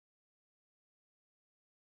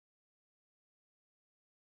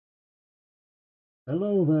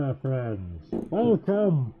Hello there, friends.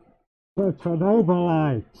 Welcome to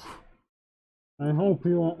Chernobylite. I hope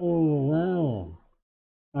you are all well.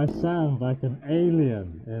 I sound like an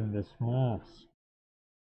alien in this mask.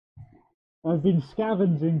 I've been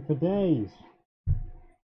scavenging for days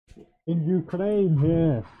in Ukraine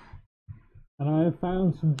here, and I have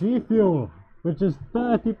found some G Fuel, which is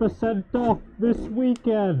 30% off this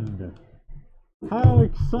weekend. How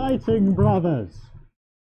exciting, brothers!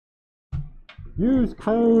 Use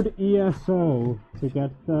code ESO to get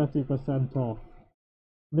 30% off.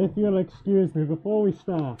 And if you'll excuse me, before we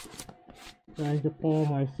start, I'm going to pour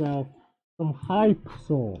myself some hype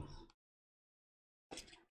sauce.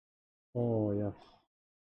 Oh yes.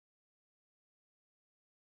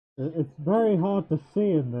 It's very hard to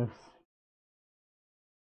see in this.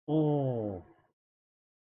 Oh.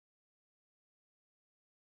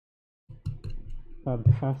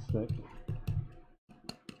 Fantastic.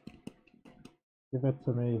 Give it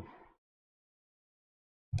to me.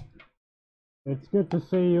 It's good to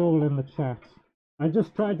see you all in the chat. I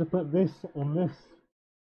just tried to put this on this.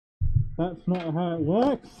 That's not how it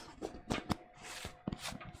works.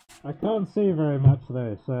 I can't see very much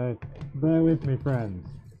though, so bear with me, friends.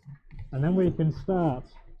 And then we can start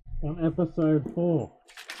on episode 4.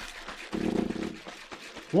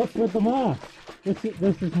 What's with the mask?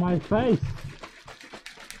 This is my face.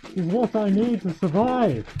 This is what I need to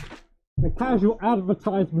survive. The casual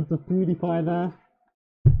advertisement of PewDiePie there.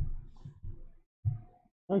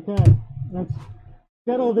 Okay, let's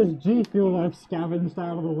get all this G Fuel I've scavenged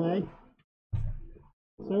out of the way,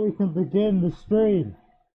 so we can begin the stream.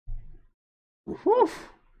 Whew.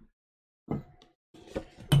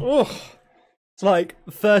 Oh, it's like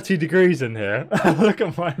 30 degrees in here. Look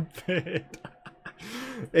at my beard.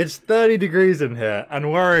 It's 30 degrees in here,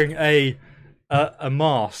 and wearing a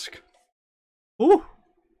mask. Ooh.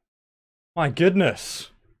 My goodness.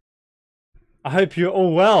 I hope you're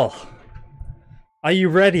all well. Are you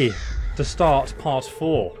ready to start part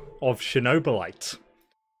 4 of Chernobylite?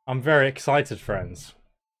 I'm very excited, friends.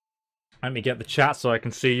 Let me get the chat so I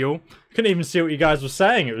can see you all. Couldn't even see what you guys were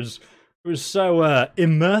saying. It was so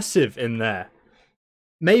immersive in there.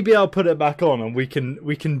 Maybe I'll put it back on and we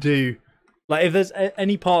can do, like, if there's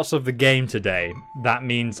any parts of the game today that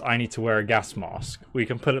means I need to wear a gas mask, we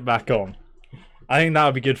can put it back on. I think that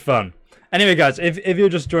would be good fun. Anyway, guys, if you're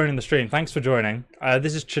just joining the stream, thanks for joining.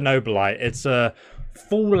 This is Chernobylite. It's a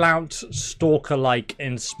Fallout Stalker-like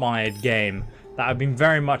inspired game that I've been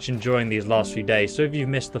very much enjoying these last few days. So if you've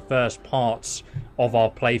missed the first parts of our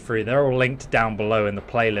playthrough, they're all linked down below in the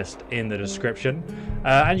playlist in the description.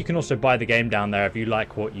 And you can also buy the game down there if you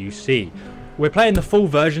like what you see. We're playing the full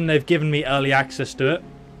version. They've given me early access to it.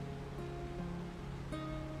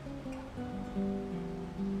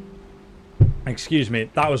 Excuse me,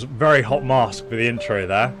 that was a very hot mask for the intro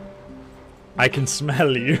there. I can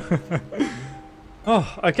smell you.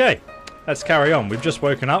 Oh, okay. Let's carry on. We've just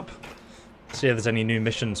woken up. See if there's any new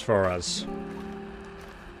missions for us.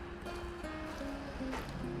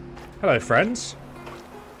 Hello, friends.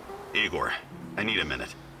 Igor, I need a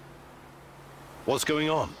minute. What's going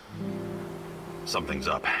on? Something's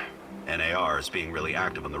up. NAR is being really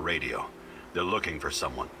active on the radio. They're looking for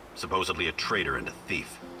someone, supposedly a traitor and a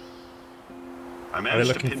thief. I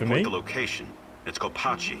managed to pinpoint the location. It's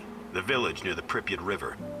Kopachi, the village near the Pripyat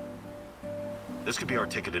River. This could be our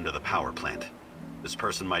ticket into the power plant. This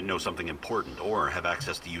person might know something important or have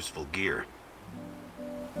access to useful gear.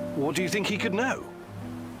 What do you think he could know?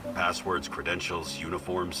 Passwords, credentials,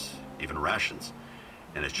 uniforms, even rations.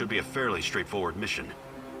 And it should be a fairly straightforward mission.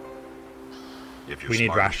 If you're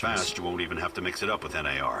smart and fast, you won't even have to mix it up with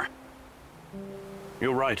NAR.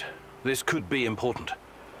 You're right. This could be important.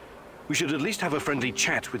 We should at least have a friendly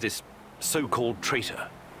chat with this so-called traitor.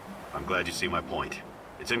 I'm glad you see my point.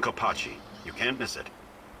 It's in Kopachi. You can't miss it.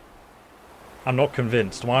 I'm not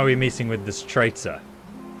convinced. Why are we meeting with this traitor?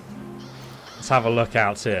 Let's have a look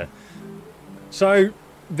out here. So,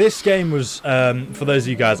 this game was, for those of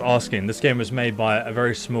you guys asking, this game was made by a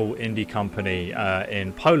very small indie company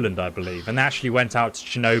in Poland, I believe. And they actually went out to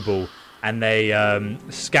Chernobyl and they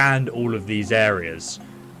scanned all of these areas.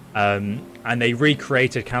 And they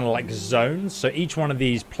recreated kind of like zones. So each one of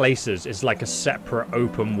these places is like a separate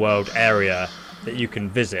open world area that you can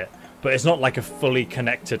visit. But it's not like a fully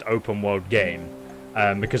connected open world game.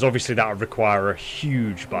 Because obviously that would require a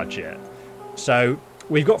huge budget. So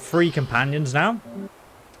we've got 3 companions now.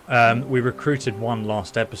 We recruited one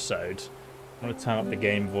last episode. I'm going to turn up the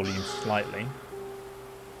game volume slightly.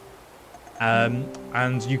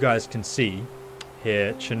 And you guys can see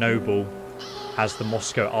here, Chernobyl has the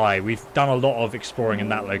Moscow Eye. We've done a lot of exploring in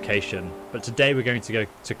that location, but today we're going to go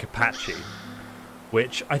to Kopachi.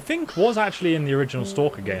 which I think was actually in the original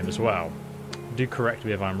Stalker game as well. Do correct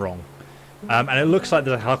me if I'm wrong. And it looks like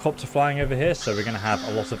there's a helicopter flying over here, so we're going to have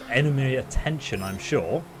a lot of enemy attention, I'm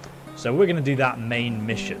sure. So we're going to do that main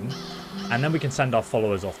mission, and then we can send our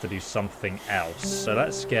followers off to do something else. So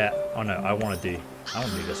let's get... Oh no, I want to do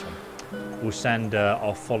this one. We'll send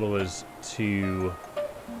our followers to...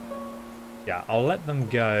 Yeah, I'll let them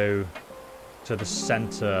go to the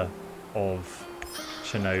center of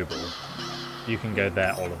Chernobyl. You can go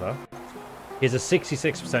there, Oliver. Here's a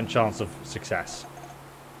 66% chance of success.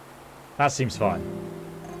 That seems fine.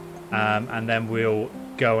 And then we'll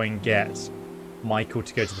go and get Michael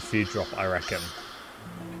to go to the food drop, I reckon.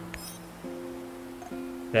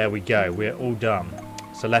 There we go. We're all done.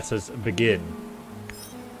 So let us begin.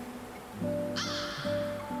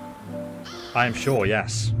 I am sure,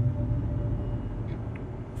 yes.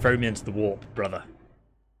 Throw me into the warp, brother.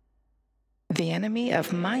 The enemy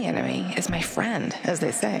of my enemy is my friend, as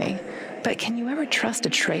they say. But can you ever trust a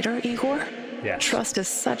traitor, Igor? Yes. Trust is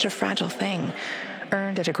such a fragile thing.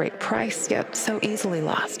 Earned at a great price, yet so easily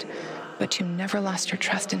lost. But you never lost your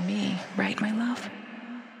trust in me, right, my love?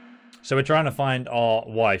 So we're trying to find our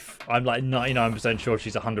wife. I'm like 99% sure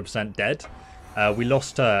she's 100% dead. We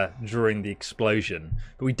lost her during the explosion,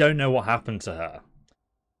 but we don't know what happened to her.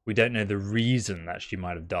 We don't know the reason that she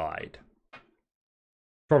might have died.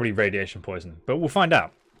 Probably radiation poison, but we'll find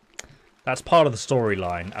out. That's part of the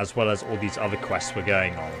storyline, as well as all these other quests we're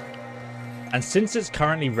going on. And since it's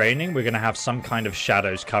currently raining, we're going to have some kind of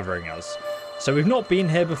shadows covering us. So we've not been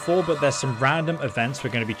here before, but there's some random events we're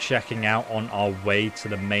going to be checking out on our way to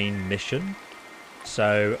the main mission.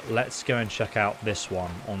 So let's go and check out this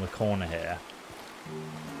one on the corner here.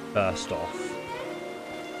 First off.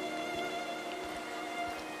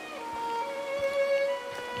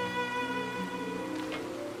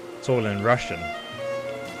 It's all in Russian.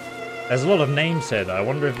 There's a lot of names here though. I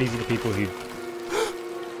wonder if these are the people who...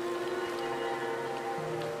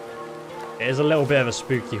 It is a little bit of a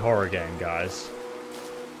spooky horror game, guys.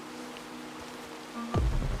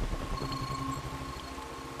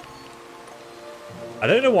 I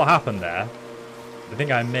don't know what happened there. I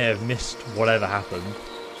think I may have missed whatever happened.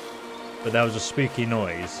 But there was a spooky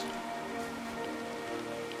noise.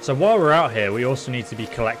 So while we're out here, we also need to be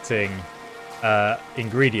collecting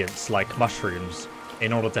ingredients like mushrooms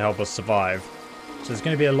in order to help us survive. So there's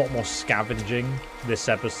going to be a lot more scavenging this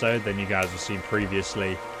episode than you guys have seen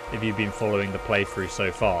previously if you've been following the playthrough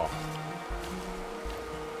so far.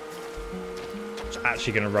 Just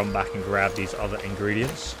actually going to run back and grab these other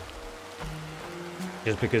ingredients.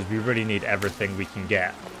 Just because we really need everything we can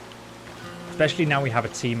get. Especially now we have a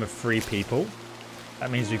team of 3 people.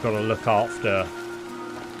 That means we've got to look after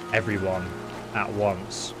everyone at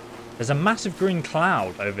once. There's a massive green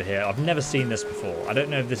cloud over here. I've never seen this before. I don't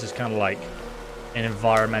know if this is kind of like an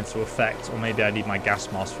environmental effect, or maybe I need my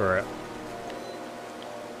gas mask for it.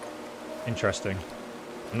 Interesting.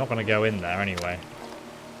 I'm not going to go in there anyway.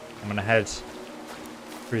 I'm going to head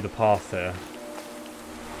through the path here.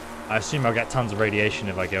 I assume I'll get tons of radiation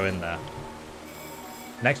if I go in there.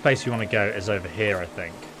 Next place you want to go is over here, I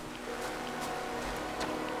think.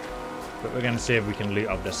 But we're going to see if we can loot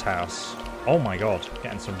up this house. Oh my god,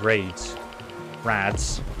 getting some raids.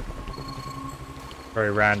 Rads.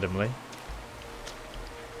 Very randomly.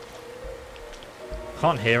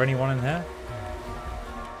 Can't hear anyone in here.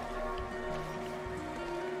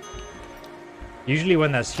 Usually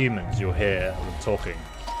when there's humans, you'll hear them talking.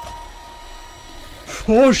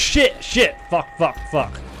 Oh shit, shit, fuck, fuck,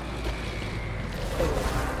 fuck.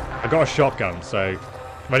 I got a shotgun, so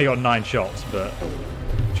I've only got 9 shots, but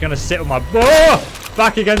I'm just gonna sit with my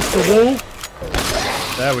back against the wall.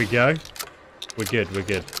 There we go. We're good, we're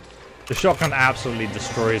good. The shotgun absolutely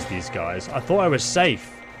destroys these guys. I thought I was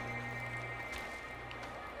safe.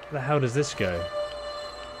 Where the hell does this go?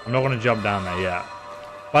 I'm not gonna jump down there yet.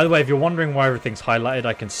 By the way, if you're wondering why everything's highlighted,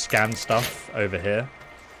 I can scan stuff over here.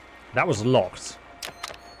 That was locked,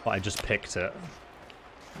 but I just picked it.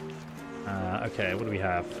 Okay, what do we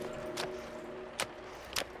have?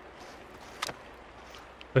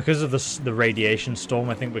 Because of the radiation storm,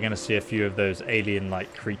 I think we're going to see a few of those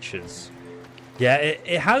alien-like creatures. Yeah,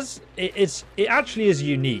 it actually is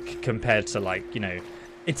unique compared to, like, you know,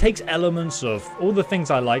 it takes elements of all the things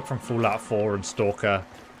I like from Fallout 4 and Stalker,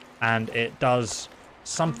 and it does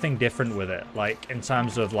something different with it, like in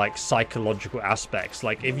terms of like psychological aspects.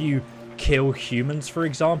 Like if you kill humans, for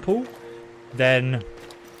example, then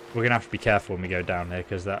we're gonna have to be careful when we go down here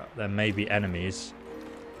because there may be enemies.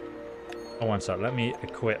 Oh, one sec, let me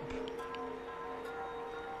equip.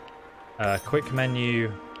 Quick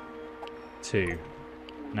menu 2.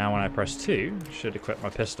 Now when I press 2, should equip my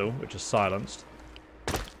pistol, which is silenced.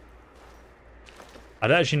 I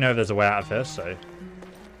don't actually know if there's a way out of here, so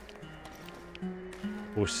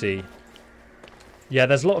we'll see. Yeah,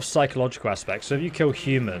 there's a lot of psychological aspects. So if you kill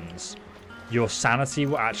humans, your sanity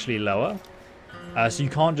will actually lower. So you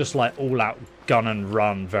can't just like all out gun and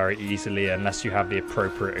run very easily unless you have the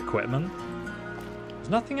appropriate equipment. There's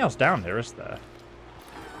nothing else down here, is there?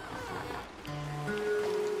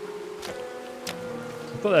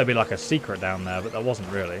 I thought there'd be like a secret down there, but there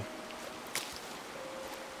wasn't really.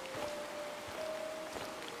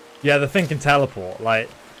 Yeah, the thing can teleport, like,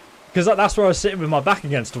 because that's where I was sitting with my back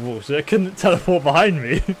against the wall, so it couldn't teleport behind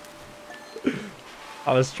me.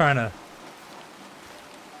 I was trying to...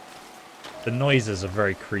 The noises are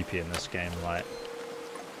very creepy in this game, like,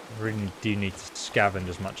 we really do need to scavenge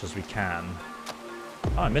as much as we can.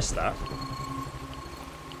 Oh, I missed that.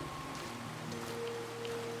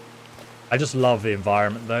 I just love the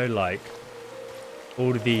environment though, like,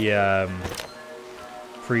 all of the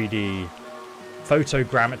 3D...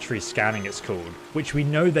 photogrammetry scanning it's called, which we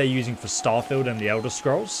know they're using for Starfield and the Elder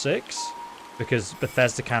Scrolls 6, because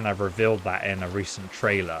Bethesda kind of revealed that in a recent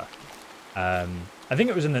trailer. I think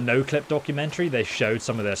it was in the No-Clip documentary, they showed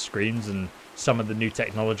some of their screens and some of the new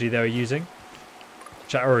technology they were using,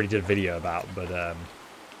 which I already did a video about, but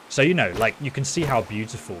so you know, like, you can see how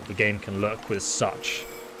beautiful the game can look with such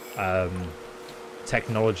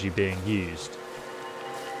technology being used.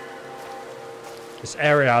 This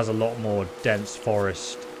area has a lot more dense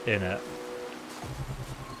forest in it.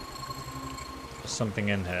 There's something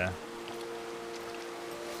in here.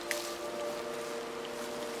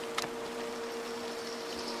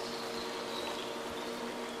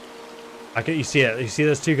 Okay, you see it. You see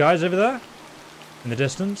those two guys over there? In the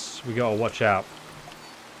distance? We gotta watch out.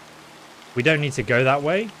 We don't need to go that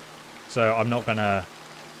way, so I'm not gonna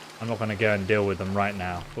go and deal with them right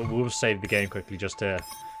now. But we'll save the game quickly just to...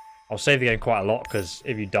 I'll save the game quite a lot, because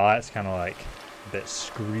if you die, it's kind of like a bit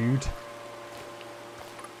screwed.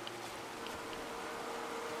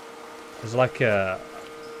 There's like a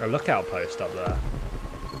lookout post up there.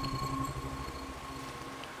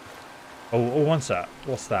 Oh, one sec.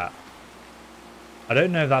 What's that? I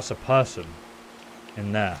don't know if that's a person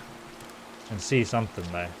in there. I can see something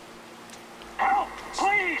though. Help!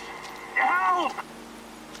 Please! Help!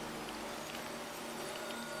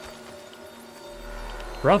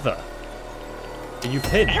 Brother, are you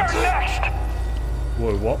pinned? You're next!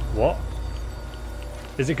 Whoa, what?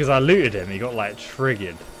 Is it because I looted him? He got like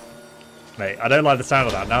triggered. Mate, I don't like the sound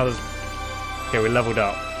of that. Now there's... Okay, we leveled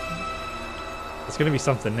up. There's going to be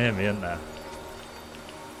something near me, isn't there?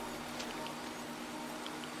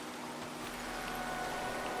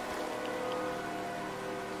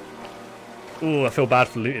 Ooh, I feel bad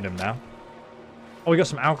for looting him now. Oh, we got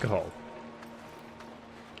some alcohol.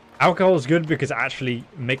 Alcohol is good because it actually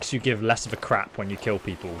makes you give less of a crap when you kill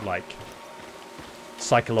people, like,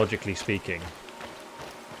 psychologically speaking.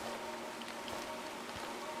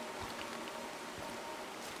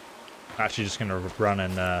 I'm actually just going to run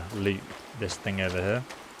and loot this thing over here.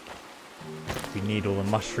 We need all the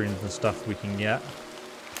mushrooms and stuff we can get.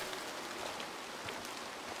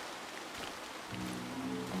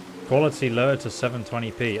 Quality lower to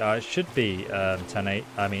 720p. It should be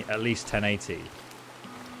at least 1080.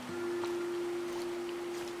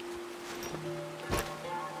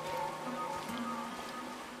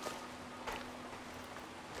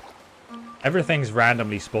 Everything's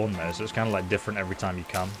randomly spawned though, so it's kind of like different every time you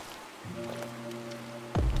come.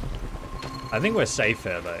 I think we're safe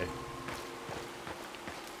here though.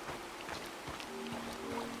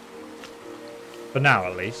 For now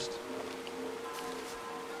at least.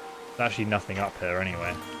 There's actually nothing up here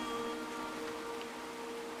anyway.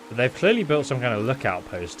 But they've clearly built some kind of lookout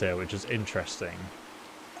post here, which is interesting.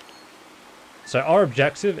 So our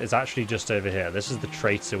objective is actually just over here. This is the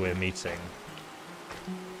traitor we're meeting.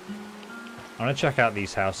 I'm going to check out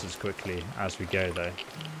these houses quickly as we go though.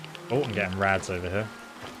 Oh, I'm getting rads over here.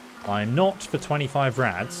 I'm not for 25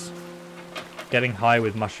 rads. Getting high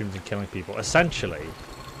with mushrooms and killing people. Essentially,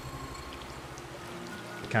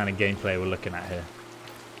 the kind of gameplay we're looking at here.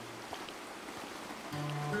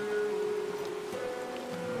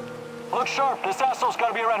 Look sharp, this asshole's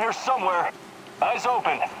gotta be around here somewhere. Eyes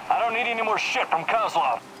open. I don't need any more shit from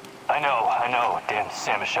Kozlov. I know, damn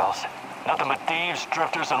Samushells. Nothing but thieves,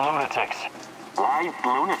 drifters, and lunatics. Why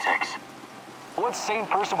lunatics? What sane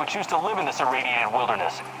person would choose to live in this irradiated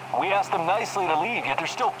wilderness? We asked them nicely to leave, yet they're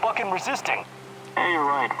still fucking resisting. Hey, you're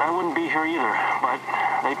right. I wouldn't be here either, but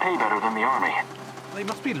they pay better than the army. They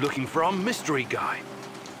must be looking for our mystery guy.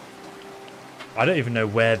 I don't even know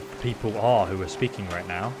where people are who are speaking right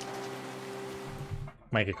now.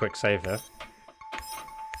 Make a quick save here.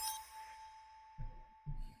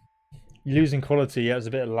 losing quality. Yeah, it was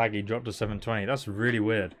a bit laggy. Dropped to 720. That's really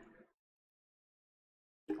weird.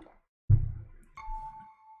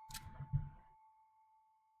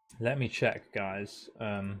 Let me check, guys.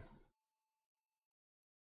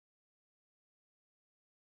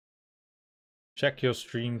 Check your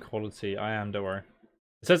stream quality. I am, don't worry.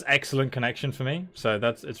 It says excellent connection for me, so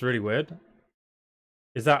it's really weird.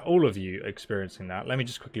 Is that all of you experiencing that? Let me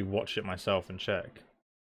just quickly watch it myself and check.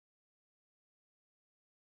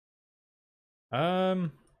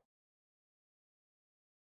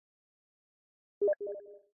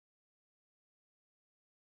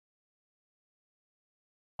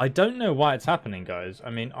 I don't know why it's happening, guys. I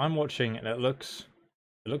mean, I'm watching and it looks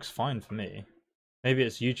fine for me. Maybe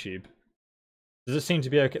it's YouTube. Does it seem to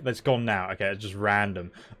be okay? That's gone now. Okay, it's just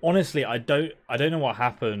random. Honestly, I don't know what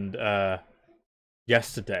happened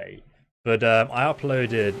yesterday, but I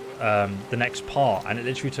uploaded the next part, and it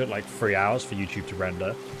literally took like 3 hours for YouTube to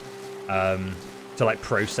render, to like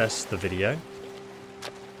process the video.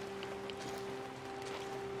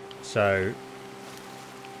 So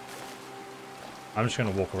I'm just gonna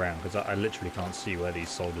walk around because I literally can't see where these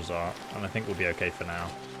soldiers are, and I think we'll be okay for now.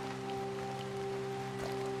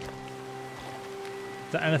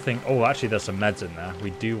 Is there anything? Oh, actually, there's some meds in there. We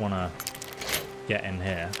do want to get in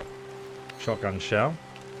here. Shotgun shell.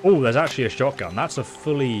 Oh, there's actually a shotgun. That's a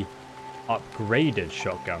fully upgraded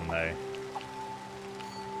shotgun, though.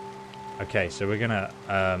 Okay, so we're gonna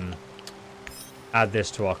add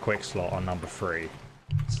this to our quick slot on number 3,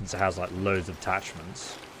 since it has like loads of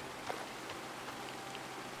attachments.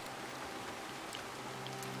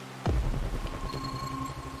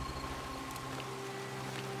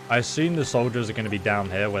 I assume the soldiers are going to be down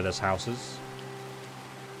here where there's houses.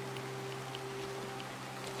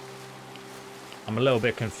 I'm a little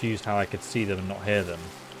bit confused how I could see them and not hear them.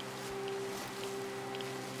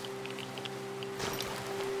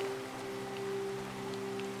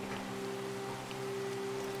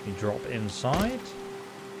 You drop inside.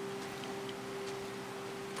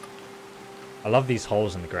 I love these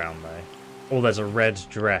holes in the ground though. Oh, there's a red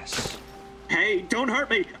dress. Hey, don't hurt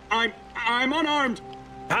me. I'm unarmed.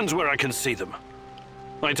 Hands where I can see them.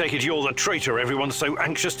 I take it you're the traitor everyone's so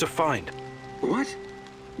anxious to find. What?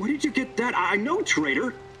 Where did you get that? I know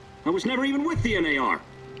traitor. I was never even with the NAR.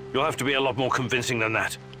 You'll have to be a lot more convincing than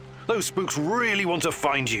that. Those spooks really want to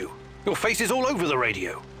find you. Your face is all over the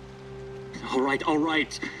radio. All right, all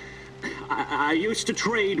right. I used to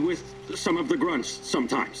trade with some of the grunts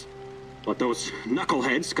sometimes. But those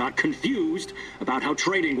knuckleheads got confused about how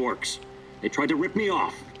trading works. They tried to rip me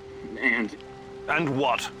off. And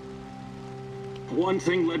what? One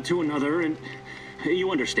thing led to another, and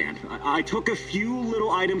you understand. I took a few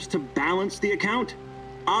little items to balance the account.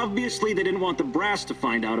 Obviously, they didn't want the brass to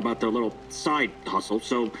find out about their little side hustle,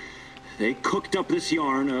 so they cooked up this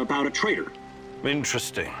yarn about a traitor.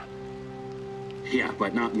 Interesting. Yeah,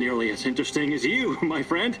 but not nearly as interesting as you, my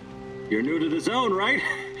friend. You're new to the zone, right?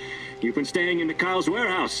 You've been staying in the Kyle's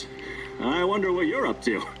warehouse. I wonder what you're up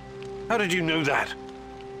to. How did you know that?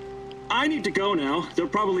 I need to go now. They're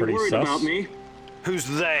probably Pretty worried sus. about me. Who's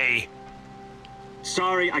they?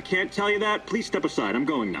 Sorry, I can't tell you that. Please step aside. I'm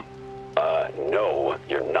going now. No,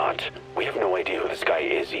 you're not. We have no idea who this guy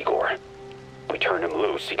is, Igor. If we turn him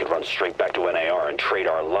loose, he could run straight back to NAR and trade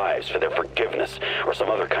our lives for their forgiveness or some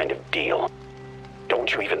other kind of deal.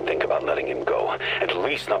 Don't you even think about letting him go. At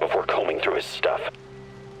least not before combing through his stuff.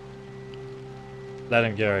 Let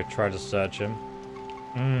him go. Try to search him.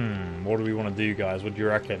 What do we want to do, guys? What do you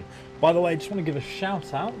reckon? By the way, I just want to give a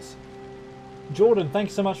shout out. Jordan,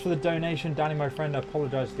 thanks so much for the donation. Danny, my friend, I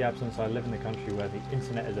apologize for the absence. I live in the country where the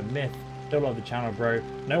internet is a myth. Still love the channel, bro.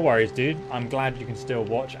 No worries, dude. I'm glad you can still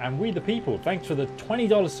watch. And we the people, thanks for the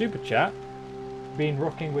 $20 super chat. Been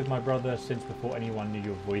rocking with my brother since before anyone knew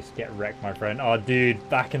your voice. Get wrecked, my friend. Oh, dude,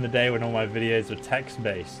 back in the day when all my videos were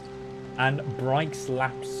text-based. And Bright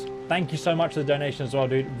Slaps, thank you so much for the donation as well,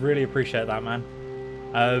 dude. Really appreciate that, man.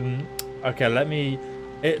 Okay, let me...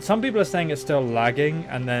 some people are saying it's still lagging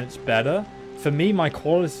and then it's better. For me, my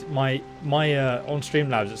quality, my on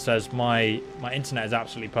Streamlabs, it says my internet is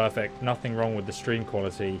absolutely perfect. Nothing wrong with the stream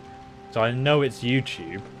quality. So I know it's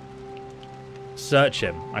YouTube. Search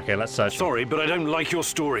him. Okay, let's search him. Sorry, but I don't like your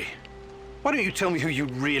story. Why don't you tell me who you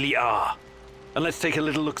really are? And let's take a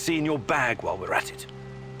little look-see in your bag while we're at it.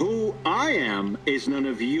 Who I am is none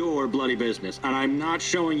of your bloody business, and I'm not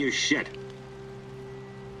showing you shit.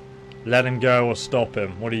 Let him go or stop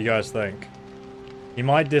him. What do you guys think? He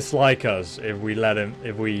might dislike us if we let him,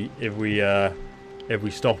 if we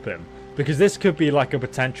stop him, because this could be like a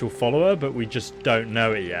potential follower, but we just don't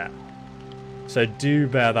know it yet. So do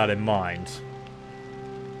bear that in mind.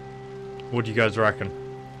 What do you guys reckon?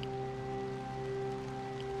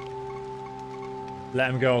 Let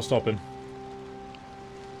him go or stop him.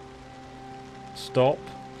 Stop.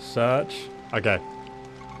 Search. Okay.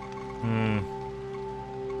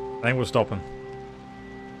 I think we'll stop him.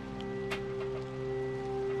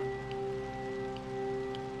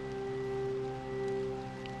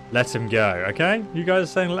 Let him go, okay? You guys are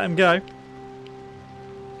saying let him go.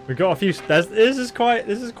 We've got a few. This is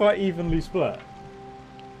quite evenly split.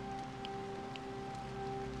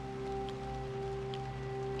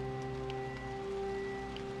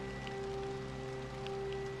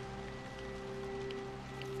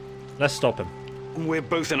 Let's stop him. We're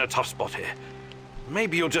both in a tough spot here.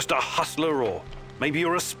 Maybe you're just a hustler, or maybe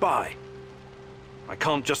you're a spy. I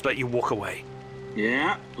can't just let you walk away.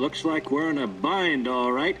 Yeah, looks like we're in a bind,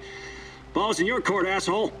 all right. Ball's in your court,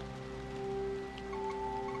 asshole.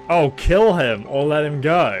 Oh, kill him or let him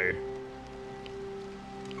go.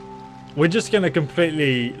 We're just gonna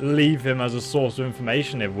completely leave him as a source of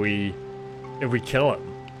information if we kill him.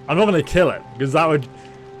 I'm not gonna kill him because that would.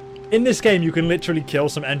 In this game, you can literally kill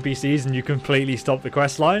some NPCs and you completely stop the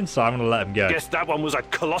quest line. So I'm gonna let him go. Guess that one was a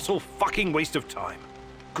colossal fucking waste of time.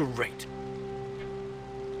 Great.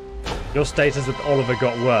 Your status with Oliver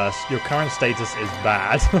got worse. Your current status is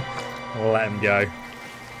bad. We'll let him go.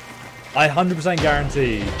 I 100%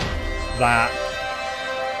 guarantee that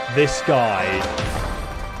this guy...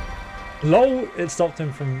 LOL, it stopped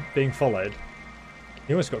him from being followed.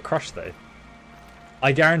 He almost got crushed though.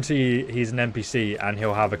 I guarantee he's an NPC and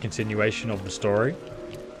he'll have a continuation of the story.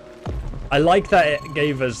 I like that it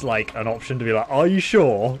gave us like an option to be like, are you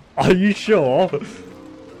sure? Are you sure?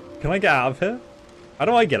 Can I get out of here? How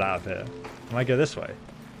do I get out of here? Can I go this way?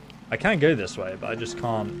 I can go this way, but I just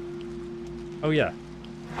can't... Oh, yeah.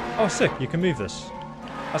 Oh, sick. You can move this.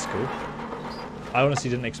 That's cool. I honestly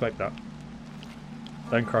didn't expect that.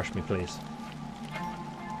 Don't crush me, please.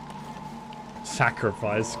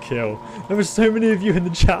 Sacrifice, kill. There were so many of you in the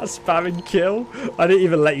chat spamming kill. I didn't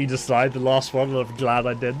even let you decide the last one, and I'm glad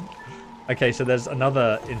I didn't. Okay, so there's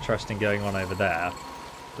another interesting going on over there.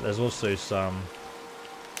 But there's also some...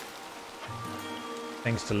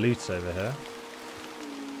 things to loot over here.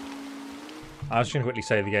 I was just going to quickly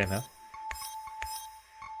save the game here.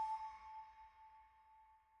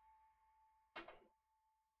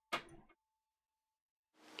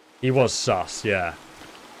 He was sus, yeah.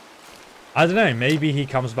 I don't know, maybe he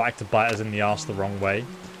comes back to bite us in the ass the wrong way.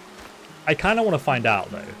 I kind of want to find out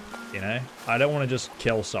though, you know? I don't want to just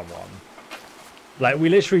kill someone. Like, we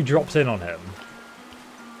literally dropped in on him.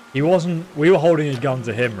 He wasn't... We were holding a gun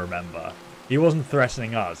to him, remember? He wasn't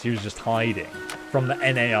threatening us, he was just hiding from the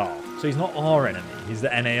NAR. So he's not our enemy, he's the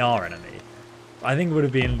NAR enemy. I think it would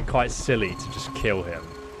have been quite silly to just kill him.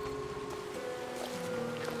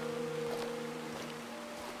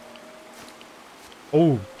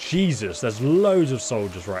 Oh, Jesus, there's loads of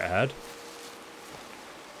soldiers right ahead.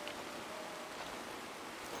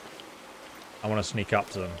 I want to sneak up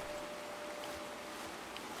to them.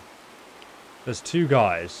 There's two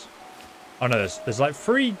guys. Oh no, there's like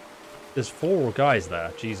three... There's four guys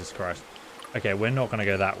there. Jesus Christ. Okay, we're not going to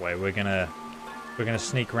go that way. We're gonna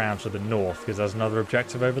sneak around to the north because there's another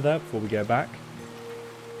objective over there before we go back.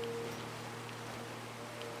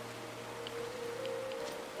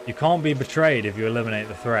 You can't be betrayed if you eliminate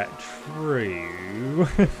the threat. True.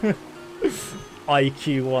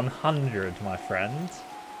 IQ 100, my friend.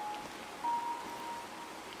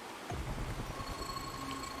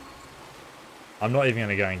 I'm not even going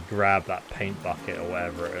to go and grab that paint bucket or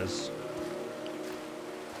whatever it is.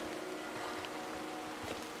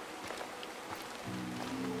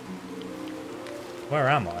 Where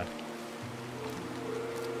am I?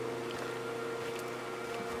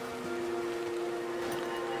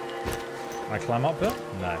 Can I climb up here?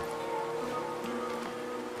 No.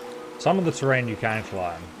 Some of the terrain you can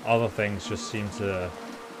climb. Other things just seem to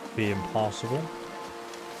be impassable.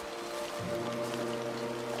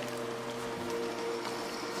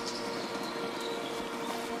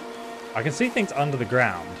 I can see things under the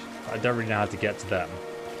ground, but I don't really know how to get to them.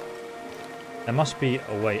 There must be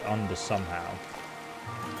a way under somehow.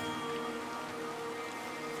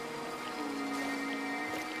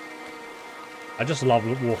 I just love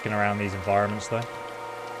walking around these environments though.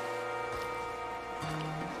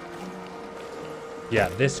 Yeah,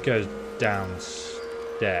 this goes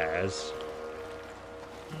downstairs.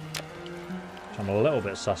 Which I'm a little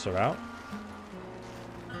bit sus about.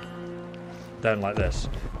 Don't like this.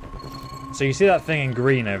 So you see that thing in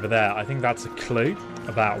green over there? I think that's a clue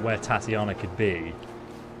about where Tatiana could be.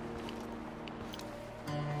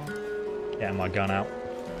 Getting my gun out.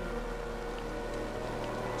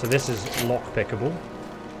 So this is lock-pickable.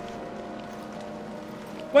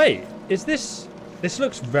 Wait, is this... This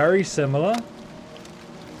looks very similar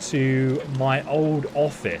to my old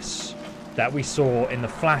office that we saw in the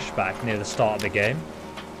flashback near the start of the game.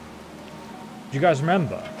 Do you guys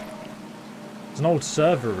remember? It's an old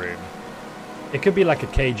server room. It could be like a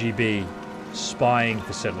KGB spying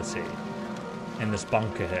facility in this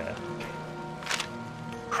bunker here.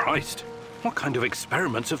 Christ, what kind of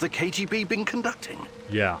experiments have the KGB been conducting?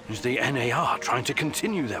 Yeah. Is the NAR trying to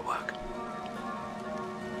continue their work?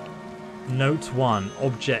 Note 1,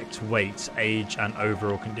 object weight, age and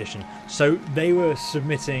overall condition. So they were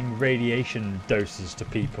submitting radiation doses to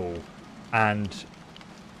people and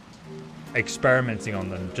experimenting on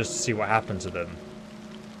them just to see what happened to them.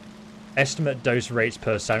 Estimate dose rates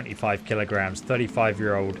per 75 kilograms,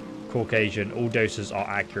 35-year-old Caucasian. All doses are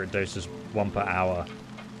accurate doses, 1 per hour.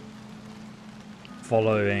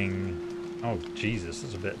 Following... Oh, Jesus,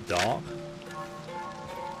 that's a bit dark.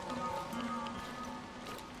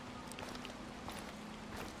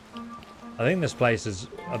 I think this place is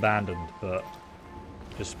abandoned, but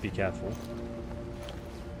just be careful.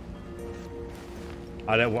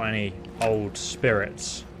 I don't want any old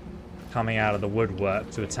spirits coming out of the woodwork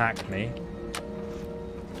to attack me.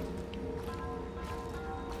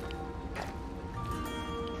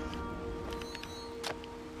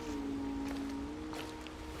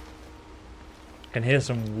 Can hear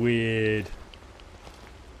some weird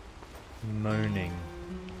moaning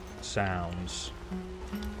sounds.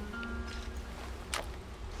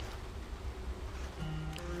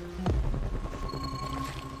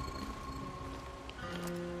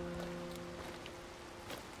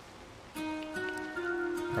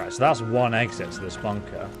 Right, so that's one exit to this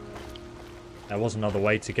bunker. There was another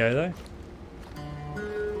way to go, though.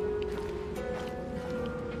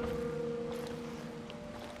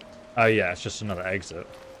 Oh yeah, it's just another exit.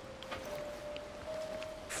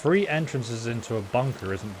 Free entrances into a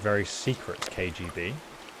bunker isn't very secret, KGB.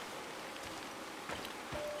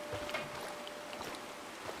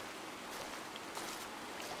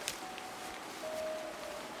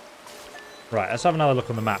 Right, let's have another look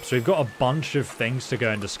on the map. So we've got a bunch of things to go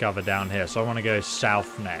and discover down here. So I want to go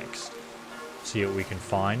south next. See what we can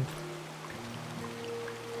find.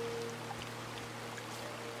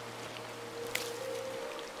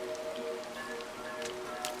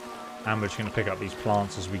 And we're just going to pick up these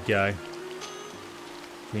plants as we go.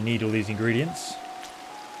 We need all these ingredients.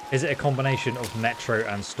 Is it a combination of Metro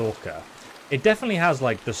and Stalker? It definitely has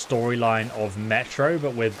like the storyline of Metro,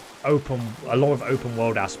 but with a lot of open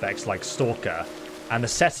world aspects like Stalker and the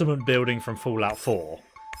settlement building from Fallout 4.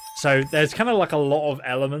 So there's kind of like a lot of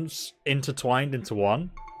elements intertwined into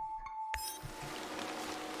one.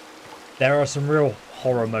 There are some real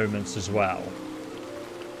horror moments as well.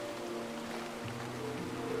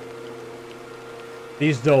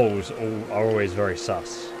 These dolls are always very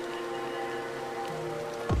sus.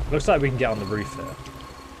 Looks like we can get on the roof here.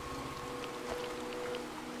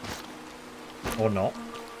 Or not.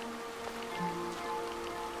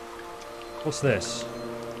 What's this?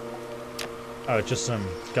 Oh, just some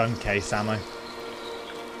gun case ammo.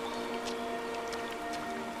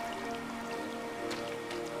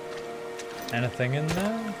 Anything in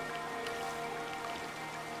there?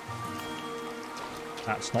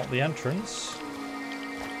 That's not the entrance.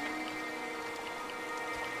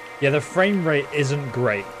 Yeah, the frame rate isn't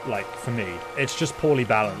great, like, for me. It's just poorly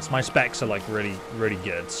balanced. My specs are, like, really, really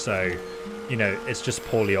good. So, you know, it's just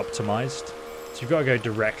poorly optimized. So you've got to go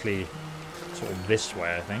directly sort of this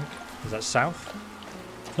way, I think. Is that south?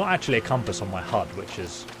 It's not actually a compass on my HUD, which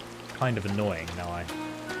is kind of annoying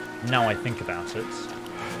now I think about it.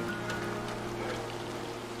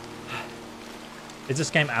 Is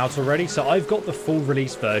this game out already? So I've got the full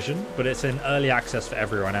release version, but it's in early access for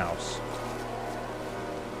everyone else.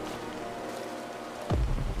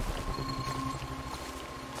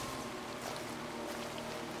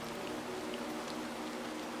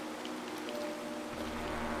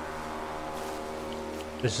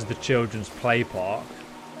 This is the children's play park.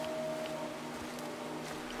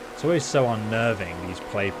 It's always so unnerving, these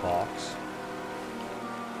play parks.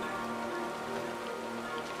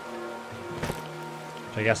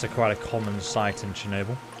 Which I guess are quite a common sight in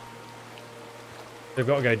Chernobyl. We've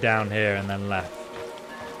got to go down here and then left.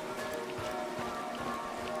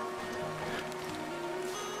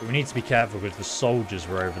 But we need to be careful because the soldiers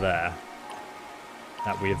were over there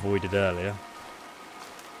that we avoided earlier.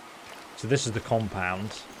 So this is the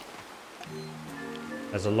compound.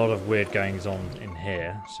 There's a lot of weird goings on in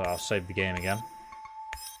here, so I'll save the game again.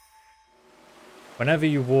 Whenever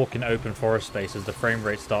you walk in open forest spaces, the frame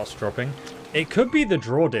rate starts dropping. It could be the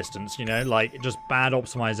draw distance, you know, like just bad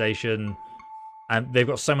optimization, and they've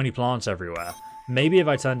got so many plants everywhere. Maybe if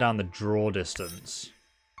I turn down the draw distance.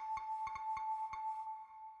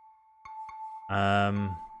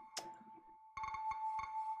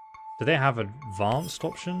 Do they have advanced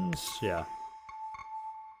options? Yeah.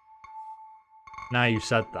 Now you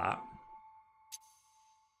said that.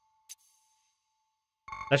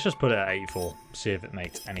 Let's just put it at 84, see if it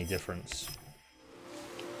makes any difference.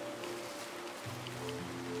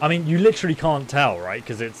 I mean, you literally can't tell, right?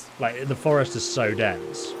 Because it's like the forest is so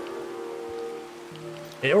dense.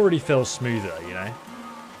 It already feels smoother, you know?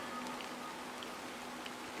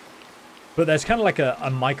 But there's kind of like a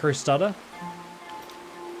micro stutter.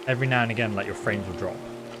 Every now and again, like your frames will drop.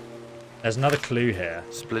 There's another clue here.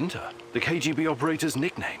 Splinter, the KGB operator's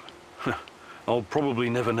nickname. I'll probably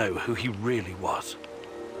never know who he really was.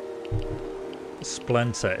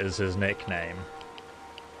 Splinter is his nickname.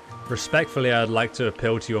 Respectfully, I'd like to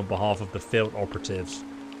appeal to you on behalf of the field operatives,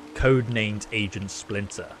 codenamed Agent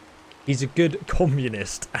Splinter. He's a good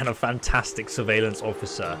communist and a fantastic surveillance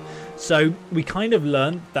officer. So we kind of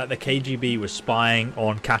learned that the KGB was spying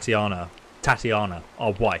on Tatiana,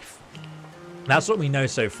 our wife. That's what we know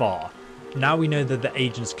so far. Now we know that the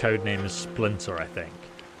agent's codename is Splinter, I think.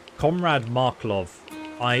 Comrade Marklov,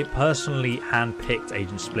 I personally handpicked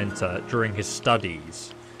Agent Splinter during his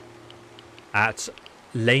studies at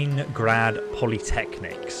Leningrad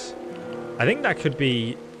Polytechnics. I think that could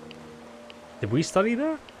be... Did we study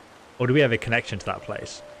there? Or do we have a connection to that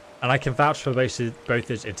place? And I can vouch for both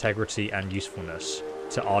his integrity and usefulness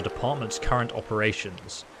to our department's current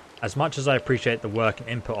operations. As much as I appreciate the work and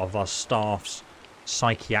input of our staff's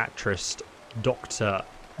psychiatrist, Dr.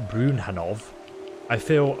 Brunhanov, I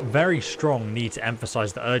feel very strong need to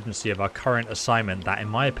emphasize the urgency of our current assignment that, in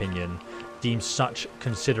my opinion, deems such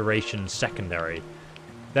consideration secondary.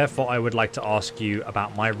 Therefore, I would like to ask you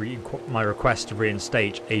about my request to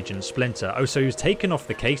reinstate Agent Splinter. Oh, so he was taken off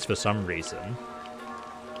the case for some reason.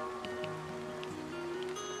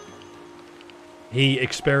 He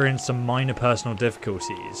experienced some minor personal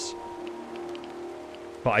difficulties.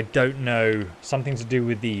 But I don't know. Something to do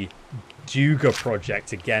with the Duga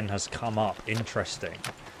project again has come up. Interesting.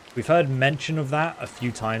 We've heard mention of that a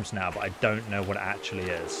few times now, but I don't know what it actually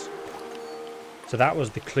is. So that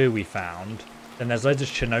was the clue we found. Then there's loads of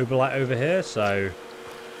Chernobylite over here, so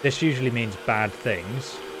this usually means bad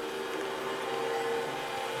things.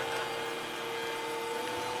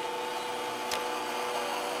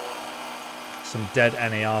 Some dead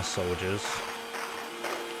NAR soldiers.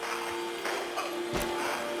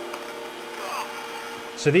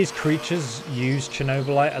 So these creatures use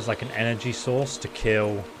Chernobylite as like an energy source to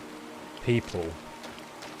kill people.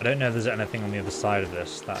 I don't know if there's anything on the other side of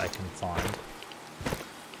this that I can find.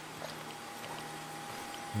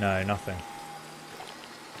 No, nothing.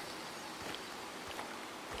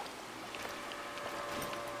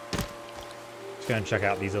 Let's go and check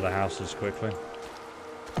out these other houses quickly.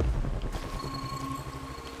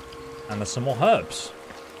 And there's some more herbs.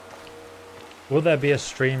 Will there be a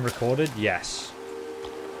stream recorded? Yes.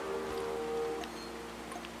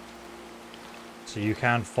 So you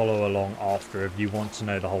can follow along after if you want to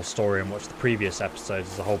know the whole story and watch the previous episodes.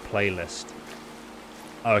 There's a whole playlist.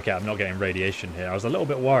 Oh, okay, I'm not getting radiation here. I was a little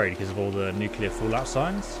bit worried because of all the nuclear fallout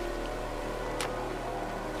signs.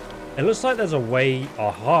 It looks like there's a way...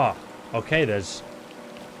 Aha! Okay, there's...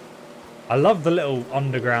 I love the little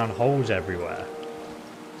underground holes everywhere.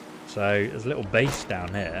 So, there's a little base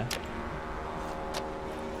down here.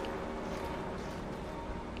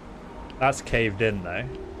 That's caved in, though.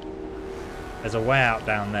 There's a way out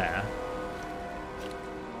down there.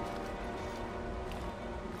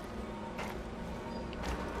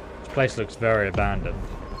 This place looks very abandoned.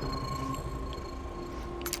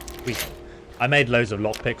 I made loads of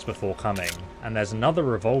lockpicks before coming. And there's another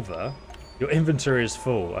revolver. Your inventory is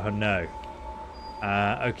full. Oh no.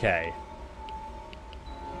 Okay.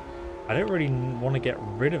 I don't really want to get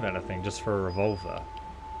rid of anything just for a revolver.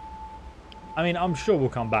 I mean, I'm sure we'll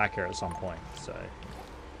come back here at some point, so...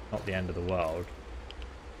 Not the end of the world.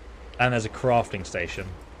 And there's a crafting station.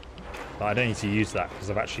 But I don't need to use that because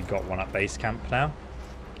I've actually got one at base camp now.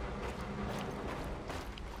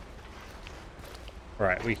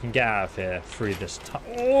 Right, we can get out of here through this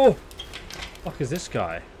Oh! Fuck is this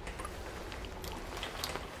guy?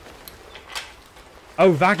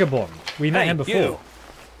 Oh, Vagabond. We met him before. You.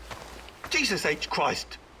 Jesus H.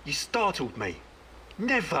 Christ. You startled me.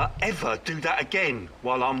 Never, ever do that again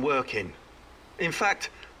while I'm working. In fact...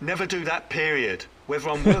 Never do that, period. Whether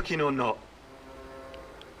I'm working or not.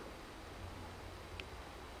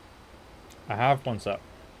 I have one sec.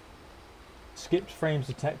 Skipped frames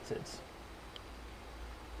detected.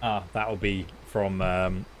 Ah, that'll be from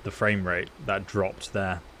the frame rate that dropped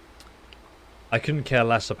there. I couldn't care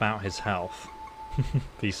less about his health.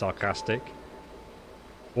 Be sarcastic.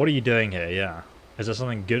 What are you doing here? Yeah. Is there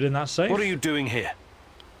something good in that safe? What are you doing here?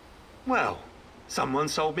 Well, someone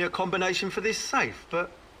sold me a combination for this safe,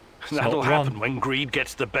 but... That'll happen when greed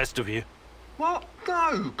gets the best of you. What?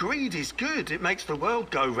 No, greed is good. It makes the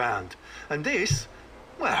world go round. And this,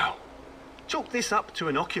 well, chalk this up to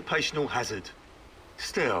an occupational hazard.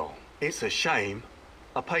 Still, it's a shame.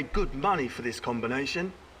 I paid good money for this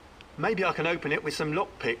combination. Maybe I can open it with some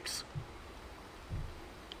lockpicks.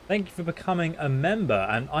 Thank you for becoming a member.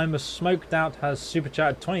 And I'm a Smoked Out has super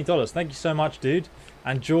chatted $20. Thank you so much, dude.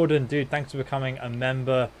 And Jordan, dude, thanks for becoming a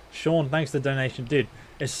member. Sean, thanks for the donation, dude.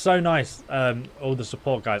 It's so nice, all the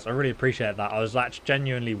support, guys. I really appreciate that. I was actually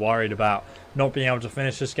genuinely worried about not being able to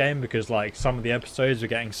finish this game because, like, some of the episodes were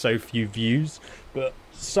getting so few views. But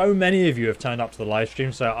so many of you have turned up to the live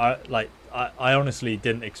stream, so I honestly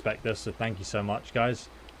didn't expect this. So thank you so much, guys.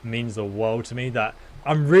 It means the world to me that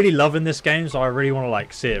I'm really loving this game, so I really want to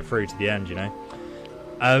like see it through to the end, you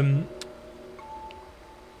know.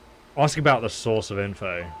 Ask about the source of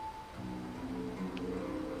info.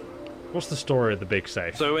 What's the story of the big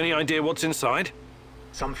safe? So, any idea what's inside?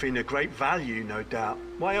 Something of great value, no doubt.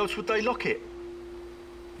 Why else would they lock it?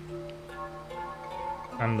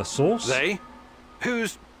 And the source? They?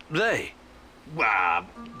 Who's they? Well,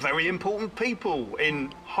 very important people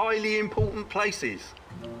in highly important places.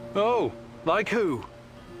 Oh, like who?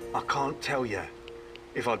 I can't tell you.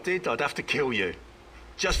 If I did, I'd have to kill you.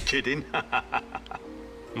 Just kidding.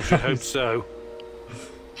 You should hope so.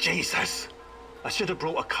 Jesus. I should have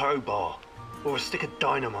brought a crowbar or a stick of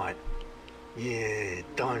dynamite. Yeah,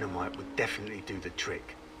 dynamite would definitely do the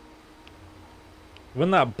trick.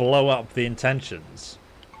 Wouldn't that blow up the intentions?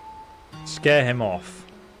 Scare him off.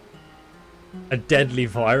 A deadly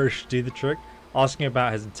virus should do the trick. Asking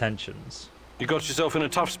about his intentions. You got yourself in a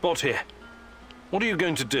tough spot here. What are you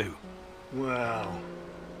going to do? Well,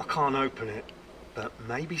 I can't open it, but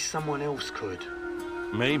maybe someone else could.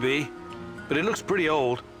 Maybe, but it looks pretty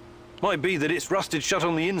old. Might be that it's rusted shut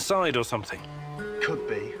on the inside or something. Could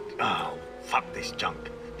be. Oh, fuck this junk.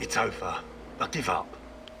 It's over. I give up.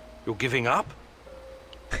 You're giving up?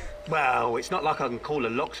 Well, it's not like I can call a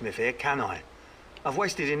locksmith here, can I? I've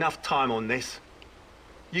wasted enough time on this.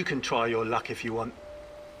 You can try your luck if you want.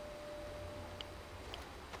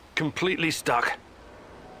 Completely stuck.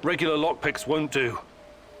 Regular lockpicks won't do.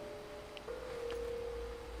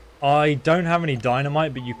 I don't have any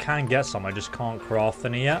dynamite, but you can get some. I just can't craft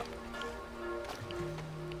any yet.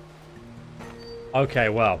 Okay,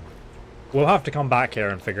 well, we'll have to come back here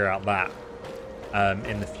and figure out that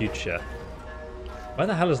in the future. Where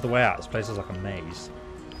the hell is the way out? This place is like a maze.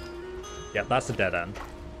 Yep, that's a dead end.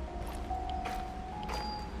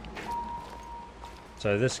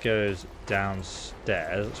 So this goes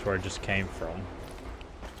downstairs. That's where I just came from.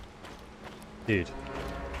 Dude.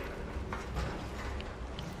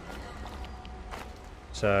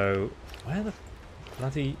 So, where the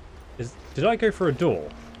bloody is? Did I go for a door?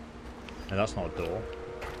 No, that's not a door.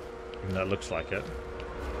 Even though it looks like it.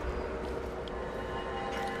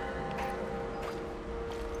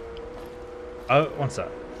 Oh, one sec.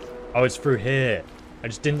 Oh, it's through here. I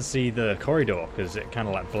just didn't see the corridor because it kind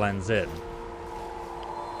of like blends in.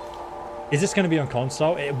 Is this going to be on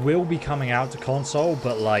console? It will be coming out to console,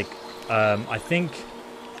 but like, I think...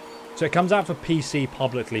 So it comes out for PC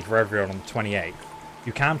publicly for everyone on the 28th.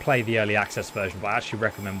 You can play the early access version, but I actually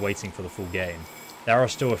recommend waiting for the full game. There are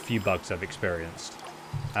still a few bugs I've experienced.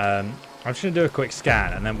 I'm just going to do a quick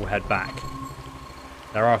scan and then we'll head back.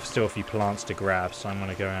 There are still a few plants to grab, so I'm going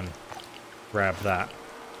to go and grab that.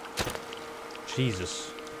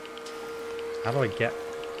 Jesus. How do I get...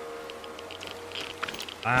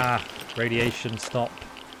 Ah, radiation, stop.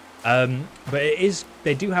 But it is...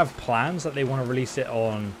 They do have plans that they want to release it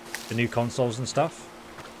on the new consoles and stuff.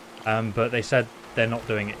 But they said they're not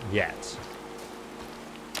doing it yet.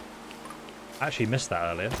 I actually missed that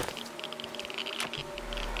earlier.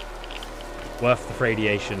 Worth the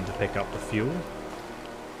radiation to pick up the fuel.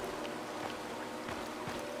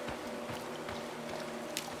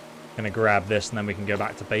 Gonna grab this and then we can go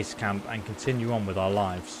back to base camp and continue on with our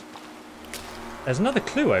lives. There's another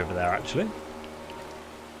clue over there actually.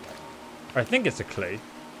 I think it's a clue.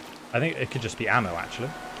 I think it could just be ammo actually.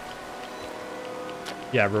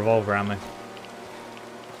 Yeah, revolver ammo.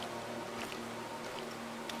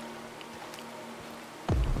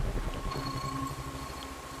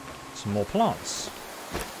 Some more plants.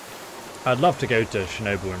 I'd love to go to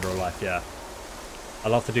Chernobyl in real life, yeah. I'd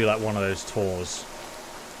love to do like one of those tours.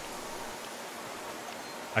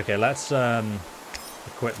 Okay, let's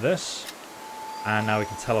equip this. And now we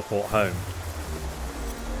can teleport home.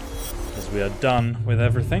 As we are done with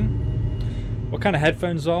everything. What kind of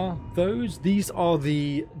headphones are those? These are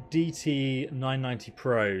the DT990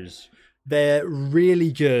 Pros. They're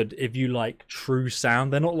really good if you like true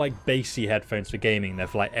sound. They're not like bassy headphones for gaming. They're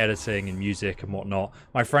for like editing and music and whatnot.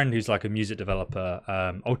 My friend who's like a music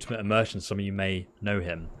developer, Ultimate Immersion, some of you may know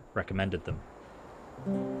him, recommended them.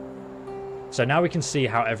 So now we can see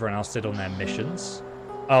how everyone else did on their missions.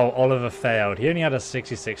 Oh, Oliver failed. He only had a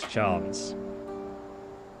 66 chance.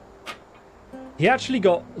 He actually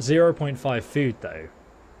got 0.5 food though,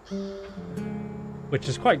 which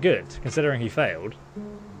is quite good considering he failed.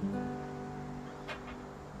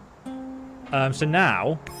 So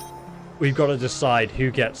now we've got to decide who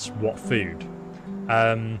gets what food.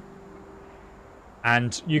 And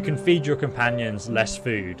you can feed your companions less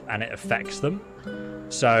food and it affects them.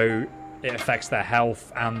 So it affects their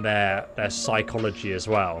health and their psychology as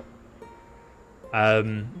well.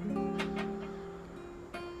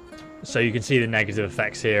 So you can see the negative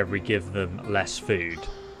effects here if we give them less food.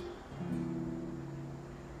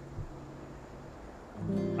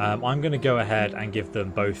 I'm going to go ahead and give them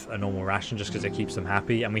both a normal ration just because it keeps them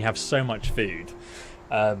happy, and we have so much food.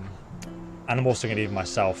 And I'm also going to give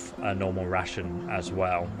myself a normal ration as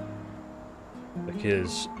well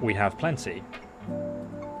because we have plenty.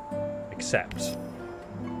 Except,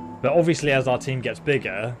 but obviously as our team gets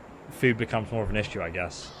bigger, food becomes more of an issue, I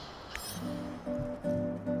guess.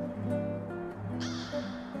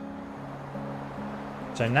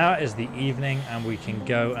 So now it is the evening and we can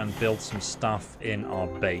go and build some stuff in our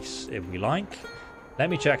base if we like.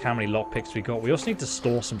 Let me check how many lockpicks we got. We also need to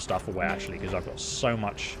store some stuff away actually because I've got so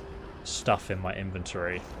much stuff in my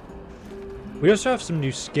inventory. We also have some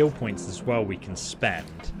new skill points as well we can spend.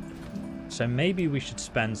 So maybe we should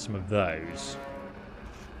spend some of those.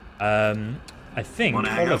 I think Wanna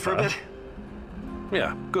hang out for a bit?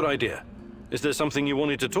 Yeah, good idea. Is there something you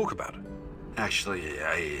wanted to talk about? Actually,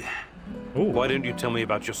 Ooh. Why don't you tell me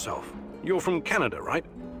about yourself? You're from Canada, right?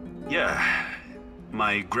 Yeah.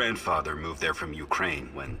 My grandfather moved there from Ukraine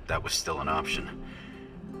when that was still an option.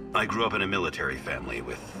 I grew up in a military family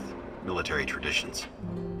with military traditions.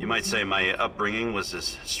 You might say my upbringing was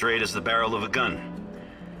as straight as the barrel of a gun.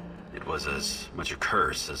 It was as much a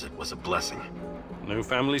curse as it was a blessing. No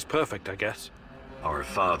family's perfect, I guess. Our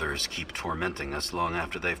fathers keep tormenting us long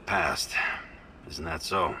after they've passed. Isn't that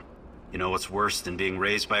so? You know what's worse than being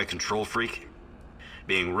raised by a control freak?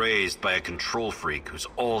 Being raised by a control freak who's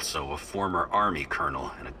also a former army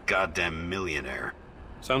colonel and a goddamn millionaire.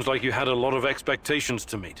 Sounds like you had a lot of expectations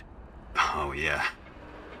to meet. Oh yeah.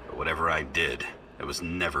 But whatever I did, it was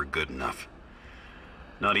never good enough.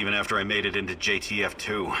 Not even after I made it into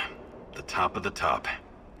JTF-2. The top of the top.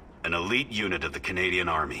 An elite unit of the Canadian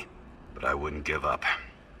Army. But I wouldn't give up.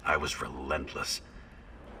 I was relentless.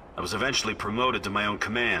 I was eventually promoted to my own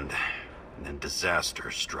command, and then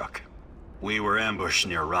disaster struck. We were ambushed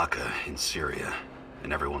near Raqqa in Syria,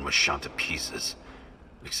 and everyone was shot to pieces.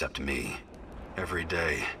 Except me. Every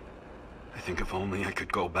day. I think if only I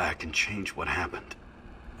could go back and change what happened.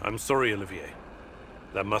 I'm sorry, Olivier.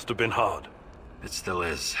 That must have been hard. It still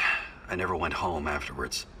is. I never went home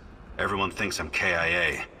afterwards. Everyone thinks I'm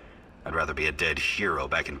KIA. I'd rather be a dead hero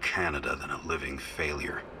back in Canada than a living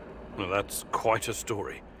failure. Well, that's quite a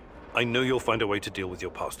story. I know you'll find a way to deal with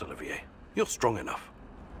your past, Olivier. You're strong enough.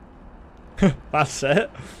 That's it.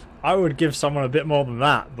 I would give someone a bit more than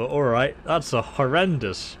that, but alright. That's a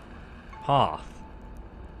horrendous path.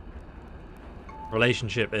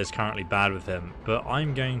 Relationship is currently bad with him, but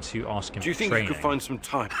I'm going to ask him. Do you think you could find some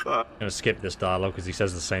time? I'm going to skip this dialogue because he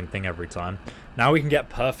says the same thing every time. Now we can get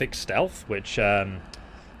perfect stealth, which I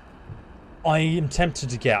am tempted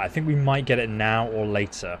to get. I think we might get it now or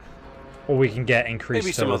later. Or we can get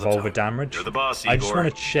increased revolver damage. You're the boss, Igor. I just want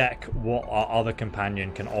to check what our other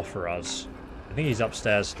companion can offer us. I think he's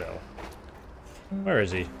upstairs still. Where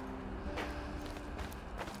is he?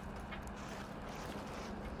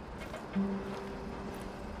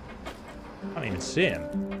 I can't even see him.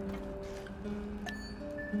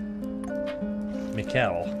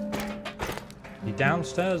 Mikkel. He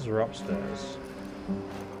downstairs or upstairs?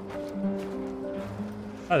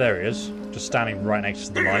 Oh, there he is. Just standing right next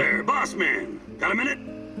to the light. There, boss man. Got a minute?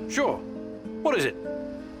 Sure. What is it?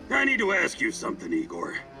 I need to ask you something,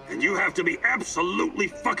 Igor. And you have to be absolutely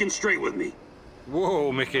fucking straight with me.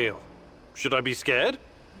 Whoa, Mikhail. Should I be scared?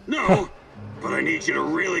 No, but I need you to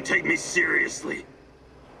really take me seriously.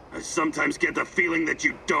 I sometimes get the feeling that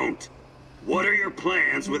you don't. What are your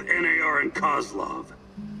plans with NAR and Kozlov?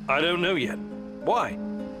 I don't know yet. Why?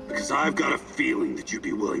 Because I've got a feeling that you'd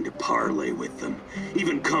be willing to parlay with them,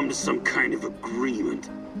 even come to some kind of agreement.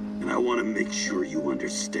 And I want to make sure you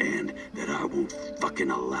understand that I won't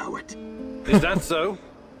fucking allow it. Is that so?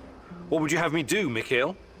 What would you have me do,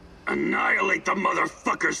 Mikhail? Annihilate the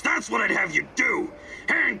motherfuckers, that's what I'd have you do!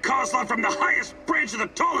 Hang Kozlov from the highest branch of the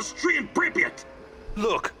tallest tree in Pripyat!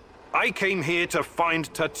 Look, I came here to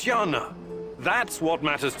find Tatiana. That's what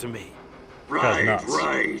matters to me. Right.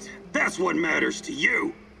 That's what matters to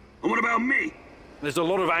you. And what about me? There's a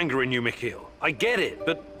lot of anger in you, Mikhail. I get it,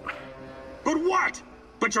 but... But what?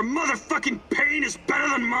 But your motherfucking pain is better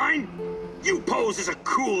than mine? You pose as a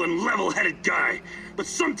cool and level-headed guy, but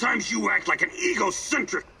sometimes you act like an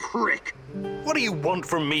egocentric prick. What do you want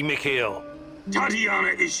from me, Mikhail? Tatiana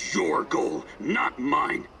is your goal, not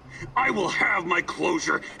mine. I will have my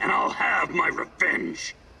closure, and I'll have my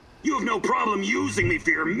revenge. You have no problem using me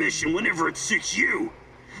for your mission whenever it suits you.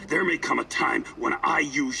 There may come a time when I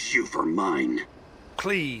use you for mine.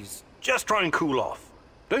 Please, just try and cool off.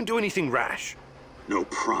 Don't do anything rash. No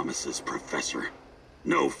promises, Professor.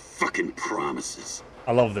 No fucking promises.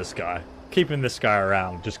 I love this guy. Keeping this guy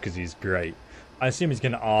around just because he's great. I assume he's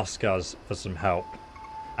going to ask us for some help.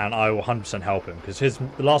 And I will 100% help him. Because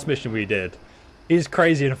the last mission we did, he's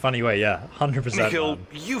crazy in a funny way, yeah. 100%. Mikhail,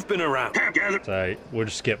 you've been around. So we'll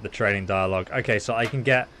just skip the training dialogue. Okay, so I can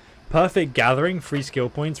get perfect gathering, free skill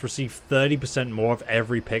points, receive 30% more of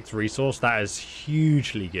every picked resource. That is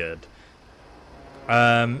hugely good.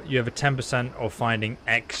 You have a 10% of finding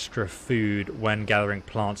extra food when gathering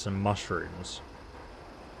plants and mushrooms.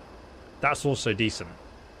 That's also decent.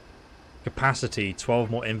 Capacity, 12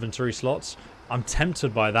 more inventory slots. I'm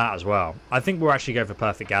tempted by that as well. I think we'll actually go for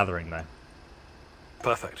perfect gathering though.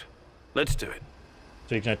 Perfect. Let's do it.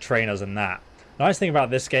 So you're going to train us in that. The nice thing about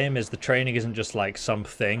this game is the training isn't just like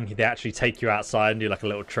something. They actually take you outside and do like a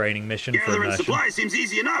little training mission for Gathering immersion. supplies seems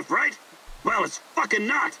easy enough, right? Well, it's fucking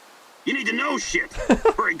not. You need to know shit.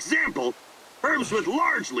 For example, herbs with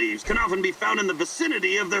large leaves can often be found in the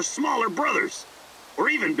vicinity of their smaller brothers, or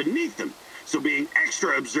even beneath them, so being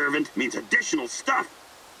extra observant means additional stuff.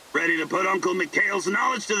 Ready to put Uncle Mikhail's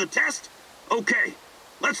knowledge to the test? Okay,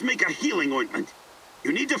 let's make a healing ointment.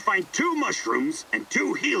 You need to find 2 mushrooms and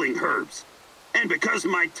 2 healing herbs. And because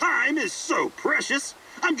my time is so precious,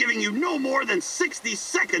 I'm giving you no more than 60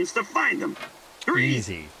 seconds to find them. 3,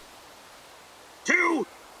 Easy. 2...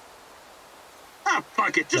 Ah,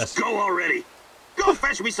 fuck it, just go already. Go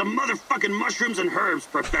fetch me some motherfucking mushrooms and herbs,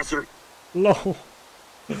 Professor. Lol.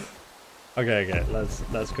 Okay,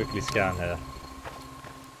 let's quickly scan here.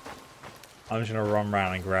 I'm just gonna run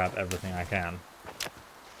around and grab everything I can.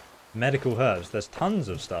 Medical herbs, there's tons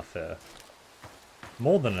of stuff here.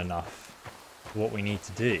 More than enough for what we need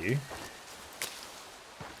to do.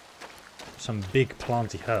 Some big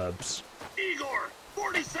planty herbs. Igor,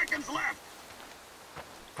 40 seconds left.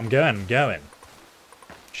 I'm going.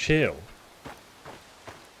 Chill.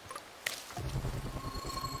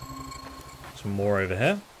 Some more over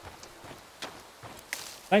here.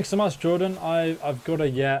 Thanks so much, Jordan. I've got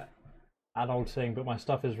a adult thing, but my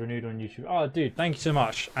stuff is renewed on YouTube. Oh, dude, thank you so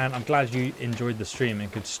much. And I'm glad you enjoyed the stream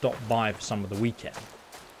and could stop by for some of the weekend.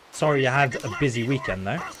 Sorry you had a busy weekend,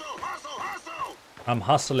 though. I'm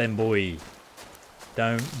hustling, boy.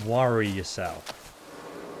 Don't worry yourself.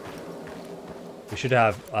 We should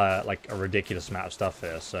have like a ridiculous amount of stuff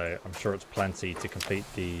here, so I'm sure it's plenty to complete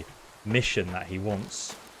the mission that he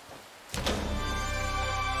wants.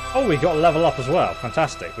 Oh, we got a level up as well.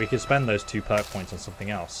 Fantastic. We could spend those 2 perk points on something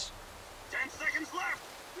else. 10 seconds left.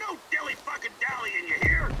 No dilly fucking dallying, you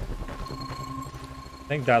hear? I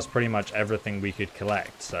think that's pretty much everything we could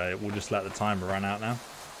collect, so we'll just let the timer run out now.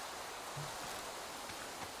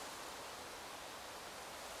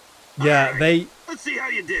 Yeah, right. Let's see how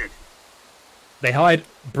you did. They hide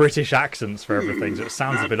British accents for everything, so it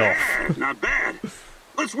sounds a bit off. Not bad.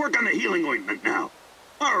 Let's work on the healing ointment now.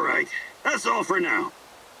 All right, that's all for now.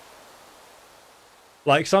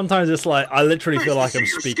 Like, sometimes it's like, I literally feel like I'm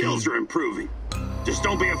your speaking... skills are improving. Just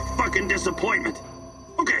don't be a fucking disappointment.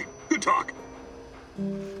 Okay, good talk.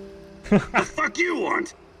 The fuck you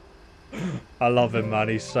want? I love him, man.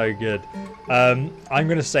 He's so good. I'm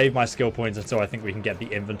going to save my skill points until I think we can get the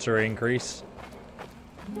inventory increase.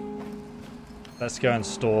 Let's go and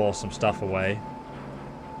store some stuff away.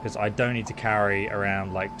 Because I don't need to carry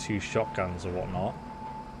around, like, 2 shotguns or whatnot.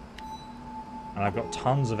 And I've got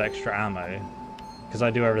tons of extra ammo. Because I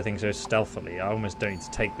do everything so stealthily, I almost don't need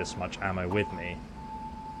to take this much ammo with me.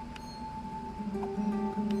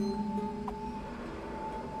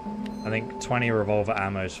 I think 20 revolver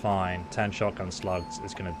ammo is fine. 10 shotgun slugs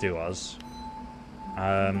is going to do us.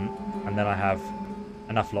 And then I have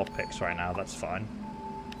enough lockpicks right now, that's fine.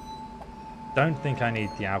 Don't think I need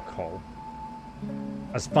the alcohol.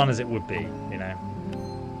 As fun as it would be, you know.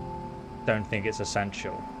 Don't think it's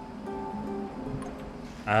essential.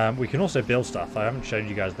 We can also build stuff. I haven't shown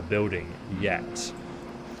you guys the building yet.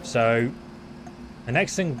 So the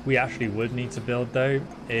next thing we actually would need to build though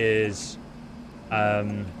is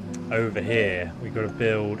over here. We've got to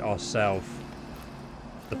build ourselves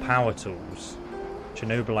the power tools,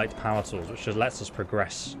 Chernobylite power tools, which just lets us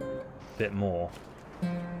progress a bit more.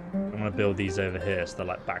 I'm going to build these over here so they're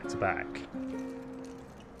like back to back.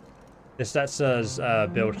 This lets us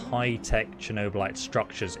build high-tech Chernobylite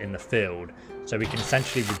structures in the field, so we can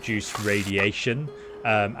essentially reduce radiation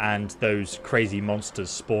and those crazy monsters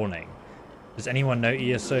spawning. Does anyone know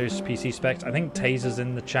ESO's PC specs? I think Taser's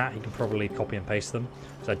in the chat. He can probably copy and paste them,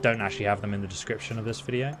 so I don't actually have them in the description of this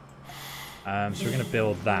video. So we're going to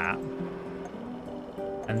build that.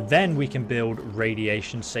 And then we can build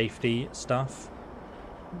radiation safety stuff.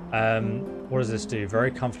 What does this do?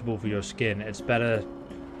 Very comfortable for your skin. It's better to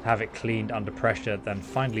have it cleaned under pressure than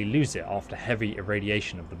finally lose it after heavy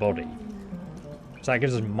irradiation of the body. So that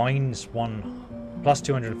gives us -1 plus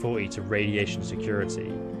 240 to radiation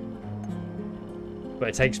security. But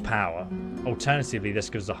it takes power. Alternatively, this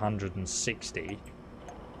gives 160.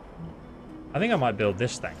 I think I might build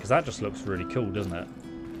this thing, because that just looks really cool, doesn't it?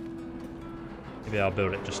 Maybe I'll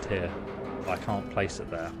build it just here. But I can't place it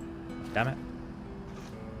there. Damn it.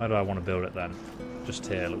 Where do I want to build it then? Just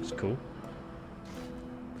here, looks cool.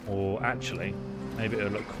 Or actually, maybe it'll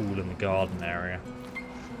look cool in the garden area.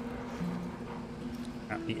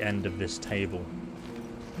 At the end of this table.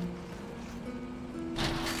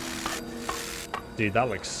 Dude, that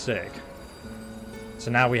looks sick.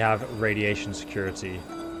 So now we have radiation security,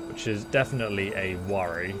 which is definitely a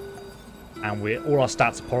worry. And all our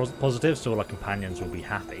stats are positive, so all our companions will be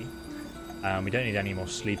happy. We don't need any more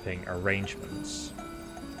sleeping arrangements.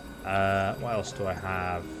 What else do I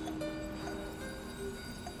have?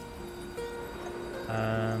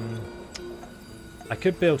 I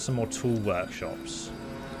could build some more tool workshops.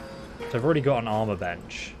 So I've already got an armor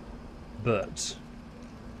bench, but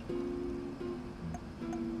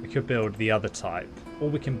we could build the other type, or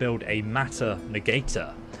we can build a matter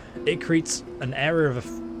negator. It creates an area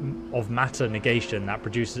of matter negation that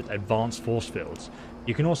produces advanced force fields.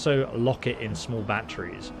 You can also lock it in small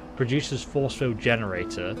batteries. Produces force field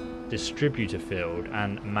generator, distributor field,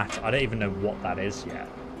 and matter. I don't even know what that is yet.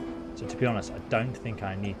 So to be honest, I don't think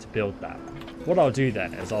I need to build that. What I'll do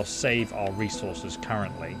then is I'll save our resources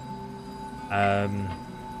currently.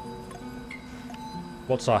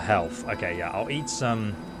 What's our health? Okay, yeah, I'll eat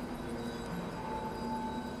some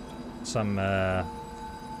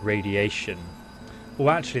radiation. Well,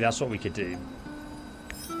 actually, that's what we could do.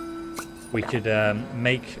 We could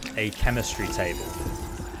make a chemistry table,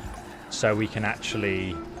 so we can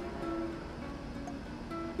actually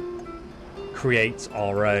create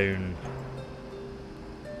our own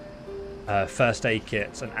first aid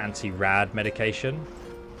kits and anti-rad medication.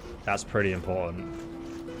 That's pretty important,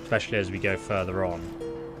 especially as we go further on.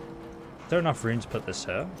 Is there enough room to put this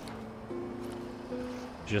here?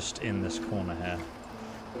 Just in this corner here.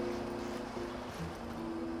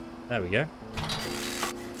 There we go.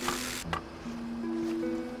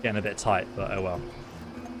 Getting a bit tight, but oh well.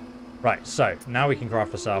 Right, so now we can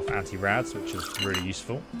craft ourselves anti-rads, which is really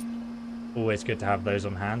useful. Always good to have those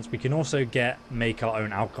on hand. We can also make our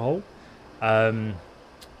own alcohol,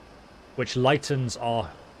 which lightens our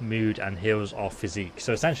mood and heals our physique.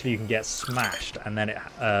 So essentially you can get smashed, and then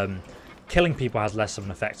killing people has less of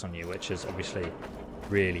an effect on you, which is obviously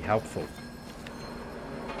really helpful.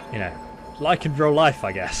 You know, like in real life,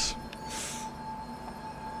 I guess.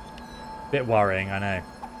 Bit worrying, I know.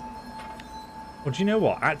 Well, do you know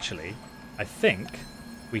what? Actually, I think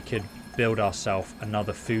we could build ourselves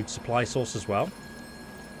another food supply source as well.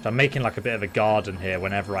 So I'm making like a bit of a garden here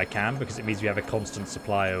whenever I can, because it means we have a constant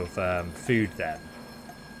supply of food then,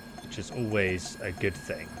 which is always a good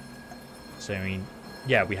thing. So I mean,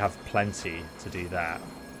 yeah, we have plenty to do that.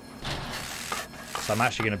 So I'm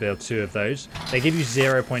actually going to build 2 of those. They give you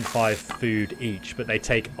 0.5 food each, but they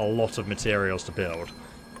take a lot of materials to build.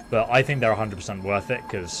 But I think they're 100% worth it,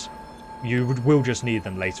 because you will just need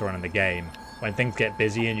them later on in the game. When things get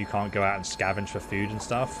busy and you can't go out and scavenge for food and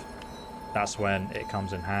stuff, that's when it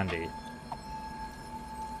comes in handy.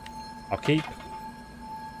 I'll keep.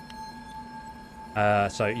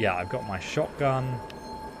 So yeah, I've got my shotgun,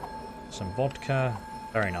 some vodka,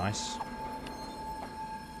 very nice.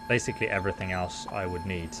 Basically everything else I would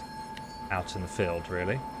need out in the field,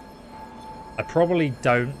 really. I probably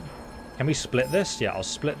don't... Can we split this? Yeah, I'll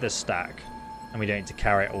split this stack, and we don't need to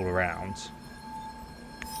carry it all around.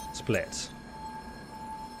 Split.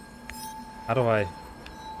 How do I...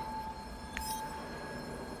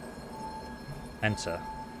 Enter.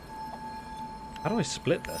 How do I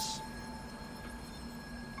split this?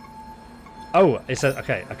 Oh, it says,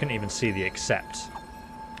 okay, I couldn't even see the accept.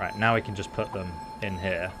 Right, now we can just put them in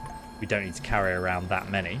here. We don't need to carry around that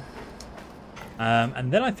many.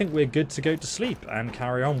 And then I think we're good to go to sleep and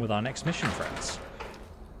carry on with our next mission, friends.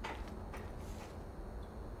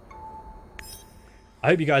 I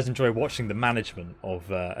hope you guys enjoy watching the management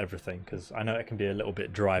of everything, because I know it can be a little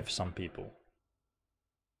bit dry for some people.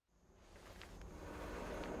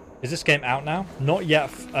 Is this game out now? Not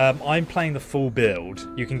yet. I'm playing the full build.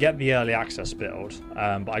 You can get the early access build,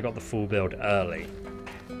 but I got the full build early.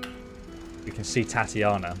 You can see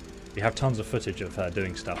Tatiana. We have tons of footage of her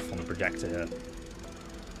doing stuff on the projector here.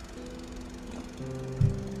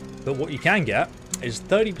 But what you can get is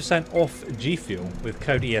 30% off G Fuel with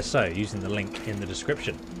code ESO using the link in the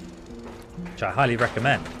description, which I highly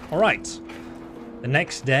recommend. Alright, the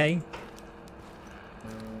next day,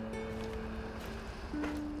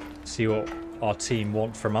 see what our team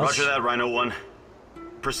want from us. Roger that, Rhino 1.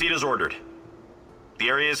 Proceed as ordered. The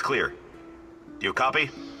area is clear. Do you copy?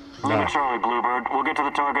 No. Charlie, Bluebird. We'll get to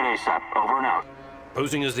the target ASAP. Over and out.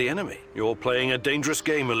 Posing as the enemy. You're playing a dangerous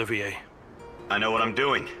game, Olivier. I know what I'm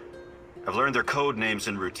doing. I've learned their code names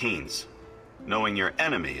and routines. Knowing your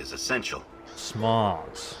enemy is essential.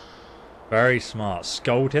 Smart. Very smart.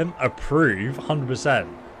 Scold him. Approve. 100%.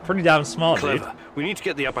 Pretty damn smart, Clever. dude. We need to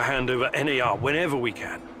get the upper hand over NAR whenever we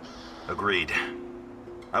can. Agreed.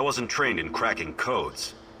 I wasn't trained in cracking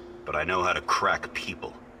codes, but I know how to crack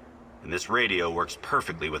people. And this radio works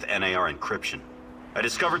perfectly with NAR encryption. I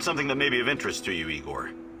discovered something that may be of interest to you,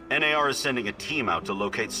 Igor. NAR is sending a team out to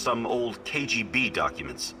locate some old KGB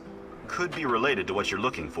documents. Could be related to what you're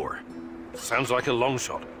looking for. Sounds like a long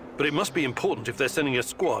shot, but it must be important if they're sending a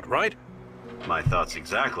squad, right? My thoughts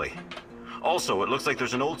exactly. Also, it looks like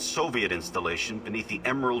there's an old Soviet installation beneath the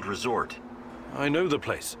Emerald Resort. I know the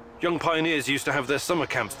place. Young pioneers used to have their summer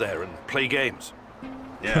camps there and play games.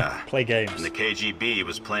 Yeah. Play games. And the KGB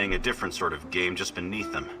was playing a different sort of game just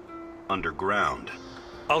beneath them. Underground.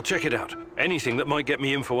 I'll check it out. Anything that might get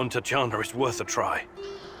me info on Tatiana is worth a try.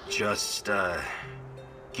 Just,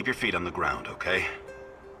 keep your feet on the ground, okay?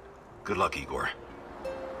 Good luck, Igor.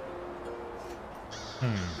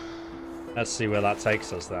 Let's see where that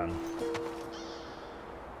takes us then.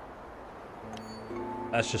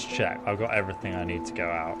 Let's just check. I've got everything I need to go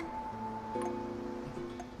out.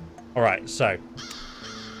 Alright, so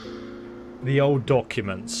the old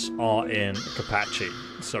documents are in Kapachi,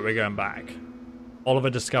 so we're going back. Oliver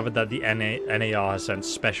discovered that the NAR has sent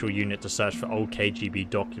special unit to search for old KGB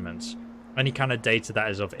documents. Any kind of data that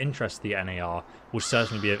is of interest to the NAR will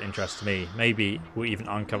certainly be of interest to me. Maybe we'll even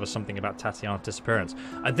uncover something about Tatiana's disappearance.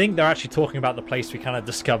 I think they're actually talking about the place we kind of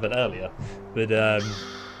discovered earlier, but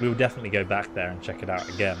we'll definitely go back there and check it out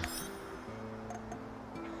again.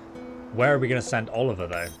 Where are we going to send Oliver,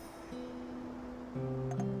 though?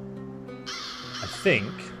 I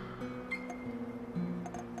think...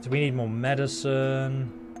 Do we need more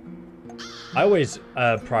medicine? I always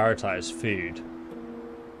prioritize food.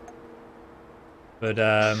 But,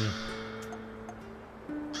 I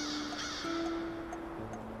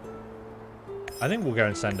think we'll go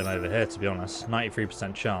and send him over here, to be honest.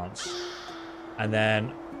 93% chance. And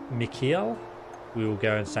then, Mikhail, we will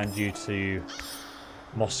go and send you to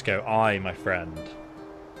Moscow I, my friend.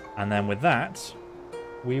 And then with that,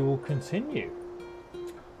 we will continue.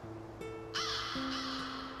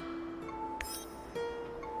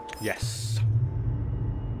 Yes.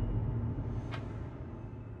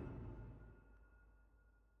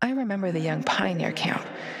 I remember the young pioneer camp.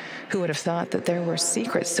 Who would have thought that there were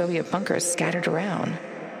secret Soviet bunkers scattered around?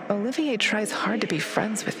 Olivier tries hard to be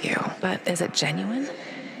friends with you, but is it genuine?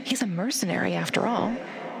 He's a mercenary after all.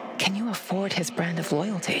 Can you afford his brand of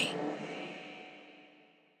loyalty?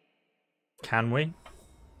 Can we?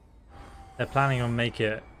 They're planning on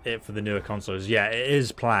making it for the newer consoles. Yeah, it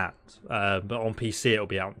is planned, but on PC it'll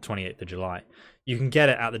be out on the 28th of July. You can get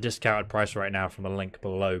it at the discounted price right now from the link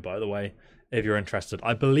below, by the way, if you're interested.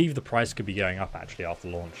 I believe the price could be going up actually after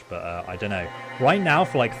launch, but I don't know. Right now,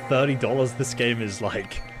 for like $30, this game is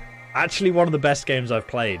like actually one of the best games I've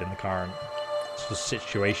played in the current sort of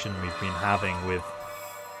situation we've been having with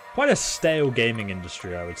quite a stale gaming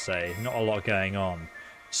industry, I would say. Not a lot going on.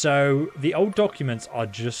 So the old documents are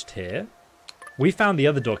just here. We found the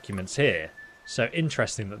other documents here. So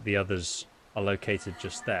interesting that the others are located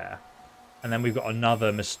just there. And then we've got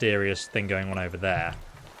another mysterious thing going on over there.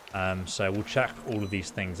 So we'll check all of these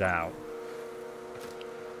things out.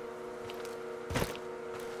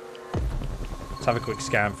 Let's have a quick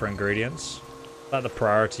scan for ingredients. Like the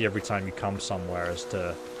priority every time you come somewhere is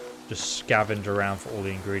to just scavenge around for all the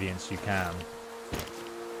ingredients you can.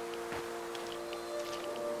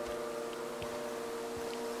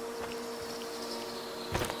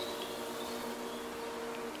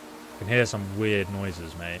 can hear some weird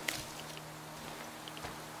noises, mate.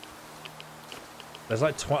 There's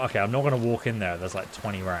like 20... Okay, I'm not going to walk in there. There's like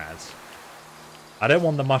 20 rads. I don't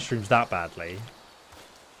want the mushrooms that badly.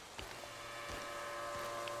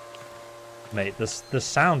 Mate, the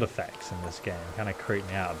sound effects in this game kind of creep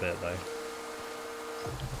me out a bit, though.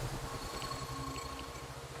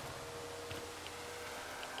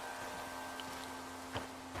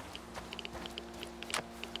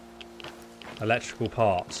 Electrical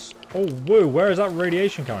parts. Oh, whoa, where is that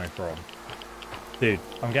radiation coming from? Dude,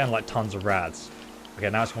 I'm getting like tons of rads. Okay,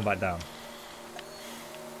 now it's gone back down.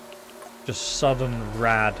 Just sudden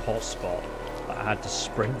rad hotspot that I had to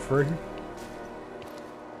sprint through.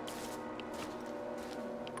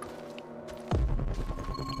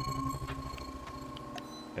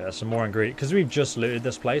 Yeah, there's some more ingredients. Because we've just looted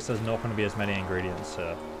this place, there's not going to be as many ingredients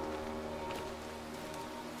here.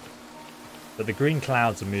 But the green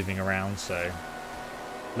clouds are moving around, so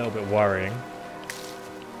a little bit worrying.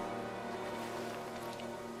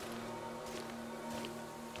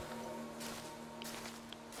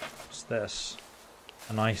 What's this?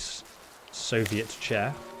 A nice Soviet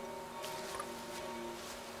chair.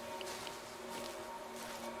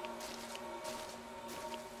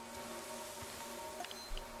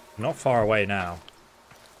 Not far away now.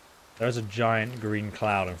 There's a giant green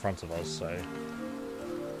cloud in front of us, so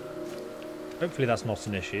hopefully that's not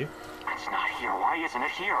an issue. It's not here. Why isn't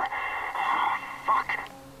it here? Oh, fuck.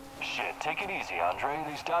 Shit, take it easy, Andre.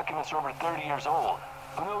 These documents are over 30 years old.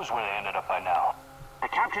 Who knows where they ended up by now? The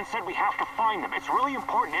captain said we have to find them. It's really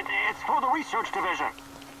important. It's for the research division.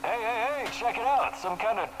 Hey, check it out. Some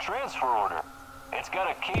kind of transfer order. It's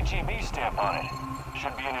got a KGB stamp on it.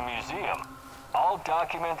 Should be in a museum. All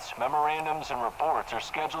documents, memorandums, and reports are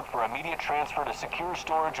scheduled for immediate transfer to secure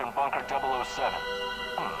storage in Bunker 007.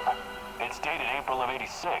 It's dated April of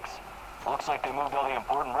 '86. Looks like they moved all the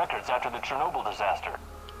important records after the Chernobyl disaster.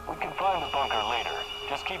 We can find the bunker later.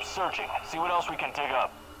 Just keep searching. See what else we can dig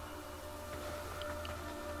up.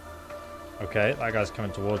 Okay, that guy's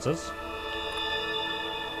coming towards us.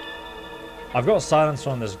 I've got a silencer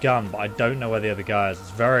on this gun, but I don't know where the other guy is. It's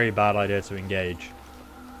a very bad idea to engage.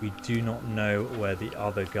 We do not know where the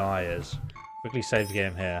other guy is. Quickly save the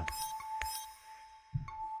game here.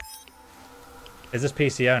 Is this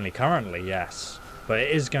PC only? Currently, yes. But it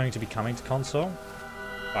is going to be coming to console.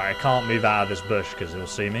 Alright, I can't move out of this bush because it'll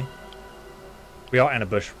see me. We are in a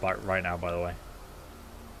bush right now, by the way.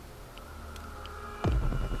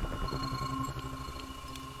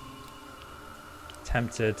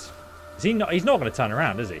 Tempted. Is he not? He's not going to turn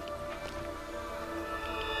around, is he?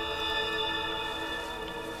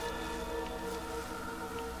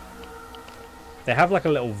 They have like a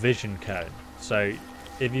little vision cone, so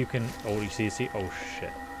if you can... Oh, you see, oh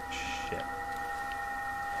shit. Shit.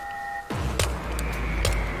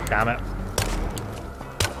 Damn it.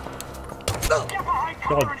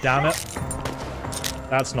 God damn it.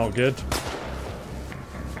 That's not good.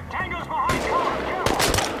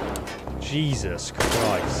 Jesus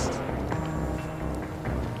Christ.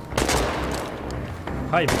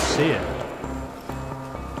 Can't even see it.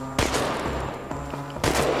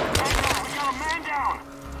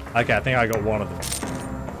 Okay, I think I got one of them.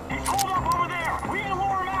 He's holed up over there. We need to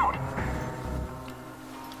lure him out.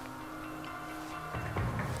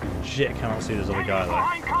 Shit, cannot see this other guy though.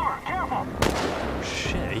 Behind cover. Careful.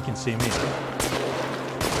 Shit, he can see me though.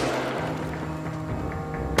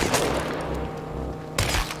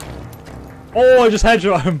 Oh, I just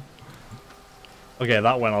headshot him. Okay,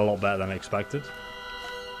 that went a lot better than expected.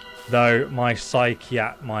 Though my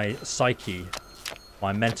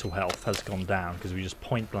my mental health has gone down because we just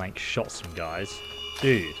point blank shot some guys.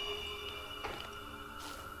 Dude.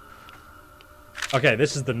 Okay,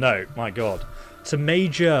 this is the note. My god. To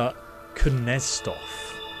Major Kunestov.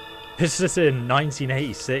 This is in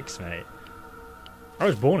 1986, mate. I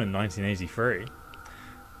was born in 1983.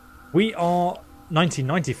 We are...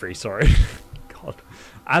 1993, sorry. God.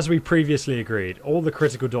 As we previously agreed, all the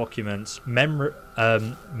critical documents,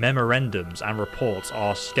 memorandums and reports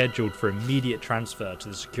are scheduled for immediate transfer to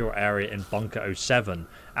the secure area in Bunker 07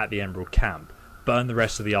 at the Emerald Camp. Burn the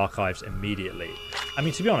rest of the archives immediately. I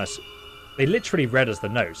mean, to be honest, they literally read us the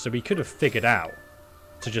notes, so we could have figured out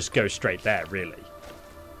to just go straight there, really.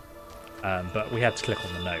 But we had to click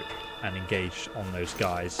on the note and engage on those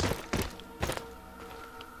guys.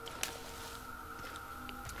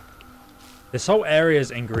 This whole area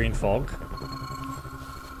is in green fog.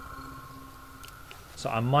 So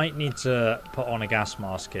I might need to put on a gas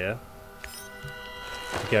mask here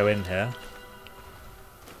to go in here.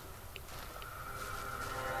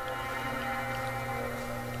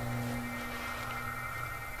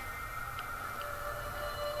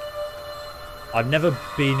 I've never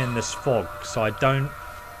been in this fog, so I don't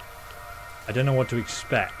know what to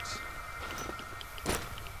expect.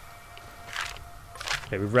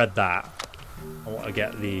 Okay, we've read that. I want to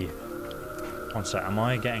get the... One sec, am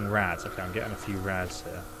I getting rads? Okay, I'm getting a few rads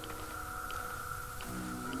here.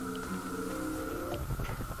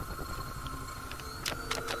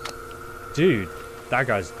 Dude, that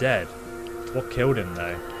guy's dead. What killed him,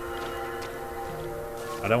 though?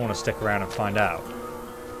 I don't want to stick around and find out.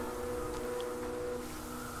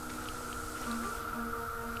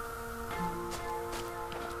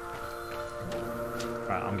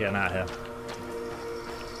 Right, I'm getting out of here.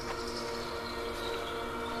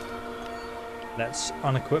 Let's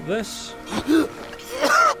unequip this.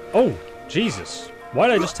 Oh, Jesus. Why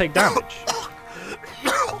did I just take damage?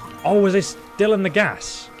 Oh, was they still in the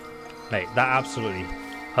gas? Mate, that absolutely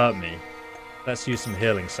hurt me. Let's use some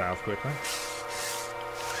healing salve quickly.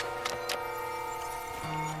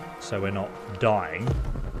 So we're not dying.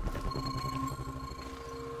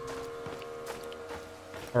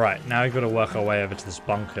 Alright, now we've got to work our way over to this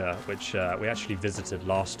bunker, which we actually visited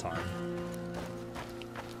last time.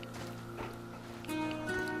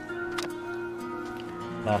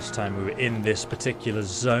 Last time we were in this particular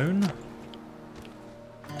zone.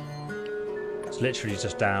 It's literally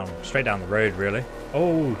just down, straight down the road, really.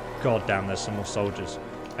 Oh, god damn, there's some more soldiers.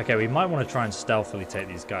 Okay, we might want to try and stealthily take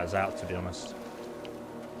these guys out, to be honest.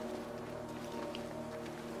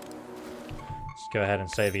 Let's go ahead and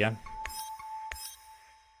save again.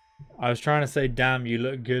 I was trying to say, damn, you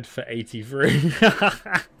look good for 83.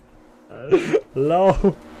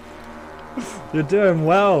 Lol. You're doing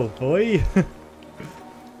well, boy.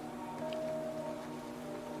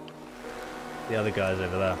 The other guy's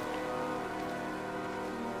over there.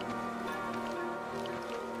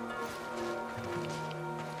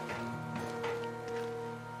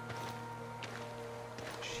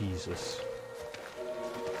 Jesus.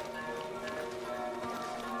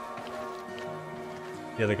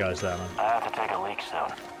 The other guy's there, man. I have to take a leak soon.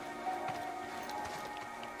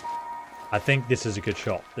 I think this is a good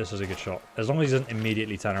shot. This is a good shot. As long as he doesn't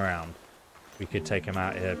immediately turn around, we could take him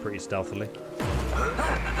out here pretty stealthily.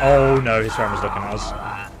 Oh no, his friend was looking at us.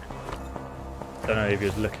 Don't know if he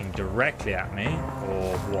was looking directly at me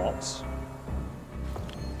or what.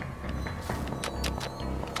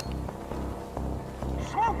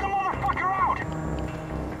 Smoke the motherfucker out!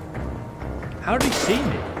 How did he see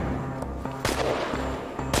me?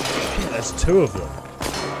 Shit, there's two of them.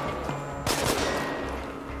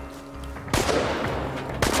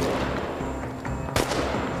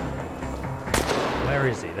 Where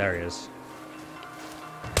is he? There he is.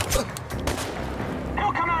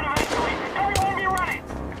 He'll come out eventually. Everyone be ready.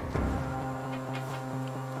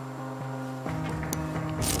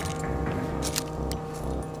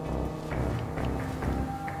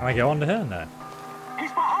 Can I go on to him now?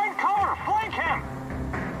 He's behind cover. Flank him.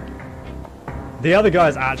 The other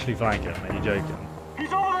guy's actually flanking. Are you joking?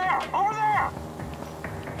 He's over there. Over there.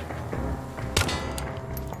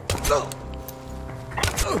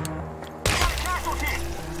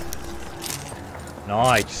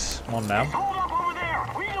 Nice. Come on now. Hold up over there.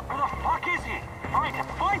 Where the fuck is he? Find him.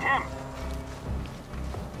 Find him.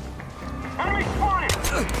 Enemy spotted.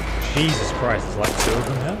 Jesus Christ, there's like two of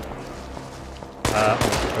them here. Oh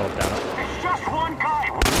god damn it. It's just one guy.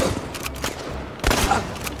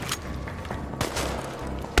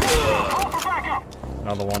 Call for backup.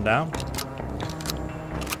 Another one down.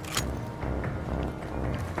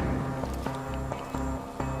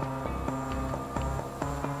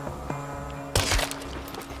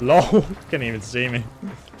 LOL, can't even see me.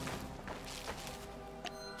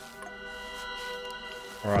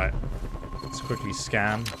 Alright, let's quickly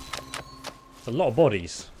scan. It's a lot of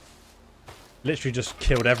bodies. Literally just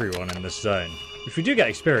killed everyone in this zone, which we do get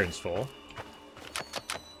experience for.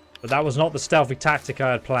 But that was not the stealthy tactic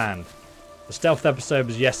I had planned. The stealth episode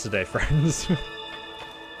was yesterday, friends.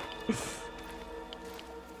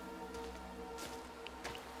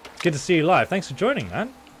 Good to see you live. Thanks for joining,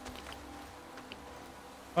 man.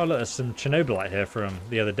 Oh look, there's some Chernobylite here from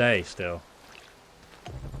the other day still.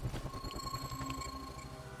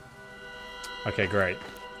 Okay, great.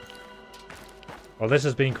 Well, this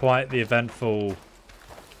has been quite the eventful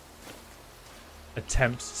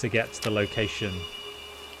attempt to get to the location.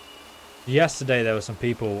 Yesterday there were some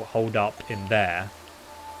people holed up in there.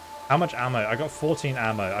 How much ammo? I got 14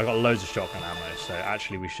 ammo. I got loads of shotgun ammo, so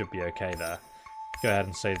actually we should be okay there. Go ahead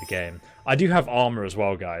and save the game. I do have armor as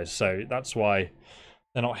well, guys, so that's why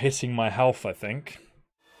they're not hitting my health, I think.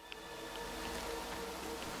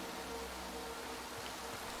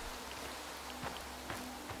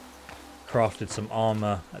 Crafted some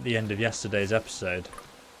armor at the end of yesterday's episode.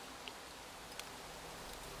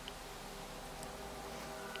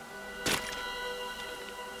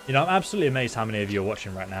 You know, I'm absolutely amazed how many of you are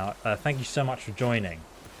watching right now. Thank you so much for joining.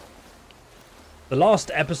 The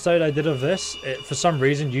last episode I did of this, for some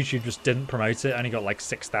reason, YouTube just didn't promote it. Only got like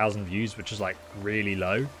 6,000 views, which is like really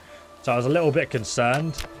low. So I was a little bit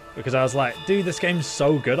concerned because I was like, dude, this game's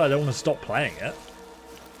so good. I don't want to stop playing it.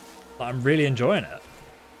 Like, I'm really enjoying it.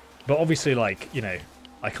 But obviously, like, you know,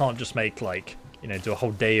 I can't just make like, you know, do a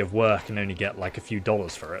whole day of work and only get like a few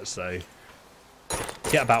dollars for it. So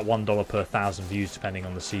get about $1 per 1,000 views depending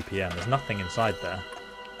on the CPM. There's nothing inside there,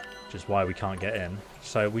 which is why we can't get in.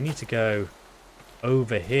 So we need to go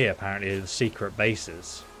over here, apparently, to the secret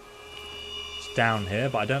bases. It's down here,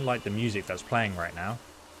 but I don't like the music that's playing right now.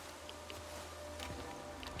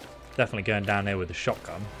 Definitely going down there with the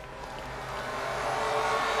shotgun.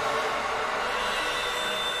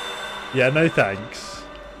 Yeah, no thanks.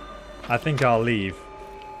 I think I'll leave.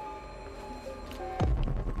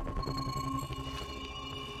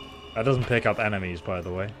 That doesn't pick up enemies, by the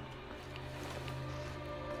way.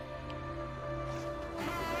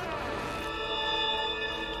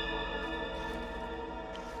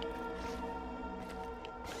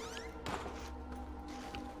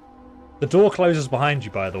 The door closes behind you,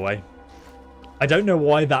 by the way. I don't know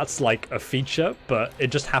why that's like a feature, but it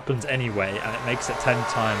just happens anyway, and it makes it 10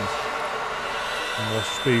 times more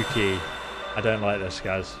spooky. I don't like this,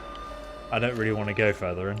 guys. I don't really want to go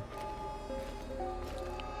further in.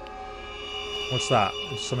 What's that?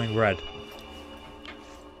 It's something red.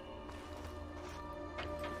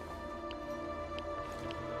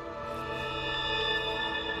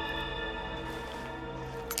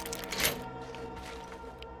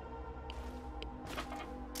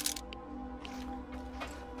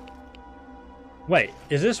 Wait,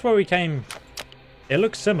 is this where we came? It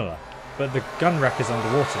looks similar, but the gun rack is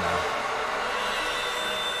underwater now.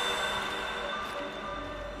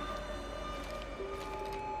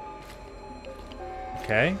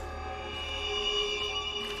 Okay.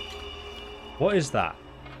 What is that?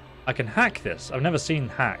 I can hack this. I've never seen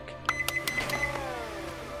hack.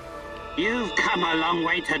 You've come a long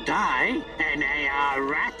way to die, NAR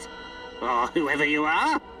rat. Or whoever you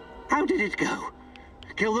are. How did it go?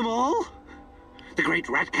 Kill them all? The great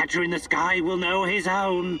rat catcher in the sky will know his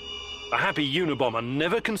own. A happy Unabomber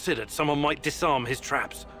never considered someone might disarm his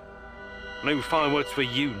traps. No fireworks for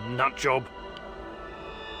you, nutjob.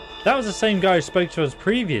 That was the same guy who spoke to us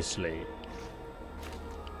previously.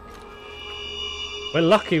 We're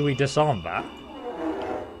lucky we disarmed that.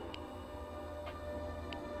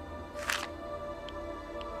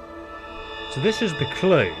 So this is the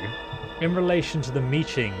clue in relation to the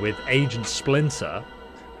meeting with Agent Splinter,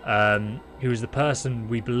 who is the person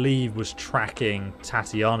we believe was tracking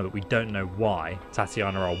Tatiana, but we don't know why.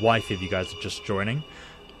 Tatiana, our wife, if you guys are just joining.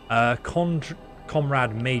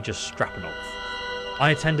 Comrade Major Strapanov. I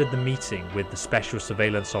attended the meeting with the Special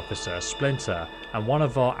Surveillance Officer, Splinter, and one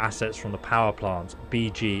of our assets from the power plant,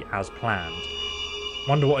 BG, as planned.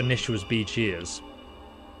 Wonder what initials BG is.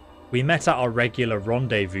 We met at our regular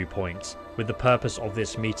rendezvous point, with the purpose of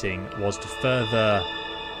this meeting was to further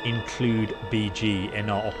include BG in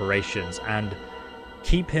our operations and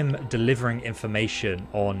keep him delivering information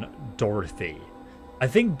on Dorothy. I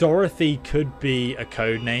think Dorothy could be a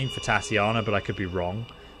code name for Tatiana, but I could be wrong.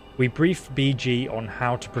 We briefed BG on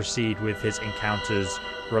how to proceed with his encounters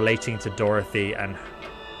relating to Dorothy and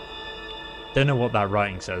don't know what that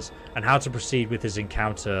writing says, and how to proceed with his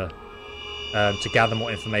encounter to gather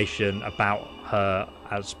more information about her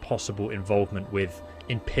as possible involvement with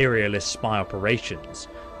imperialist spy operations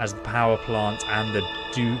as the power plant and the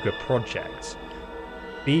Duga project.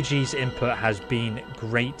 BG's input has been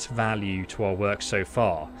great value to our work so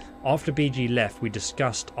far. After BG left, we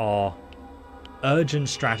discussed our urgent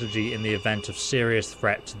strategy in the event of serious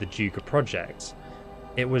threat to the Duga project.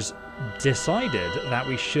 It was decided that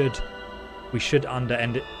we should under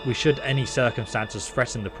any circumstances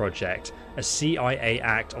threaten the project. A CIA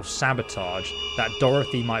act of sabotage that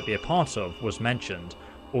Dorothy might be a part of was mentioned,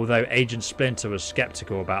 although Agent Splinter was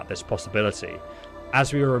skeptical about this possibility,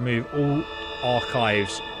 as we will remove all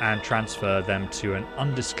archives and transfer them to an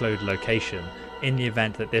undisclosed location in the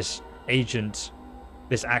event that this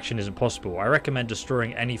action isn't possible. I recommend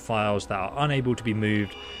destroying any files that are unable to be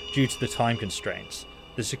moved due to the time constraints.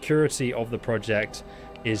 The security of the project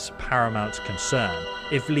is paramount concern.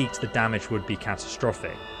 If leaked, the damage would be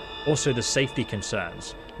catastrophic. Also, the safety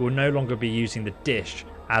concerns. We will no longer be using the dish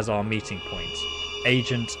as our meeting point.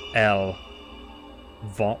 Agent L.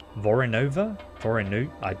 Voronova?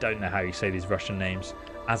 I don't know how you say these Russian names.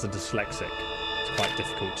 As a dyslexic, it's quite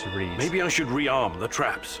difficult to read. Maybe I should rearm the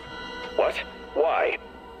traps. What? Why?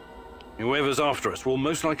 Whoever's after us will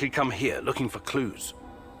most likely come here looking for clues.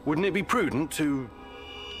 Wouldn't it be prudent to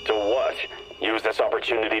what? Use this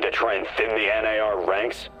opportunity to try and thin the NAR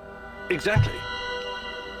ranks? Exactly.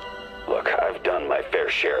 Look, I've done my fair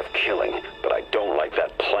share of killing, but I don't like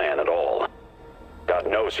that plan at all. God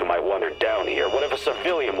knows who might wander down here. What if a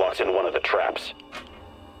civilian walks into one of the traps?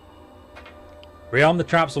 Rearm the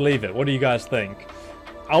traps or leave it. What do you guys think?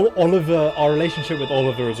 Our relationship with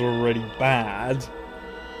Oliver is already bad.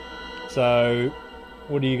 So,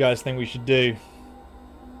 what do you guys think we should do?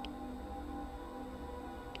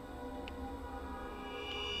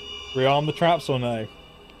 Rearm the traps or no?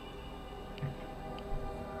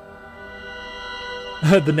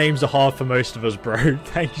 The names are hard for most of us, bro.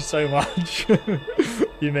 Thank you so much.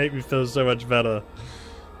 You make me feel so much better.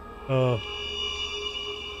 Oh.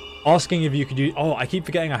 Asking if you could use... Oh, I keep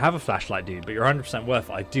forgetting I have a flashlight, dude, but you're 100% worth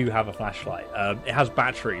it. I do have a flashlight. It has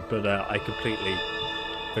battery, but I completely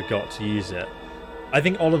forgot to use it. I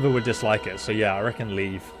think Oliver would dislike it, so yeah, I reckon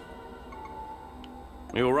leave.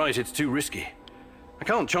 You're right, it's too risky. I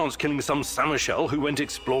can't chance killing some Samushel who went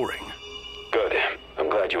exploring. Good. I'm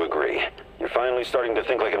glad you agree. You're finally starting to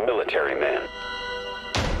think like a military man.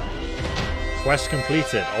 Quest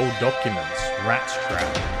completed. Old documents. Rat's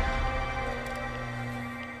trap.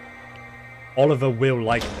 Oliver will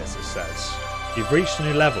like this, it says. You've reached a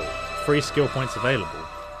new level. 3 skill points available.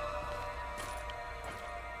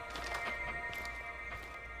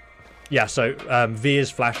 Yeah, so V is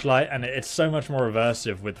flashlight, and it's so much more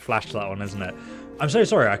aversive with the flashlight on, isn't it? I'm so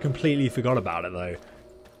sorry, I completely forgot about it, though.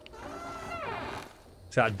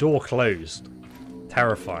 See, that door closed.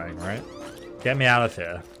 Terrifying, right? Get me out of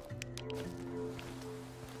here.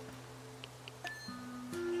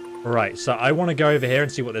 Right, so I want to go over here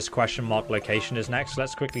and see what this question mark location is next.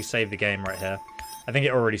 Let's quickly save the game right here. I think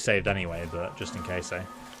it already saved anyway, but just in case,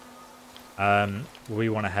 we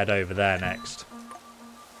want to head over there next.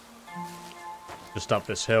 Just up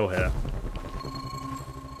this hill here.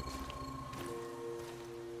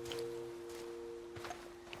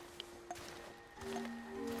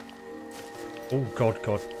 Oh,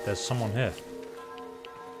 God, there's someone here.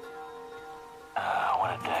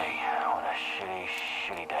 What a day. What a shitty,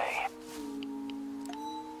 shitty day.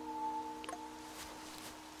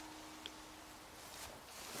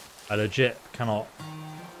 I legit cannot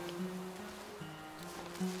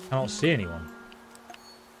see anyone.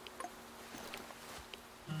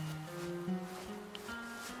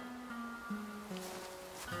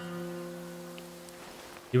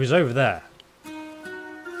 He was over there.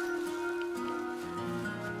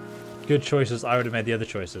 Good choices. I would have made the other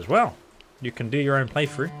choices. Well, you can do your own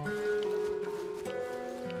playthrough.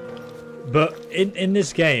 But in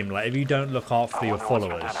this game, like, if you don't look after your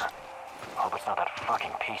followers, Hope it's not that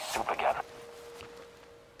fucking pea soup again.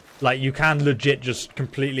 like, you can legit just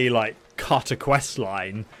completely like cut a quest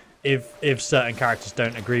line if certain characters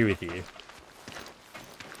don't agree with you.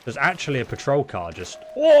 There's actually a patrol car just...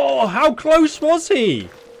 Oh, how close was he?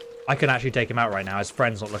 I can actually take him out right now. His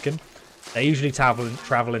friend's not looking. They usually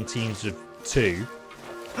travel in teams of 2.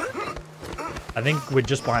 I think we're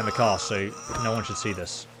just behind the car, so no one should see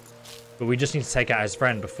this. But we just need to take out his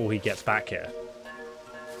friend before he gets back here.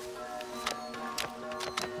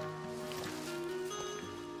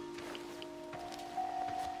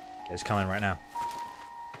 It's coming right now.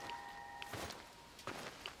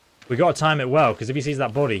 We got to time it well, because if he sees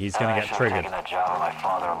that body, he's going to get triggered. That job at my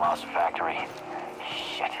father-in-law's factory.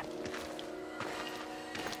 Shit.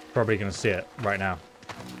 Probably going to see it right now.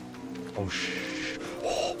 Oh, shh.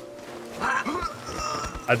 Oh.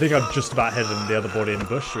 I think I've just about hidden the other body in the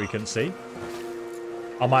bush so he couldn't see.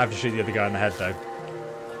 I might have to shoot the other guy in the head, though.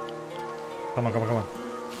 Come on, come on, come on.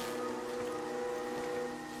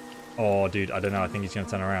 Oh, dude, I don't know. I think he's going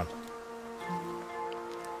to turn around.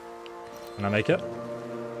 Can I make it?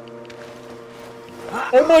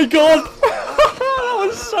 Oh my god! That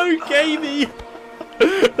was so gamey!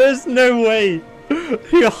 There's no way!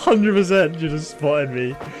 He 100% should have spotted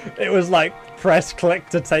me. It was like press click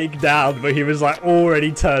to take down, but he was like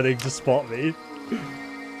already turning to spot me.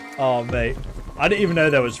 Oh mate, I didn't even know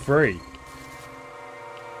there was 3.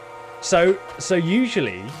 So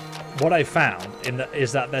usually what I found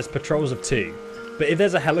is that there's patrols of 2, but if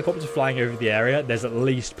there's a helicopter flying over the area, there's at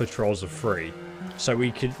least patrols of 3. So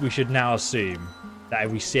we should now assume that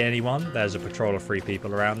if we see anyone, there's a patrol of 3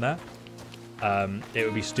 people around there. It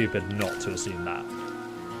would be stupid not to assume that.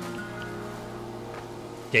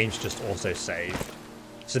 Game's just auto saved.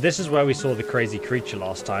 So this is where we saw the crazy creature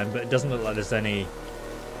last time, but it doesn't look like there's any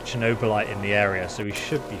Chernobylite in the area, so we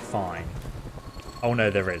should be fine. Oh no,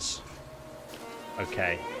 there is.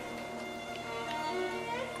 Okay.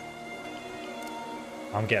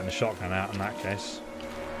 I'm getting the shotgun out in that case.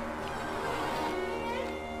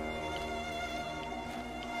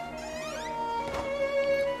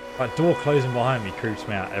 That door closing behind me creeps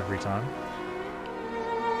me out every time.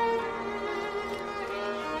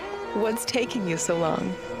 What's taking you so long?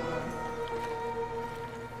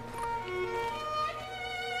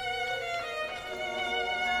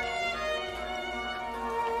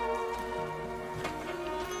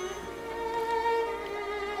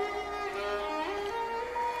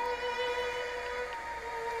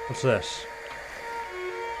 What's this?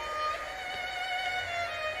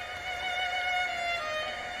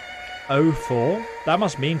 O4? That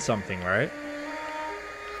must mean something, right?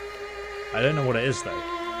 I don't know what it is though.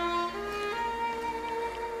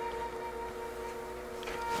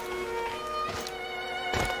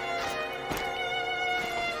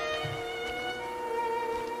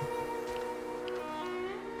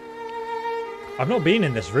 I've not been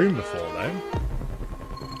in this room before though.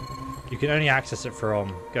 You can only access it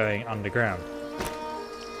from going underground.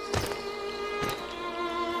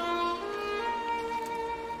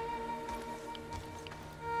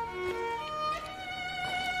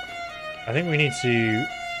 I think we need to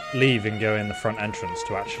leave and go in the front entrance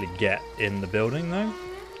to actually get in the building though.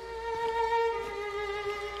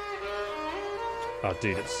 Oh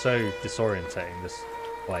dude, it's so disorientating, this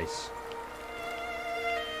place.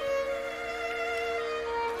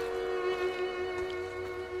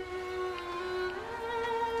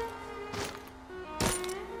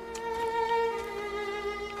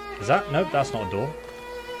 Is that? Nope, that's not a door.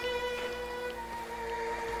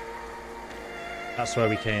 That's where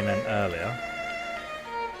we came in earlier.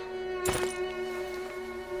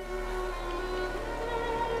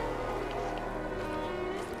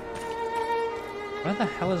 Where the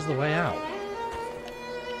hell is the way out?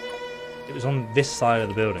 It was on this side of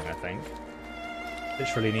the building, I think.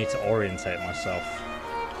 Literally need to orientate myself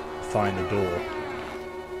to find the door.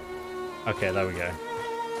 Okay, there we go.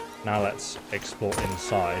 Now let's explore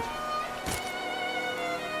inside.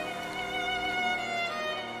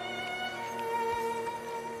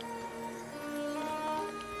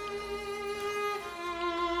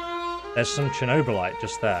 There's some Chernobylite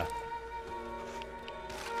just there.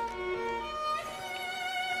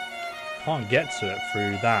 Can't get to it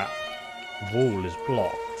through that. Wall is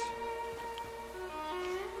blocked.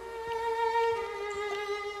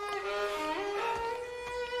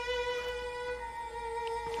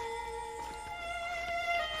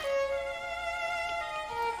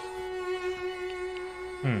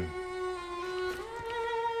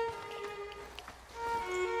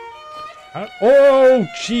 Oh,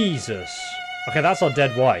 Jesus. Okay, that's our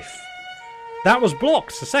dead wife. That was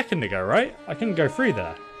blocked a second ago, right? I couldn't go through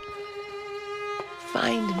there.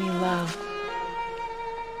 Find me, love.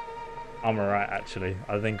 I'm alright, actually.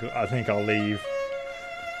 I think I'll leave.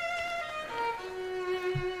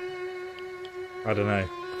 I don't know.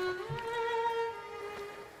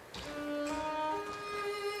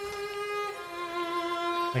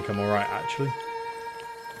 I think I'm alright, actually.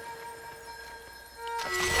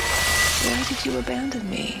 Why did you abandon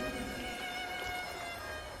me?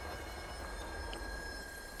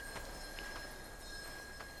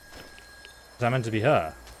 Is that meant to be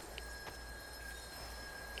her?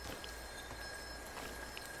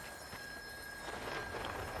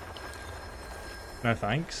 No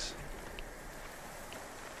thanks.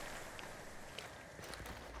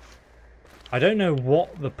 I don't know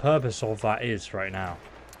what the purpose of that is right now.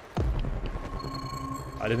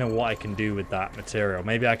 I don't know what I can do with that material.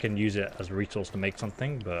 Maybe I can use it as a resource to make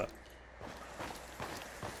something, but...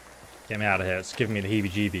 Get me out of here. It's giving me the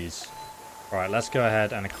heebie-jeebies. Alright, let's go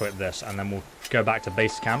ahead and equip this, and then we'll go back to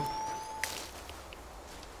base camp.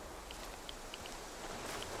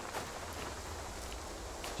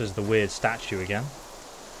 There's the weird statue again.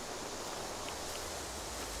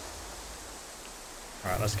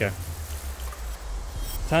 Alright, let's go.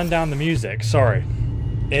 Turn down the music. Sorry.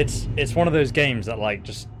 It's one of those games that like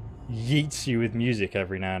just yeets you with music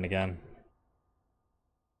every now and again.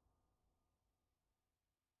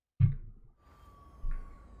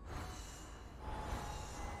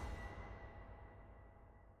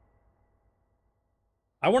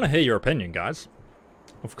 I want to hear your opinion, guys.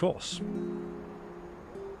 Of course.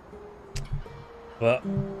 But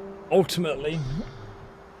ultimately,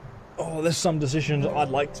 there's some decisions I'd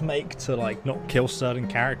like to make to like not kill certain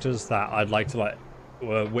characters that I'd like to like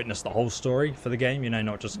witness the whole story for the game, you know,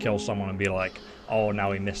 not just kill someone and be like, oh, now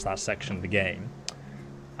we missed that section of the game.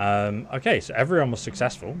 Okay, so everyone was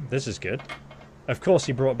successful. This is good. Of course,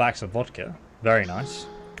 he brought back some vodka. Very nice.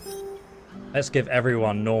 Let's give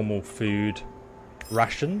everyone normal food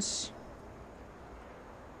rations.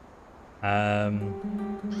 There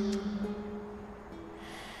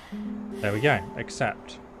we go.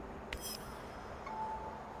 Accept.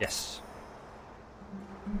 Yes.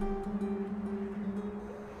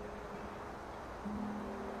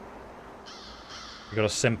 We got a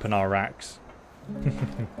simp in our racks.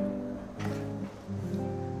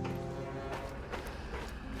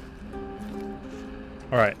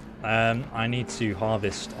 Alright, I need to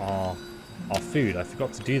harvest our food. I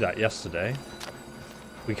forgot to do that yesterday.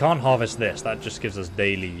 We can't harvest this, that just gives us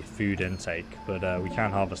daily food intake, but we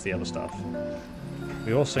can harvest the other stuff.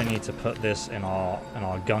 We also need to put this in our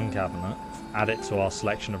gun cabinet, add it to our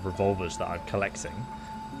selection of revolvers that I'm collecting.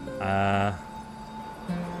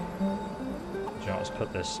 Let's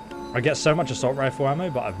put this. I get so much assault rifle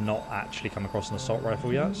ammo, but I've not actually come across an assault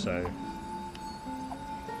rifle yet, so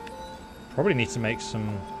probably need to make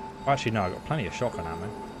some. Actually, no, I've got plenty of shotgun ammo.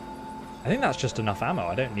 I think that's just enough ammo.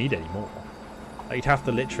 I don't need any more. Like, you'd have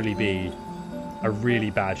to literally be a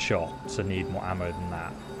really bad shot to need more ammo than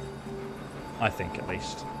that. I think, at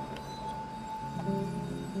least.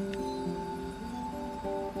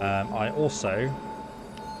 I also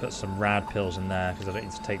put some rad pills in there because I don't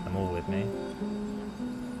need to take them all with me.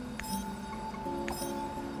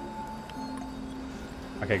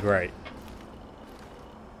 Okay, great.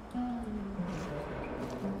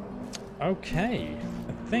 Okay,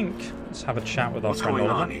 I think let's have a chat with our friend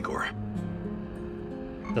Oliver. What's going on, Igor?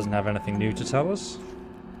 Doesn't have anything new to tell us.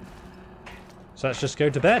 So let's just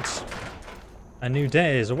go to bed. A new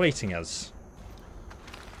day is awaiting us.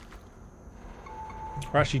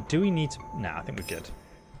 Or actually, do we need to... Nah, I think we're good.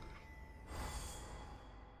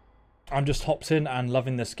 I'm just hopped in and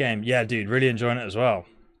loving this game. Yeah, dude, really enjoying it as well.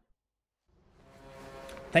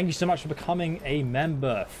 Thank you so much for becoming a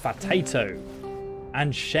member, Fatato.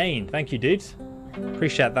 And Shane, thank you, dude.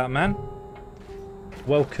 Appreciate that, man.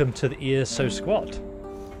 Welcome to the ESO squad.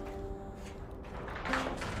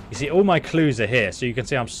 You see, all my clues are here, so you can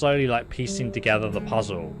see I'm slowly like piecing together the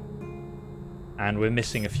puzzle. And we're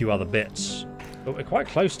missing a few other bits. But we're quite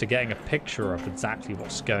close to getting a picture of exactly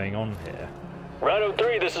what's going on here. Rhino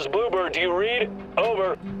 3, this is Bluebird. Do you read?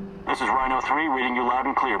 Over. This is Rhino 3, reading you loud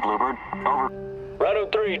and clear, Bluebird. Over. Rhino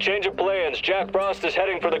 3, change of plans. Jack Frost is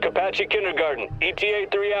heading for the Kapachi Kindergarten. ETA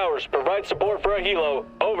 3 hours. Provide support for a helo.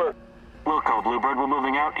 Over. Wilco, Bluebird, we're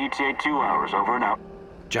moving out. ETA 2 hours. Over and out.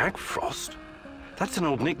 Jack Frost? That's an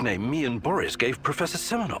old nickname me and Boris gave Professor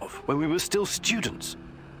Semenov when we were still students.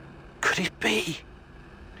 Could it be?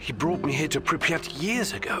 He brought me here to Pripyat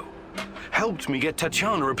years ago. Helped me get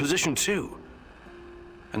Tatiana a position too.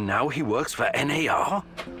 And now he works for NAR?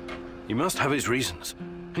 He must have his reasons.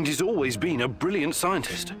 And he's always been a brilliant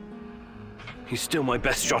scientist. He's still my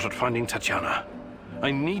best shot at finding Tatiana.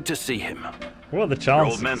 I need to see him. What are the chances? Your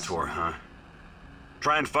old mentor, huh?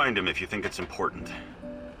 Try and find him if you think it's important.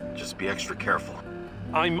 Just be extra careful.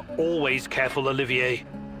 I'm always careful, Olivier.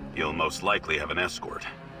 You'll most likely have an escort.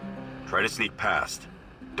 Try to sneak past.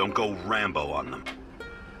 Don't go Rambo on them.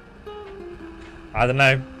 I don't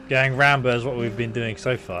know. Going Rambo is what we've been doing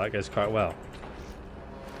so far. It goes quite well.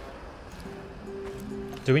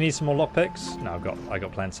 Do we need some more lockpicks? No, I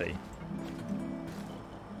got plenty.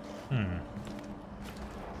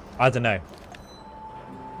 I don't know.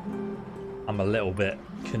 I'm a little bit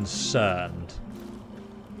concerned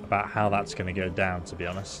about how that's going to go down, to be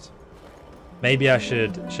honest. Maybe I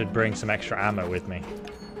should bring some extra ammo with me.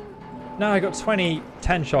 No, I got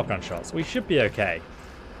 10 shotgun shots. We should be okay.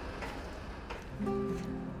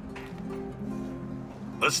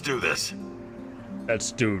 Let's do this.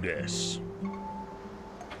 Let's do this.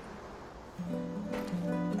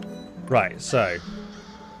 Right, so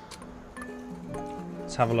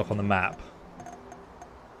let's have a look on the map.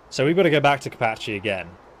 So we've got to go back to Kapachi again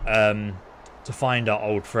to find our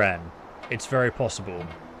old friend. It's very possible.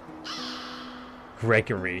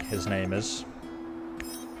 Gregory, his name is.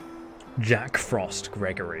 Jack Frost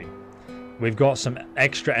Gregory. We've got some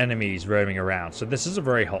extra enemies roaming around, so this is a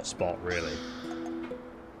very hot spot, really.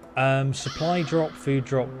 Supply drop, food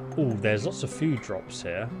drop. Oh, there's lots of food drops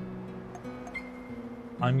here.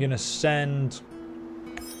 I'm going to send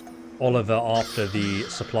Oliver after the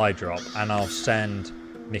supply drop, and I'll send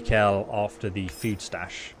Mikkel after the food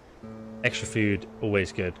stash. Extra food,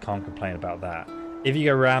 always good. Can't complain about that. If you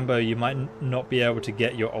go Rambo, you might not be able to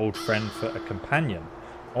get your old friend for a companion.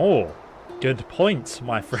 Oh, good point,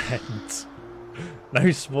 my friend.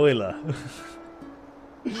 No spoiler.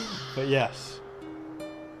 But yes.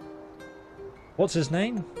 What's his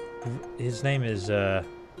name? His name is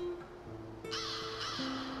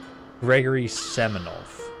Gregory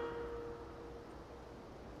Semenov.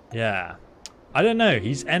 Yeah. I don't know.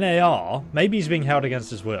 He's NAR. Maybe he's being held against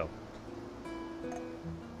his will.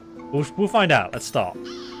 We'll find out. Let's start.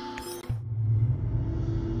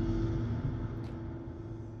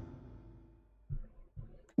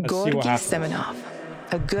 Gorky Semenov.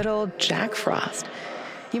 A good old Jack Frost.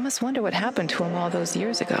 You must wonder what happened to him all those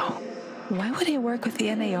years ago. Why would he work with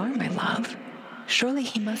the NAR, my love? Surely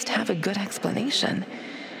he must have a good explanation.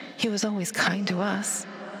 He was always kind to us.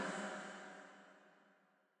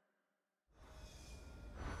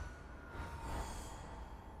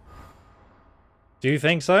 Do you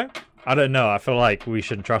think so? I don't know. I feel like we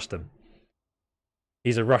shouldn't trust him.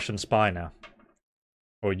 He's a Russian spy now.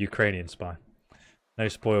 Or a Ukrainian spy. No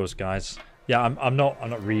spoils, guys. Yeah, I'm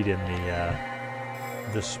not reading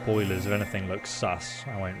the spoilers. If anything looks sus,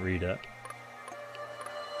 I won't read it.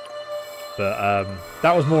 But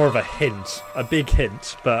that was more of a hint, a big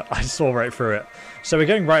hint, but I saw right through it. So we're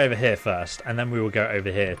going right over here first, and then we will go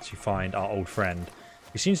over here to find our old friend,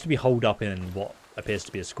 who seems to be holed up in what appears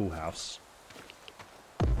to be a schoolhouse.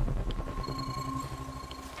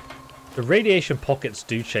 The radiation pockets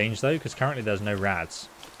do change though, because currently there's no rads.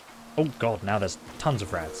 Oh god, now there's tons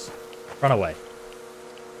of rads. Run away.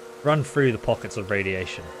 Run through the pockets of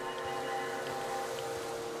radiation.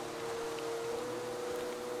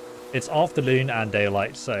 It's afternoon and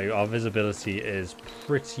daylight, so our visibility is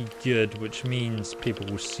pretty good, which means people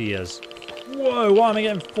will see us. Whoa, why am I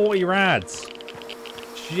getting 40 rads?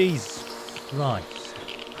 Jesus Christ.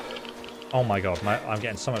 Oh my god, I'm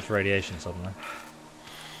getting so much radiation suddenly.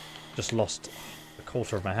 Just lost a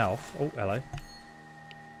quarter of my health. Oh, hello.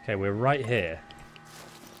 Okay, we're right here.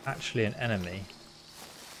 Actually an enemy.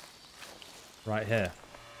 Right here.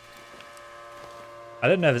 I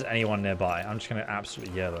don't know if there's anyone nearby. I'm just going to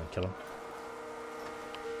absolutely yell and kill him.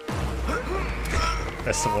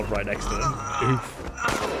 There's someone right next to him. Oof.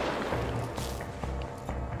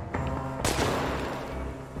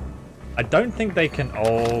 I don't think they can...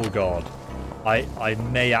 Oh, God. I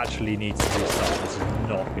may actually need to do something. This is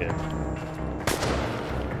not good.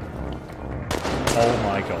 Oh,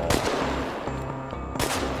 my God.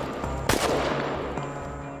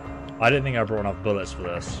 I didn't think I brought enough bullets for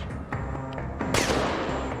this.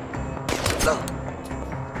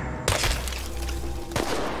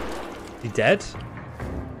 He dead?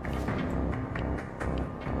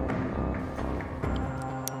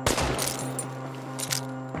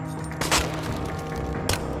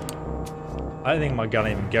 I don't think my gun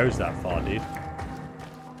even goes that far, dude.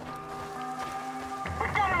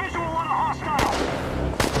 We've got a visual on a hostile!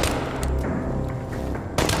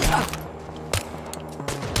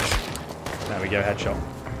 There we go, headshot.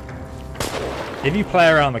 If you play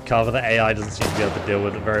around the cover, the AI doesn't seem to be able to deal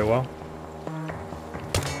with it very well.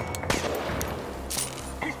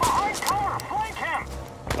 He's behind cover! Flank him!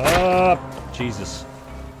 Jesus.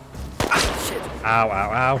 Ow,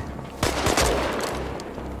 ow, ow.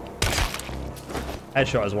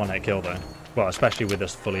 Headshot is one hit kill though. Well, especially with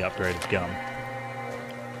this fully upgraded gun.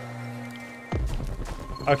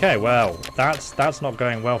 Okay, well, that's not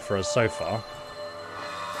going well for us so far.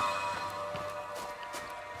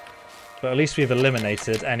 But at least we've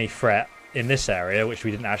eliminated any threat in this area, which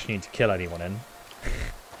we didn't actually need to kill anyone in.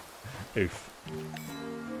 Oof.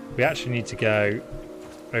 We actually need to go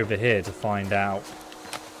over here to find out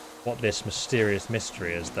what this mysterious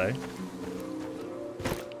mystery is, though.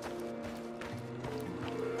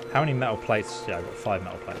 How many metal plates? Yeah, I've got 5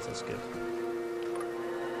 metal plates, that's good.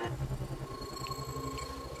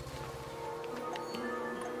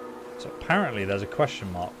 So apparently there's a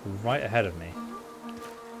question mark right ahead of me.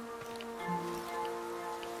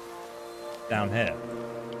 Down here.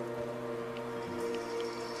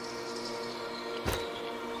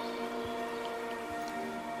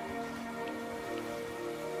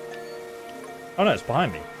 Oh no, it's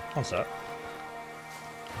behind me. One sec.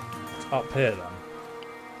 It's up here then.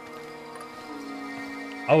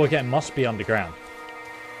 Oh, again, must be underground.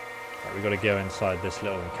 Right, we've got to go inside this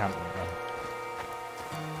little encampment then.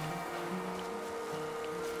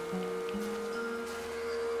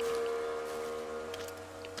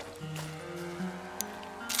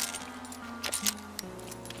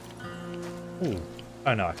 Ooh.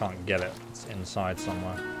 Oh no, I can't get it. It's inside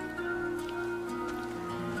somewhere.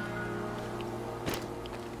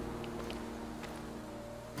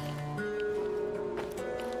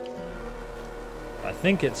 I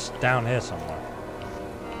think it's down here somewhere.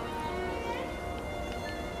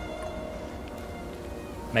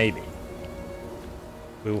 Maybe.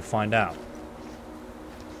 We will find out.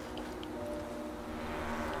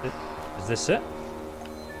 Is this it?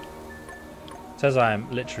 It says I am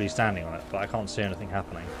literally standing on it, but I can't see anything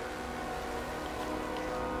happening.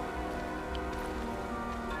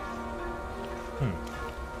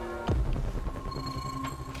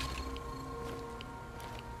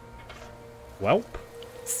 Welp.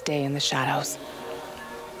 Stay in the shadows.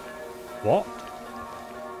 What?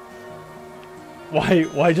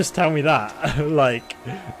 Why just tell me that? Like,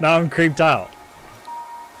 now I'm creeped out.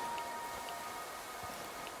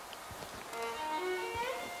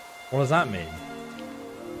 What does that mean?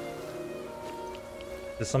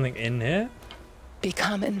 There's something in here?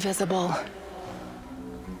 Become invisible.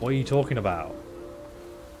 What are you talking about?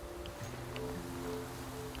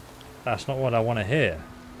 That's not what I want to hear.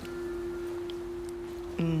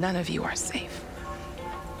 None of you are safe.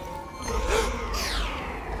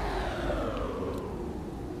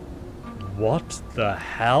 What the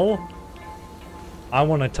hell? I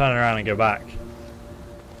want to turn around and go back.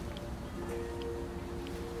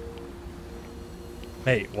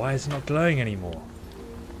 Mate, why is it not glowing anymore?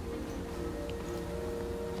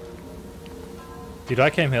 Dude, I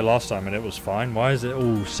came here last time and it was fine. Why is it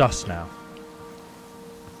all sus now?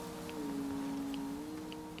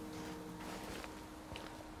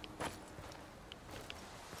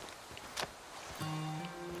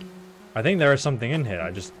 I think there is something in here. I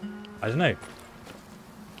don't know.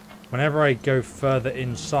 Whenever I go further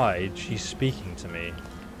inside, she's speaking to me.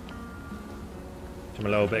 Which I'm a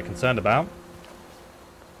little bit concerned about.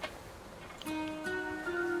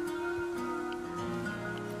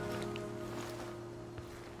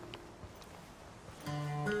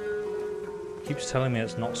 Keeps telling me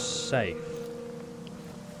it's not safe.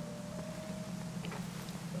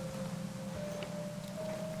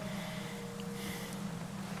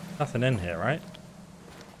 Nothing in here, right?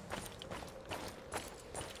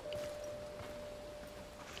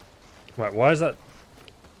 Right, why is that?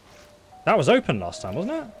 That was open last time,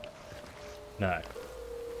 wasn't it? No.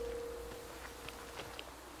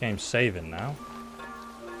 Game's saving now.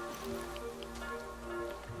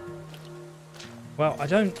 Well, I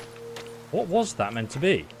don't... What was that meant to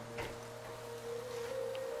be?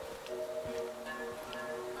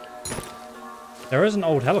 There is an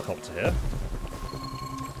old helicopter here.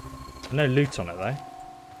 No loot on it though.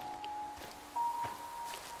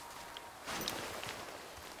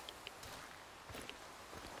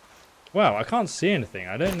 Wow, I can't see anything.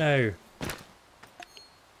 I don't know.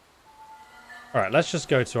 Alright, let's just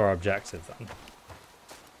go to our objective then.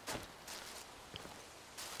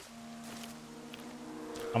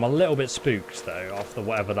 I'm a little bit spooked though after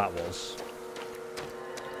whatever that was.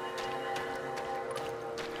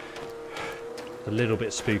 A little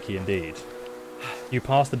bit spooky indeed. You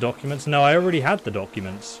passed the documents? No, I already had the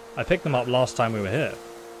documents. I picked them up last time we were here.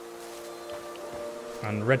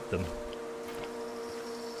 And read them.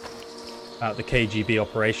 About the KGB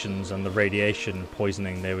operations and the radiation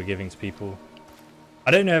poisoning they were giving to people.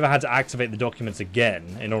 I don't know if I had to activate the documents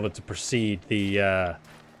again in order to proceed the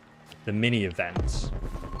mini events.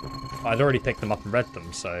 I'd already picked them up and read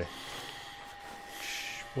them, so...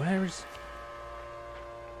 Where is...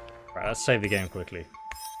 Right, let's save the game quickly.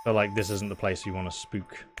 I feel like this isn't the place you want to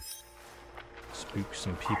spook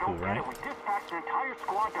some people, right? We dispatched an entire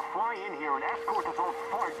squad to fly in here and escort this old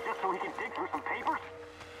fart just so he can dig through some papers?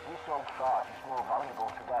 This old fart is more valuable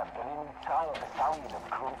to them than an entire battalion of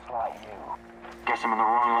crooks like you. Guess I'm in the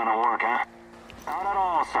wrong line of work, huh? Not at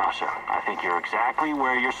all, Sasha. I think you're exactly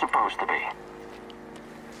where you're supposed to be.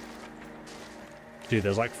 Dude,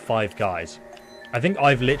 there's like 5 guys. I think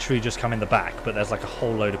I've literally just come in the back, but there's like a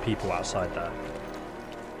whole load of people outside there.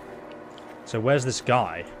 So where's this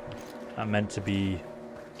guy? That meant to be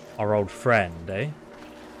our old friend, eh?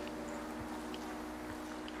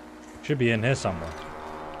 Should be in here somewhere.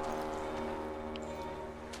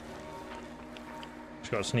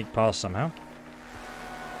 Just got to sneak past somehow.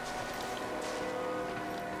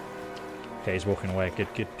 Okay, he's walking away.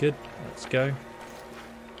 Good, good, good. Let's go.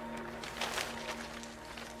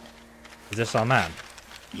 Is this our man?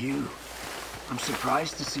 You. I'm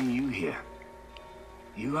surprised to see you here.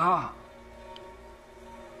 You are.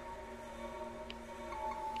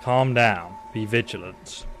 Calm down. Be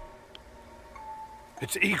vigilant.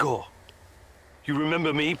 It's Igor. You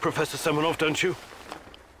remember me, Professor Semenov, don't you?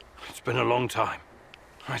 It's been a long time.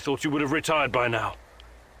 I thought you would have retired by now.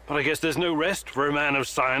 But I guess there's no rest for a man of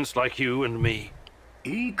science like you and me.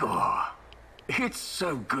 Igor, it's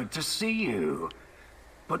so good to see you.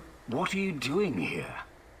 But what are you doing here?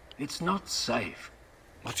 It's not safe.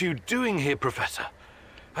 What are you doing here, Professor?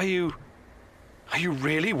 Are you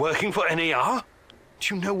really working for NAR?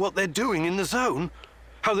 Do you know what they're doing in the zone?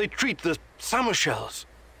 How they treat the summer shells?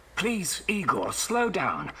 Please, Igor, slow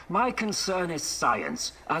down. My concern is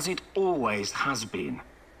science, as it always has been.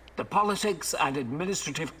 The politics and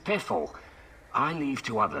administrative piffle, I leave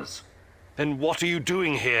to others. Then what are you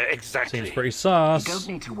doing here exactly? Seems pretty sus. You don't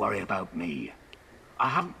need to worry about me. I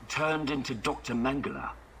haven't turned into Dr. Mengele.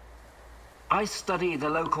 I study the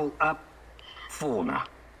local, fauna.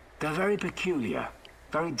 They're very peculiar,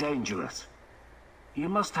 very dangerous. You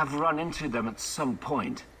must have run into them at some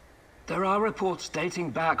point. There are reports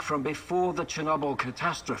dating back from before the Chernobyl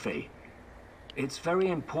catastrophe. It's very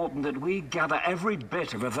important that we gather every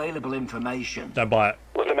bit of available information. Don't buy it.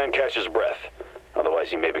 Let the man catch his breath. Otherwise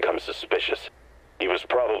he may become suspicious. He was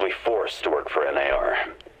probably forced to work for NAR.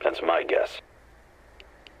 That's my guess.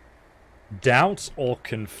 Doubt or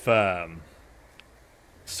confirm?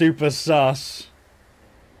 Super sus.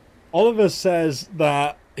 Oliver says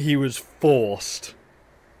that he was forced.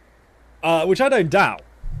 Which I don't doubt.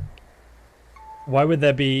 Why would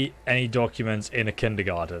there be any documents in a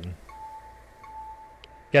kindergarten?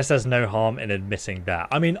 Guess there's no harm in admitting that.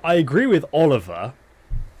 I mean, I agree with Oliver,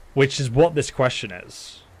 which is what this question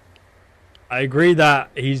is. I agree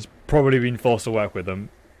that he's probably been forced to work with them.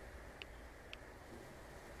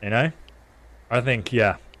 You know? I think,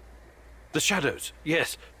 yeah. The shadows,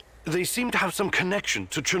 yes. They seem to have some connection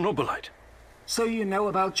to Chernobylite. So you know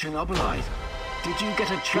about Chernobylite? Did you get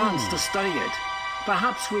a chance to study it?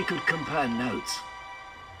 Perhaps we could compare notes.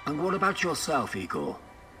 And what about yourself, Igor?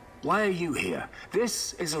 Why are you here?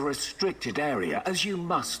 This is a restricted area, as you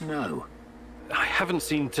must know. I haven't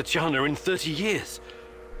seen Tatiana in 30 years.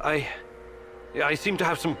 I seem to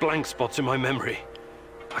have some blank spots in my memory.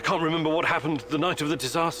 I can't remember what happened the night of the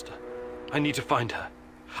disaster. I need to find her.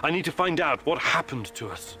 I need to find out what happened to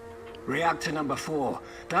us. Reactor number 4.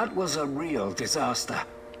 That was a real disaster.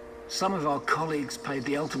 Some of our colleagues paid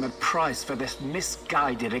the ultimate price for this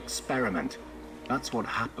misguided experiment. That's what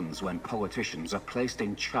happens when politicians are placed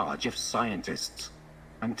in charge of scientists.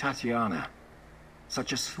 And Tatiana,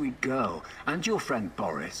 such a sweet girl, and your friend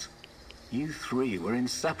Boris, you three were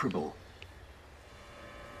inseparable.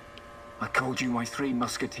 I called you my 3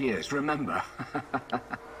 musketeers, remember?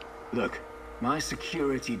 Look, my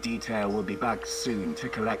security detail will be back soon to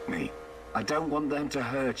collect me. I don't want them to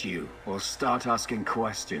hurt you or start asking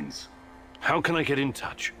questions. How can I get in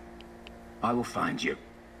touch? I will find you.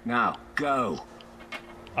 Now, go.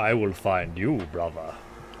 I will find you, brother.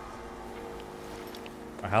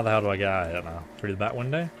 How the hell do I get out of here now? Through the back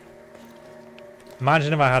window?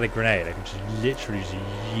 Imagine if I had a grenade. I could just literally just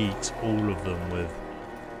yeet all of them with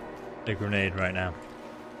a grenade right now.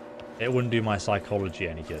 It wouldn't do my psychology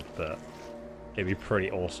any good, but it'd be pretty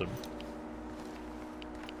awesome.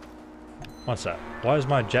 What's that? Why is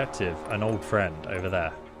my objective an old friend over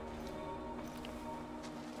there?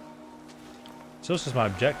 So what's my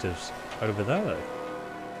objectives over there though?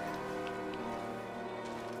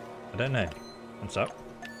 I don't know. What's up?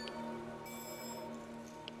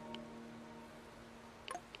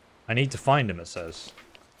 I need to find him, it says.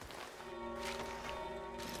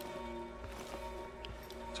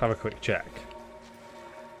 Let's have a quick check.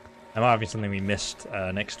 There might have been something we missed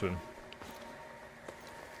next to him.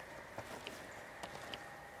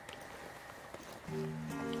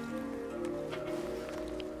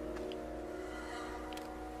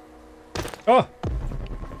 Oh!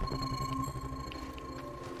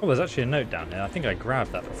 Oh, there's actually a note down here. I think I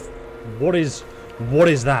grabbed that before. What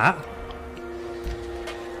is that?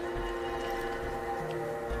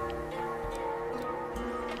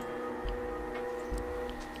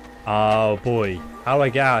 Oh boy, how do I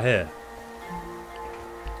get out here?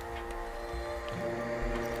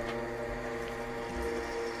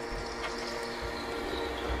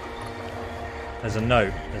 There's a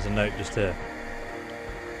note just here.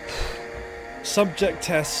 Subject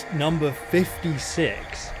test number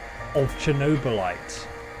 56 of Chernobylite.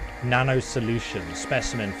 Nano solution.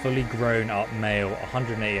 Specimen fully grown up male,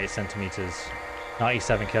 188 centimeters,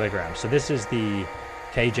 97 kilograms. So this is the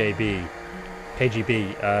KGB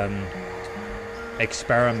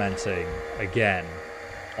experimenting again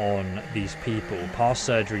on these people. Past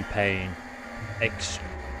surgery pain,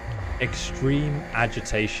 extreme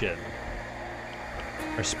agitation,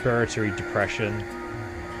 respiratory depression.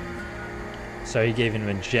 So he gave him an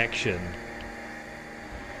injection.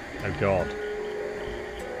 Oh god.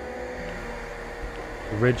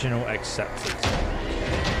 Original accepted.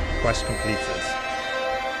 Quest completed.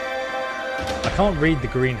 I can't read the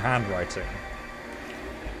green handwriting.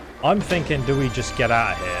 I'm thinking, do we just get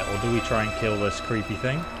out of here, or do we try and kill this creepy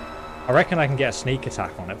thing? I reckon I can get a sneak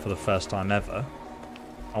attack on it for the first time ever.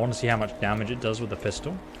 I want to see how much damage it does with the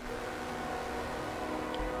pistol.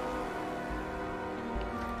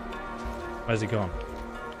 Where's he gone?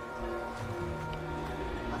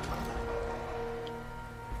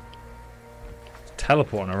 It's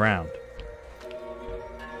teleporting around.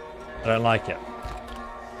 I don't like it.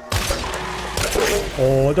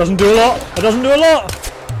 Oh, it doesn't do a lot! It doesn't do a lot!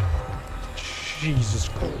 Jesus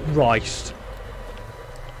Christ.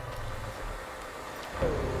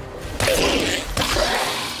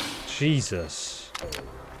 Jesus.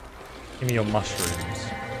 Give me your mushrooms.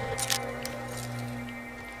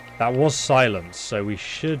 That was silence, so we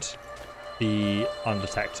should be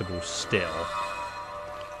undetectable still.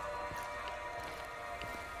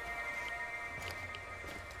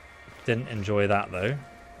 Didn't enjoy that though.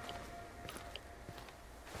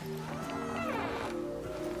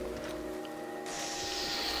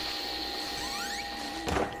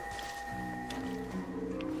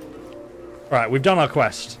 Right, we've done our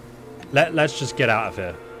quest. Let's just get out of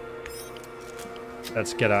here.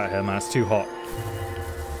 Let's get out of here, man. It's too hot.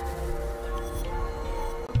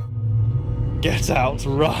 Get out,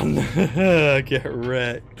 run. Get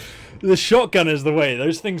wrecked. The shotgun is the way.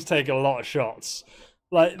 Those things take a lot of shots.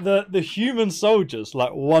 Like, the human soldiers,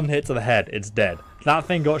 like, one hit to the head, it's dead. That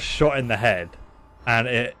thing got shot in the head. And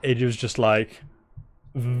it was just, like,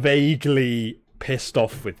 vaguely pissed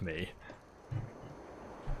off with me.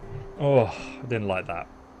 Oh, I didn't like that.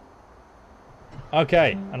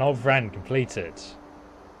 Okay, an old friend completed.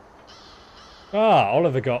 Ah,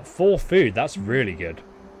 Oliver got 4 food. That's really good.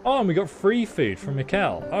 Oh, and we got 3 food from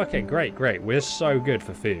Mikkel. Okay, great, great. We're so good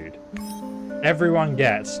for food. Everyone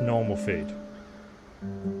gets normal food.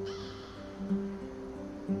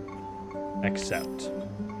 Except.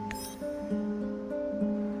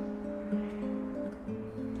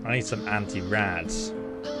 I need some anti-rads.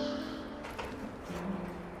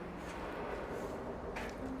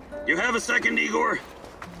 You have a second, Igor?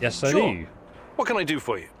 Yes, I do. What can I do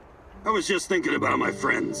for you? I was just thinking about my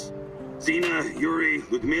friends. Zina, Yuri,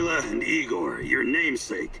 Ludmila, and Igor, your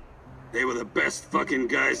namesake. They were the best fucking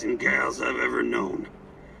guys and gals I've ever known.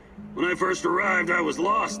 When I first arrived, I was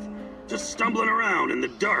lost, just stumbling around in the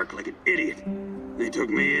dark like an idiot. They took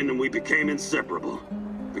me in and we became inseparable.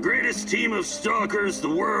 The greatest team of stalkers the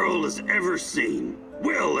world has ever seen,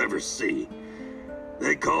 will ever see.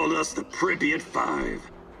 They called us the Pripyat Five.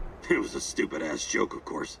 It was a stupid-ass joke, of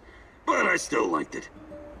course, but I still liked it.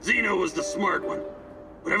 Zina was the smart one.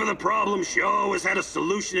 Whatever the problem, she always had a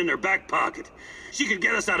solution in her back pocket. She could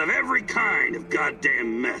get us out of every kind of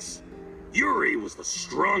goddamn mess. Yuri was the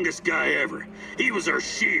strongest guy ever. He was our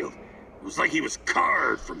shield. It was like he was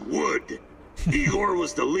carved from wood. Igor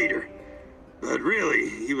was the leader. But really,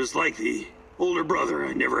 he was like the older brother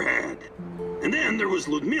I never had. And then there was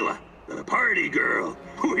Ludmila, the party girl.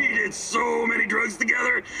 We did so many drugs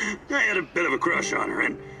together. I had a bit of a crush on her,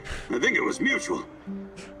 and I think it was mutual.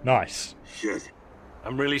 Nice. Shit.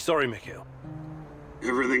 I'm really sorry, Mikhail.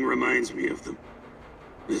 Everything reminds me of them.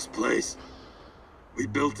 This place. We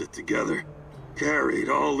built it together. Carried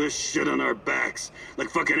all this shit on our backs, like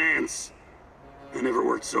fucking ants. I never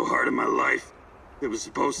worked so hard in my life. It was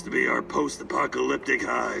supposed to be our post-apocalyptic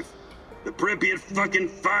hive. The Pripyat fucking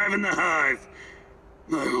Five in the hive.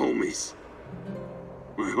 My homies.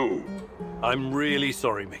 My home. I'm really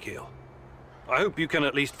sorry, Mikhail. I hope you can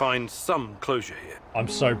at least find some closure here. I'm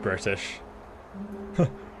so British.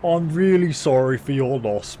 I'm really sorry for your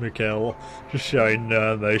loss, Mikhail. Just showing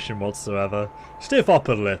no emotion whatsoever. Stiff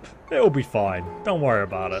upper lip. It'll be fine. Don't worry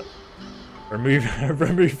about it.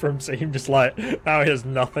 Remove from scene, just like, now he has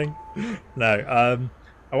nothing. No,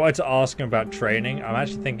 I wanted to ask him about training. I'm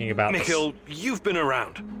actually thinking about Mikhail, you've been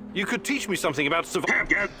around. You could teach me something about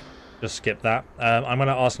survival. Just skip that. I'm going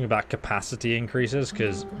to ask him about capacity increases,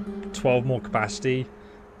 because 12 more capacity,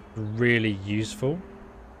 really useful.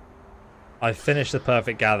 I finished the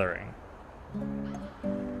perfect gathering.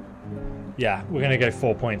 Yeah, we're going to go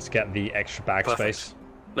 4 points to get the extra bag space.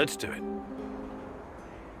 Let's do it.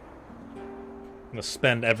 I'm going to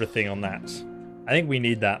spend everything on that. I think we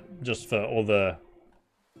need that just for all the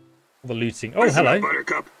looting. Oh, hello.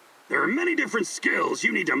 Buttercup. There are many different skills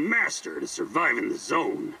you need to master to survive in the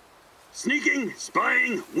zone. Sneaking,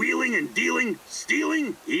 spying, wheeling and dealing,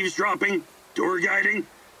 stealing, eavesdropping, tour guiding.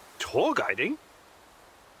 Tour guiding?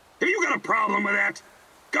 Have you got a problem with that?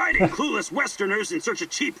 Guiding clueless Westerners in search of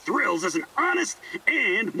cheap thrills is an honest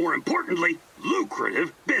and, more importantly,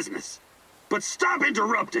 lucrative business. But stop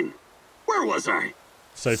interrupting. Where was I?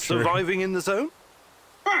 So true. Surviving in the zone?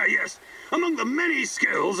 Ah, yes. Among the many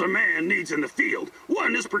skills a man needs in the field,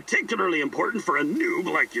 one is particularly important for a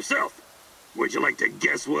noob like yourself. Would you like to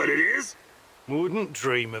guess what it is? Wouldn't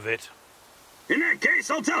dream of it. In that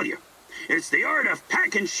case, I'll tell you. It's the art of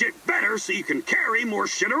packing shit better so you can carry more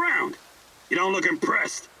shit around. You don't look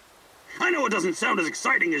impressed. I know it doesn't sound as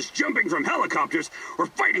exciting as jumping from helicopters or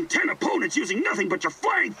fighting 10 opponents using nothing but your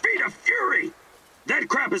flying feet of fury. That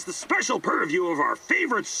crap is the special purview of our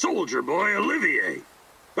favorite soldier boy, Olivier.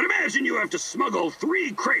 But imagine you have to smuggle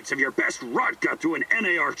 3 crates of your best rotgut through an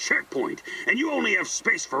NAR checkpoint, and you only have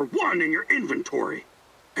space for 1 in your inventory.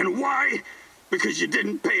 And why? Because you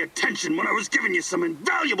didn't pay attention when I was giving you some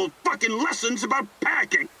invaluable fucking lessons about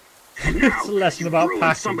packing. Now, It's a lesson you about ruined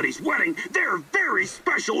packing. somebody's wedding, their very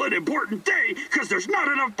special and important day, because there's not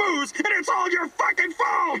enough booze, and it's all your fucking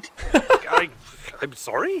fault! I'm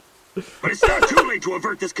sorry? But it's not too late to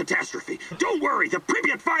avert this catastrophe. Don't worry, the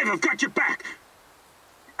Pripyat 5 have got your back.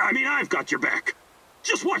 I mean, I've got your back.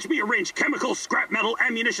 Just watch me arrange chemicals, scrap metal,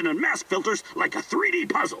 ammunition, and mask filters like a 3D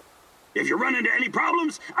puzzle. If you run into any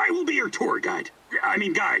problems, I will be your tour guide.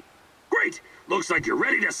 Guide. Great! Looks like you're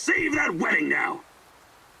ready to save that wedding now.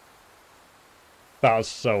 That was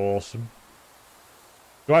so awesome.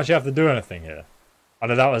 Do I actually have to do anything here? I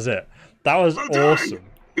know that was it. That was Well done. awesome.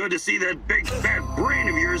 Good to see that big fat brain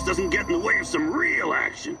of yours doesn't get in the way of some real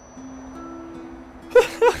action.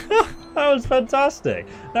 That was fantastic.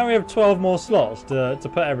 Now we have 12 more slots to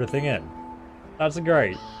put everything in. That's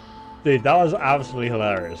great. Dude, that was absolutely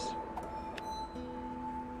hilarious.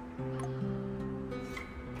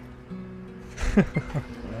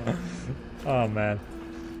 Oh man.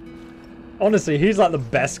 Honestly, he's like the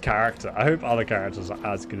best character. I hope other characters are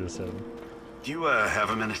as good as him. Do you have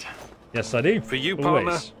a minute? Yes, I do. For you, Always.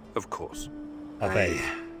 partner? Of course. I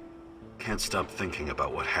can't stop thinking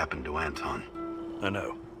about what happened to Anton. I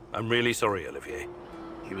know. I'm really sorry, Olivier.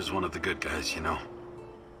 He was one of the good guys, you know.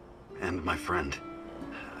 And my friend.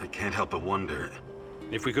 I can't help but wonder...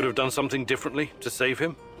 If we could have done something differently to save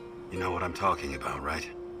him? You know what I'm talking about, right?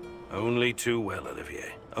 Only too well,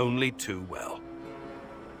 Olivier. Only too well.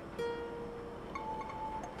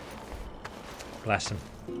 Bless him.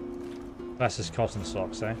 Bless his cotton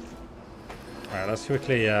socks, eh? Alright, let's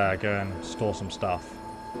quickly go and store some stuff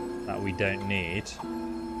that we don't need.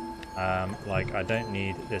 Like, I don't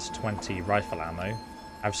need this 20 rifle ammo. I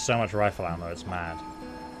have so much rifle ammo, it's mad.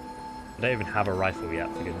 I don't even have a rifle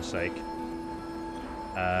yet, for goodness sake.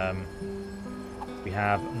 We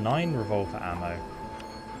have 9 revolver ammo.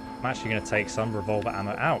 I'm actually going to take some revolver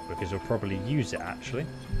ammo out, because we'll probably use it, actually.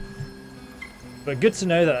 But good to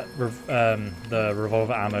know that the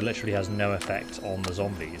revolver ammo literally has no effect on the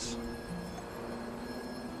zombies.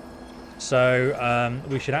 So,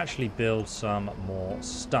 we should actually build some more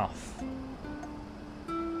stuff.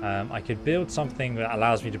 I could build something that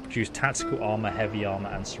allows me to produce tactical armor, heavy armor,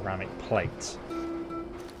 and ceramic plate.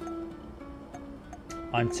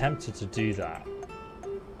 I'm tempted to do that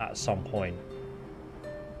at some point.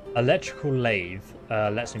 Electrical lathe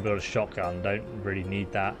lets me build a shotgun, don't really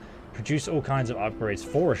need that. Produce all kinds of upgrades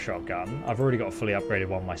for a shotgun. I've already got a fully upgraded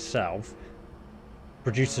one myself.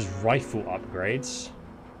 Produces rifle upgrades.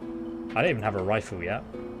 I don't even have a rifle yet.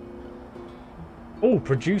 Oh,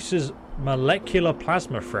 produces molecular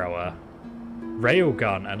plasma thrower,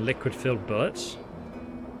 railgun, and liquid-filled bullets.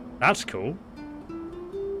 That's cool.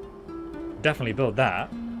 Definitely build that.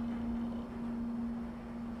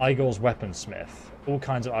 Igor's weaponsmith. All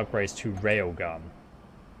kinds of upgrades to railgun.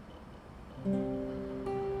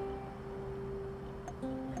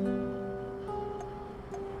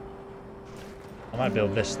 I might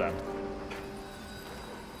build this then.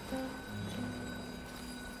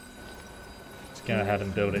 Let's go ahead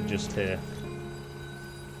and build it just here.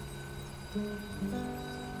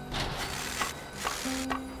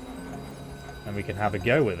 And we can have a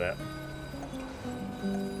go with it.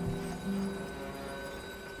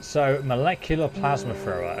 So, molecular plasma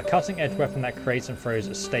thrower. A cutting-edge weapon that creates and throws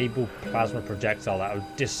a stable plasma projectile that will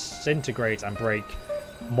disintegrate and break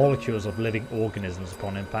molecules of living organisms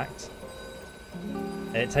upon impact.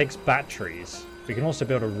 It takes batteries. We can also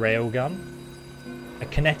build a railgun. A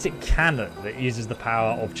kinetic cannon that uses the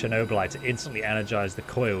power of Chernobylite to instantly energize the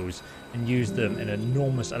coils and use them in an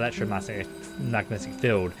enormous electromagnetic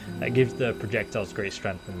field that gives the projectiles great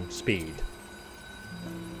strength and speed.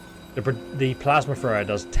 The plasma thrower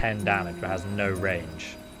does 10 damage but has no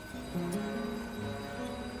range.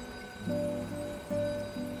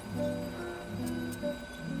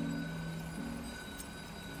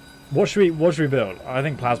 What should we build? I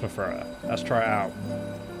think plasma thrower. Let's try it out.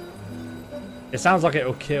 It sounds like it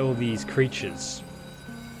will kill these creatures.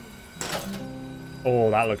 Oh,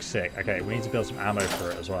 that looks sick. Okay, we need to build some ammo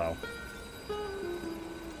for it as well.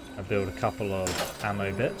 I'll build a couple of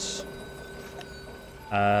ammo bits.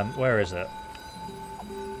 Where is it?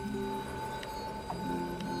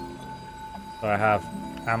 So I have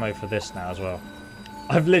ammo for this now as well.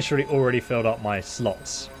 I've literally already filled up my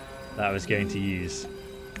slots that I was going to use.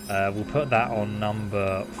 We'll put that on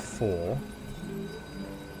number 4.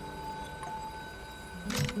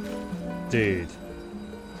 Dude.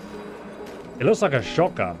 It looks like a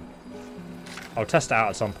shotgun. I'll test it out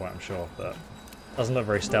at some point, I'm sure, but it doesn't look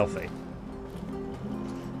very stealthy.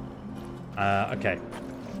 Okay.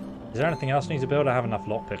 Is there anything else I need to build? I have enough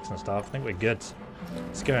lockpicks and stuff. I think we're good.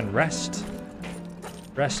 Let's go and rest.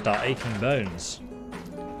 Rest our aching bones.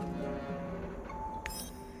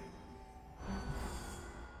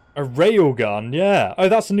 A railgun, yeah. Oh,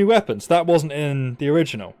 that's a new weapon. So that wasn't in the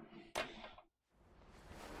original.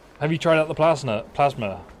 Have you tried out the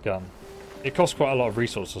plasma gun? It costs quite a lot of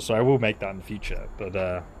resources, so I will make that in the future.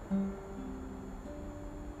 But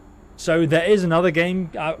so there is another game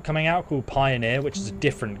coming out called Pioneer, which is a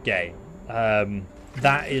different game.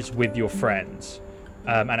 That is with your friends,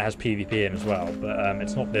 and it has PvP in as well. But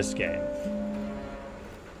it's not this game.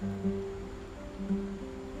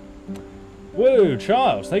 Whoa,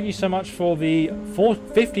 Charles, thank you so much for the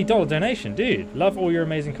 $50 donation. Dude, love all your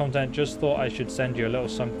amazing content. Just thought I should send you a little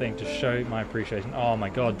something to show my appreciation. Oh my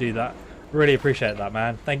god, dude, that really appreciate that,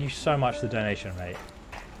 man. Thank you so much for the donation, mate.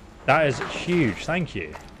 That is huge, thank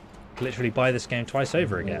you. Literally buy this game twice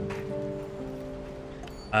over again.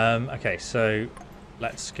 Okay, so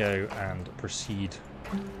let's go and proceed.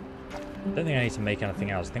 I don't think I need to make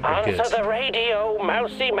anything else. I think we're good. Answer the radio,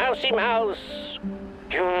 mousy, mousy, mouse.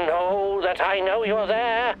 You know that I know you're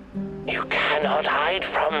there. You cannot hide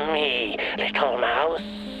from me, little mouse.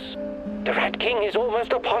 The Rat King is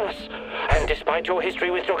almost upon us, and despite your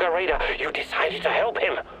history with Duggar Raider, you decided to help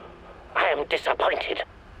him. I am disappointed.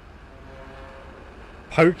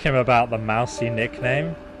 Poke him about the mousy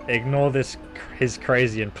nickname. Ignore his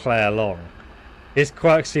crazy and play along. His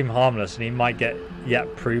quirks seem harmless, and he might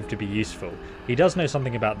yet prove to be useful. He does know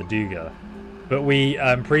something about the Duggar. But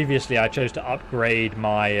previously I chose to upgrade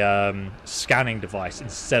my scanning device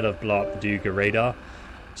instead of blow up the Duggar radar.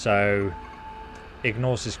 So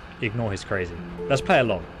ignore his crazy. Let's play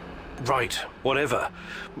along. Right, whatever.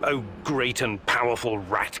 Oh, great and powerful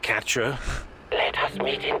rat catcher. Let us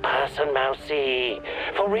meet in person, Mousy.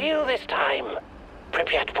 For real this time.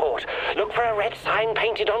 Pripyat Port, look for a red sign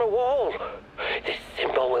painted on a wall. This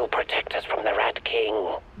symbol will protect us from the Rat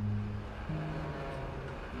King.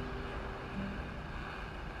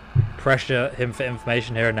 Pressure him for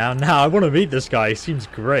information here and now. Now I want to meet this guy. He seems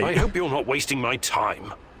great. I hope you're not wasting my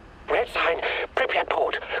time. Red sign, Pripyat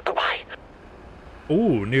Port. Goodbye.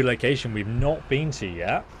 Ooh, new location we've not been to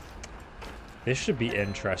yet. This should be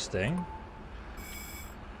interesting.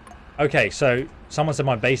 Okay, so someone said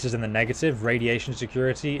my base is in the negative. Radiation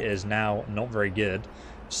security is now not very good.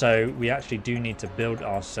 So we actually do need to build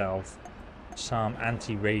ourselves some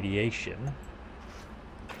anti-radiation.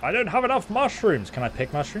 I don't have enough mushrooms. Can I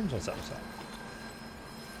pick mushrooms? What's that?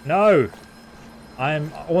 No.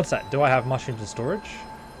 What's that? Do I have mushrooms in storage?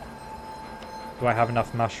 Do I have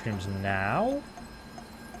enough mushrooms now?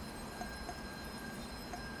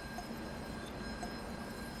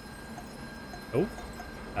 Oh.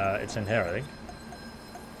 It's in here, I think.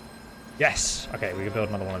 Yes. Okay, we can build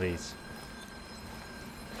another one of these.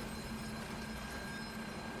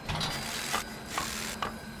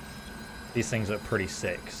 These things look pretty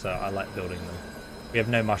sick, so I like building them. We have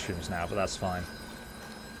no mushrooms now, but that's fine.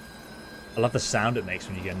 I love the sound it makes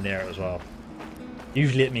when you get near it as well.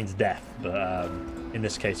 Usually it means death, but in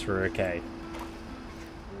this case we're okay.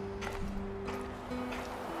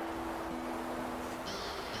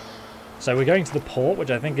 So we're going to the port,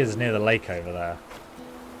 which I think is near the lake over there.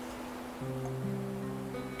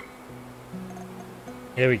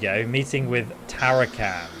 Here we go, meeting with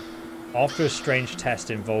Tarakan. After a strange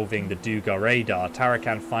test involving the Duggar radar,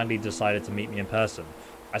 Tarakan finally decided to meet me in person.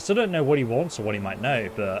 I still don't know what he wants or what he might know,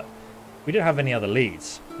 but we don't have any other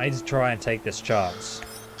leads. I need to try and take this chance.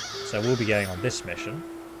 So we'll be going on this mission.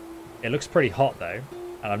 It looks pretty hot though,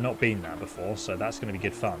 and I've not been there before, so that's going to be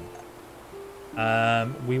good fun.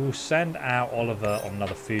 We will send out Oliver on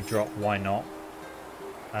another food drop, why not?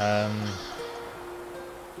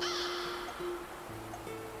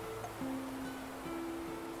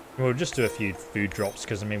 We'll just do a few food drops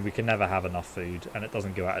because, I mean, we can never have enough food and it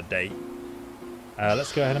doesn't go out of date.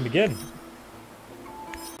 Let's go ahead and begin.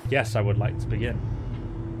 Yes, I would like to begin.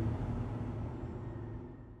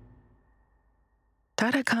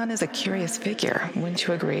 Tarakan is a curious figure, wouldn't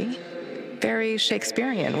you agree? Very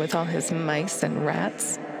Shakespearean with all his mice and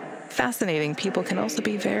rats. Fascinating people can also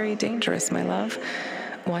be very dangerous, my love.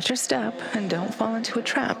 Watch your step and don't fall into a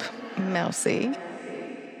trap, Mousy.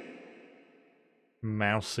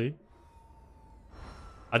 Mousy.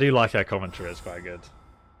 I do like her commentary, it's quite good.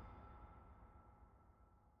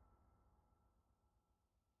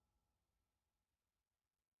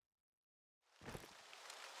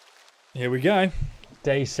 Here we go.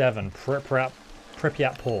 Day 7,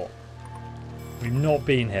 Pripyat Port. We've not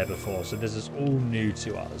been here before, so this is all new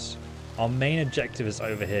to us. Our main objective is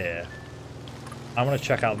over here. I want to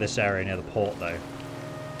check out this area near the port, though.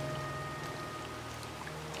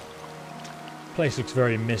 Place looks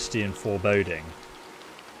very misty and foreboding.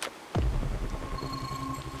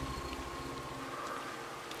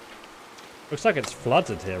 Looks like it's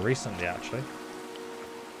flooded here recently, actually.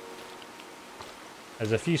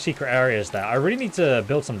 There's a few secret areas there. I really need to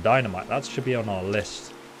build some dynamite. That should be on our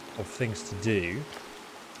list of things to do.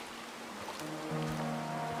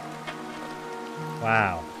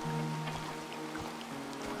 Wow.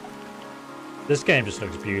 This game just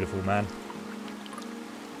looks beautiful, man.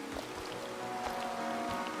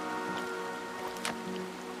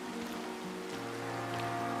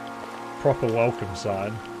 Proper welcome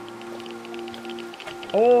sign.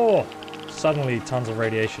 Oh! Suddenly tons of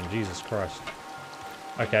radiation. Jesus Christ.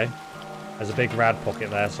 Okay. There's a big rad pocket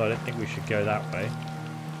there, so I don't think we should go that way.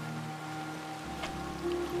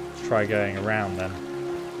 Let's try going around then.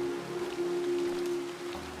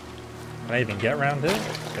 Can I even get around here?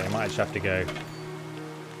 Okay, I might just have to go.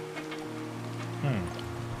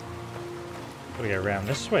 Gotta go around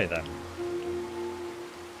this way then. Do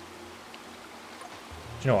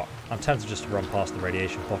you know what? I'm tempted just to run past the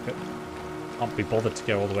radiation pocket. Can't be bothered to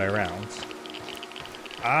go all the way around.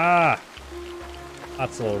 Ah!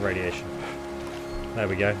 That's a little radiation. There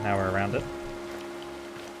we go, now we're around it.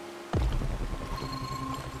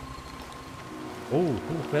 Oh,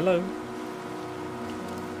 hello.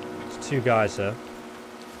 There's two guys here.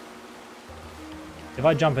 If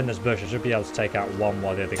I jump in this bush, I should be able to take out one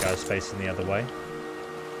while the other guy's facing the other way.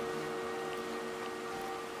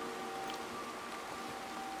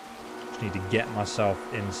 Just need to get myself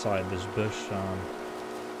inside this bush,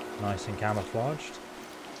 nice and camouflaged.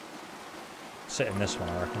 Sit in this one,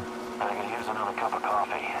 I reckon. I could use another cup of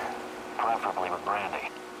coffee, preferably with brandy.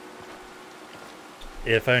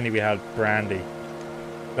 If only we had brandy.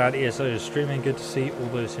 Glad ESO is streaming. Good to see all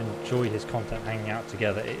those who enjoy his content hanging out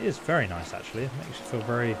together. It is very nice, actually. It makes you feel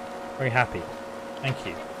very, very happy. Thank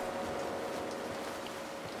you.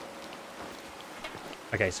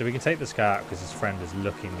 Okay, so we can take this guy out because his friend is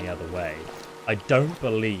looking the other way. I don't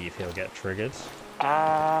believe he'll get triggered.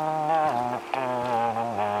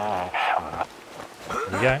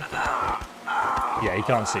 There we go. Yeah, he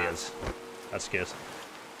can't see us. That's good.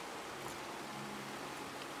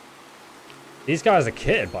 These guys are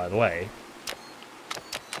kitted, by the way.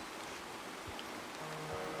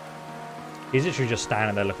 He's literally just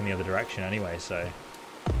standing there looking the other direction anyway, so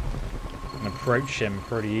I can approach him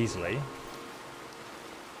pretty easily.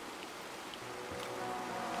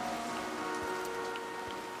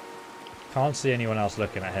 Can't see anyone else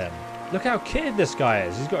looking at him. Look how kitted this guy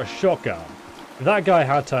is. He's got a shotgun. If that guy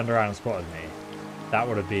had turned around and spotted me, that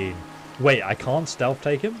would have been... Wait, I can't stealth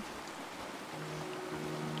take him?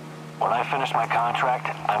 When I finish my contract,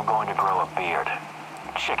 I'm going to grow a beard.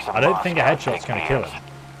 Chicks and I don't think a headshot's going to kill him.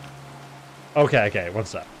 Okay, one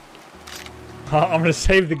sec. I'm going to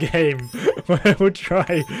save the game.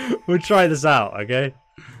 we'll try this out, okay?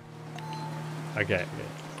 Okay.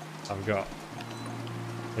 I've got...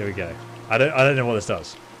 Here we go. I don't know what this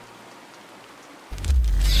does.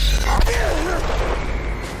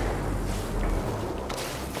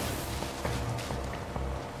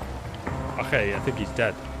 Okay, I think he's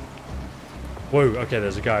dead. Whoa, okay,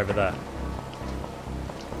 there's a guy over there.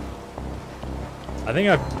 I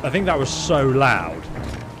think that was so loud.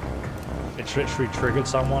 It literally triggered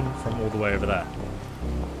someone from all the way over there.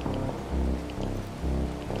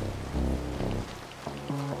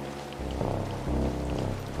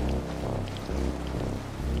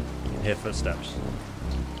 You can hear footsteps.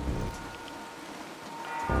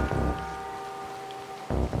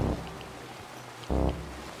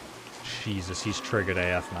 Jesus, he's triggered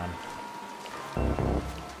AF, man.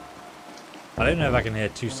 I don't know if I can hear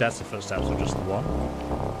two sets of footsteps or just the one.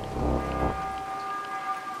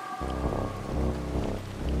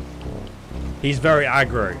 He's very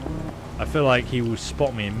aggro. I feel like he will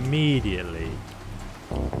spot me immediately.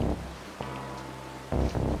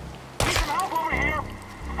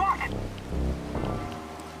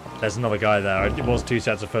 There's another guy there. It was two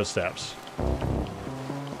sets of footsteps.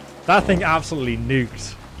 That thing absolutely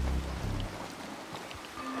nuked.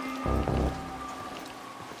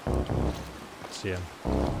 See him.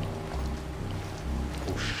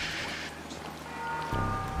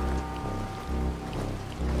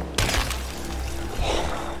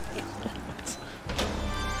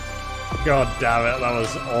 Oh, God damn it, that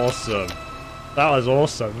was awesome. That was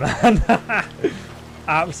awesome, man.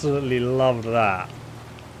 Absolutely loved that.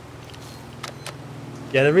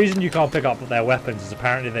 Yeah, the reason you can't pick up their weapons is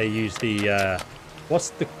apparently they use the, what's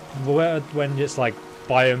the word when it's like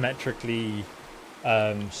biometrically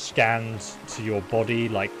scanned to your body,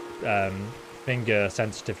 like finger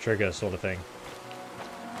sensitive trigger sort of thing.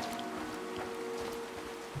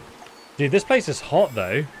 Dude, this place is hot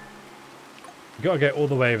though. You gotta go all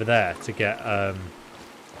the way over there to get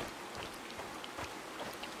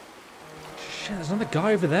shit, there's another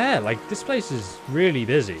guy over there. Like, this place is really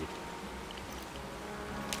busy.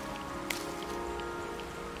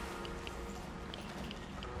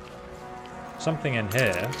 something in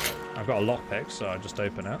here. I've got a lockpick, so I just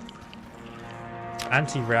open it.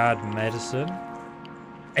 Anti-rad medicine.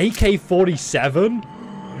 AK-47?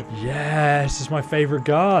 Yes, this is my favorite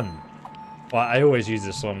gun. Well, I always use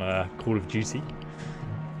this on Call of Duty.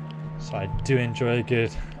 So I do enjoy a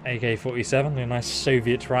good AK-47, a nice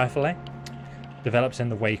Soviet rifle, eh? Developed in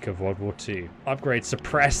the wake of World War II. Upgrade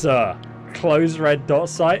suppressor. Close red dot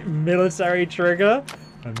sight. Military trigger.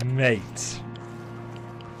 Mate.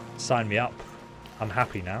 Sign me up. I'm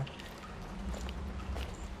happy now.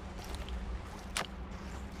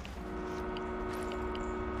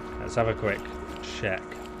 Let's have a quick check.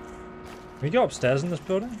 Can we go upstairs in this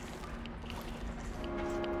building?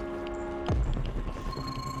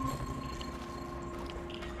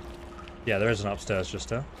 Yeah, there is an upstairs just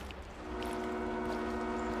there.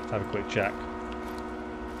 Let's have a quick check.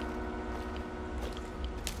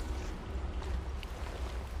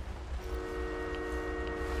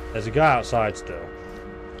 There's a guy outside still.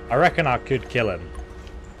 I reckon I could kill him.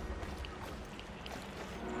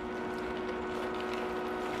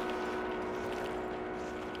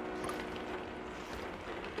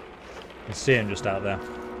 I can see him just out there.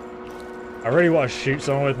 I really want to shoot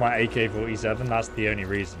someone with my AK-47, that's the only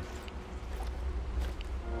reason.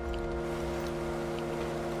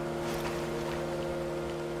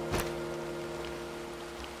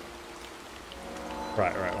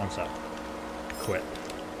 Right, one sec. Quit.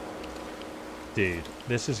 Dude,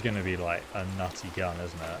 this is going to be like a nutty gun,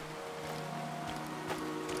 isn't it?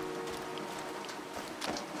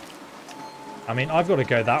 I mean, I've got to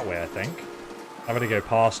go that way, I think. I've got to go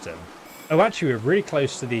past him. Oh, actually, we're really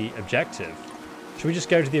close to the objective. Should we just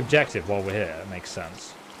go to the objective while we're here? It makes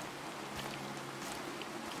sense.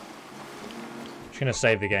 Just going to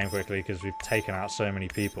save the game quickly because we've taken out so many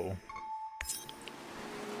people.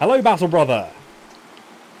 Hello, Battle Brother!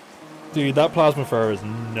 Dude, that plasma thrower is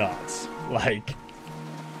nuts. Like,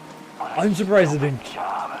 I'm surprised it didn't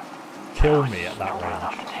kill me at that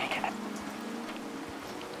range.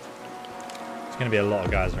 There's going to be a lot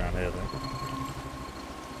of guys around here, though.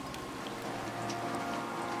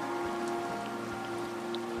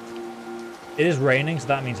 It is raining, so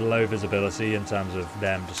that means low visibility in terms of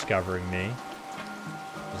them discovering me.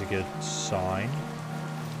 That's a good sign.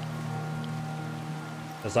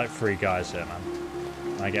 There's like 3 guys here, man.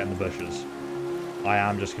 I get in the bushes. I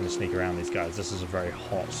am just going to sneak around these guys. This is a very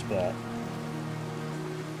hot spot.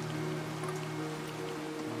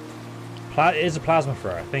 It is a plasma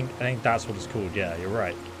thrower. I think that's what it's called. Yeah, you're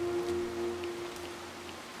right.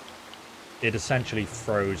 It essentially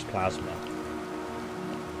throws plasma.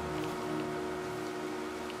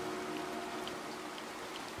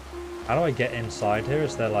 How do I get inside here?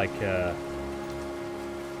 Is there like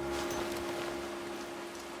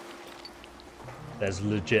There's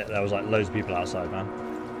legit, there was like loads of people outside, man.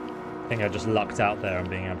 I think I just lucked out there on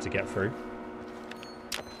being able to get through.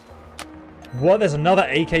 What? There's another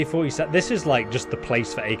AK-47. This is like just the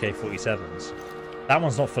place for AK-47s. That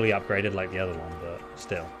one's not fully upgraded like the other one, but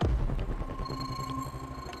still.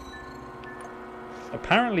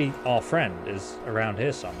 Apparently our friend is around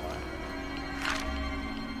here somewhere.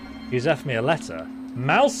 He's left me a letter.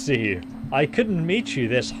 Mousy! I couldn't meet you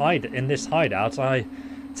in this hideout. I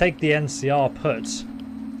take the NCR put.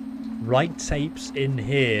 Write tapes in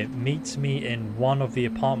here. Meet me in one of the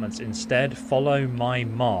apartments. Instead, follow my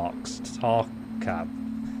marks. Tarkab.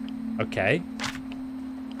 Okay.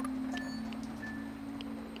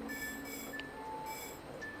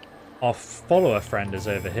 Our follower friend is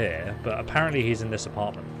over here, but apparently he's in this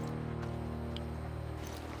apartment.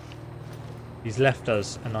 He's left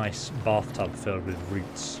us a nice bathtub filled with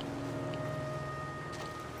roots.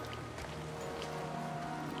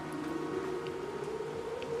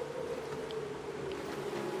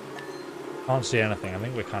 Can't see anything. I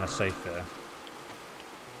think we're kind of safe here.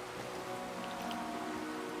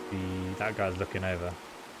 That guy's looking over.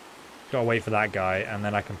 Gotta wait for that guy, and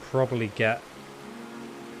then I can probably get...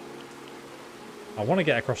 I want to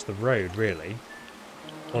get across the road, really.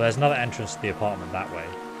 Well, there's another entrance to the apartment that way.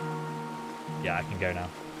 Yeah, I can go now.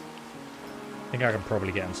 I think I can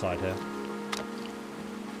probably get inside here.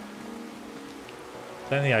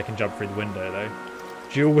 Don't think I can jump through the window, though.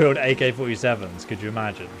 Dual-wield AK-47s, could you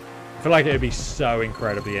imagine? I feel like it would be so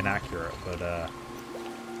incredibly inaccurate, but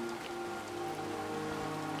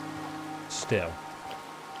still.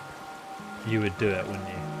 You would do it, wouldn't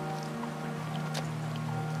you?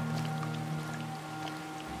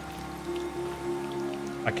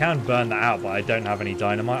 I can burn that out, but I don't have any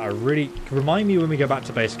dynamite. Remind me when we go back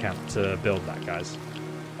to base camp to build that, guys.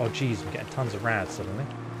 Oh, jeez, I'm getting tons of rads suddenly.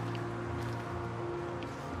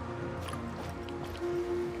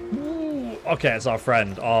 Ooh, okay, it's our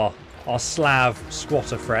friend. Oh, our Slav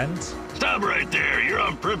squatter friend. Stop right there. You're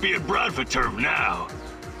on Pripyat Bradford turf now.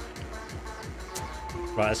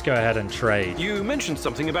 Right, let's go ahead and trade. You mentioned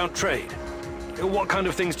something about trade. What kind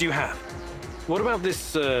of things do you have? What about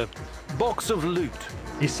this box of loot?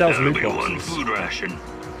 He sells That'll loot be boxes. one food ration.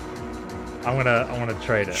 I'm gonna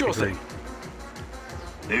trade it. Sure thing.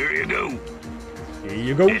 There you go. Here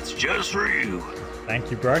you go. It's just for you.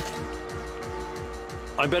 Thank you, bro.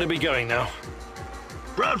 I better be going now.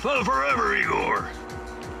 Bradford forever, Igor.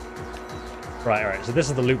 Right, alright, so this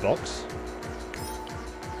is the loot box.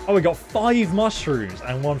 Oh, we got 5 mushrooms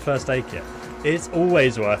and 1 first aid kit. It's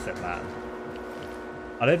always worth it, man.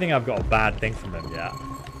 I don't think I've got a bad thing from them yet.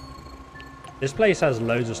 This place has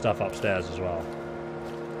loads of stuff upstairs as well.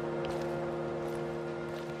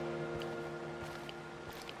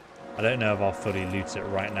 I don't know if I'll fully loot it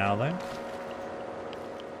right now, though. I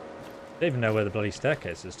don't even know where the bloody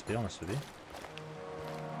staircase is, to be honest with you.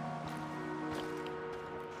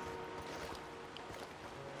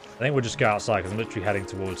 I think we'll just go outside because I'm literally heading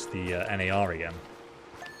towards the NAR again.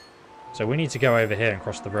 So we need to go over here and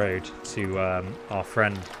cross the road to our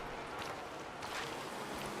friend.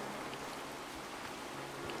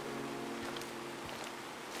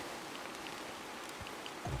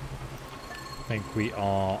 I think we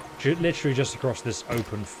are literally just across this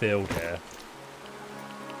open field here.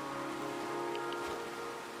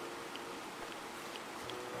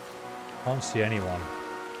 Can't see anyone.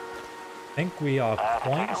 I think we are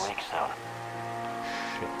quite... Shit.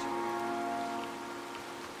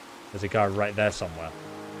 There's a guy right there somewhere.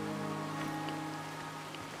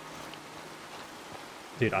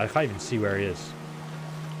 Dude, I can't even see where he is.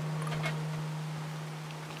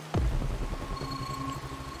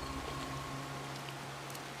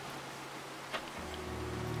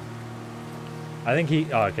 I think he...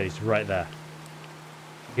 Oh, okay, he's right there.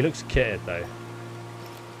 He looks kitted, though.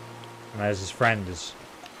 And there's his friend is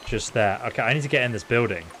just there. Okay, I need to get in this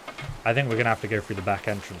building. I think we're going to have to go through the back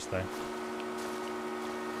entrance, though.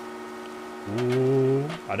 Ooh,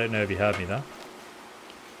 I don't know if you heard me there.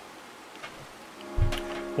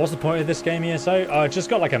 What's the point of this game, ESO? It's just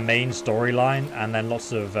got like a main storyline and then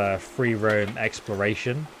lots of free roam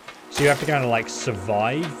exploration. So you have to kind of like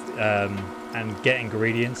survive and get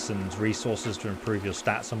ingredients and resources to improve your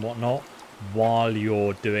stats and whatnot while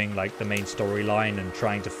you're doing like the main storyline and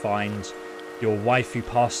trying to find your wife who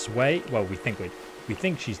passed away. Well, we think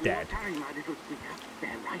she's dead,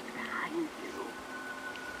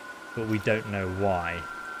 but we don't know why.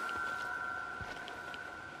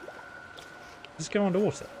 Does this go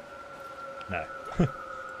underwater? No. Some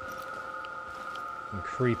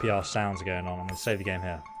creepy ass sounds going on. I'm gonna save the game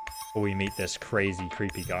here before we meet this crazy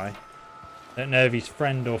creepy guy. Don't know if he's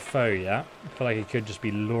friend or foe yet. I feel like he could just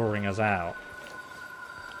be luring us out.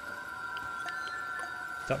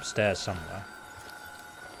 It's upstairs somewhere.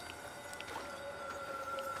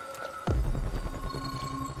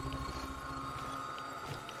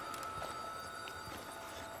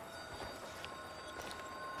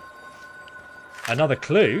 Another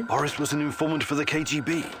clue? Boris was an informant for the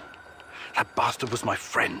KGB. That bastard was my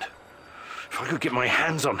friend. If I could get my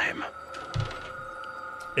hands on him.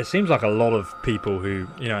 It seems like a lot of people who,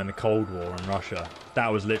 you know, in the Cold War in Russia, that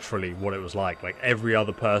was literally what it was like. Like, every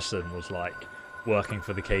other person was, like, working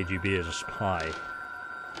for the KGB as a spy.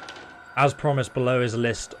 As promised, below is a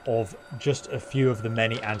list of just a few of the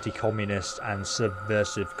many anti-communist and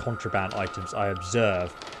subversive contraband items I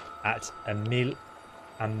observed at Emilieva's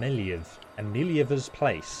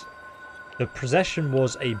place. The possession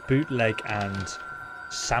was a bootleg and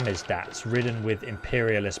samizdats ridden with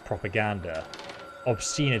imperialist propaganda.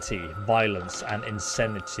 Obscenity, violence, and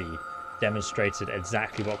insanity demonstrated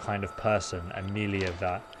exactly what kind of person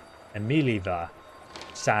Emilieva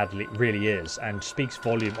sadly really is, and speaks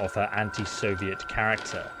volume of her anti-Soviet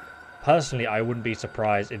character. Personally, I wouldn't be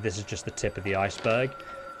surprised if this is just the tip of the iceberg.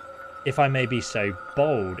 If I may be so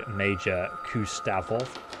bold, Major Kuzantov?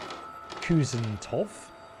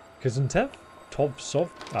 Tovsov?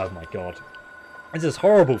 Oh my god. This is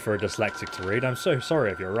horrible for a dyslexic to read. I'm so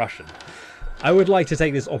sorry if you're Russian. I would like to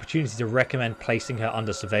take this opportunity to recommend placing her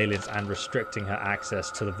under surveillance and restricting her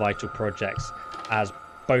access to the vital projects as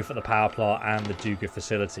both at the power plant and the Duga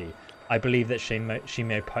facility. I believe that she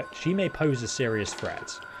may pose a serious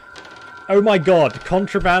threat. Oh my god,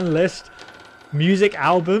 contraband list, music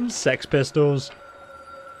albums, Sex Pistols,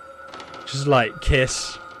 just like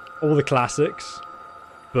Kiss, all the classics,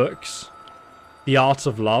 books, The Art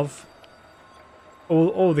of Love,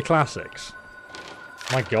 all the classics.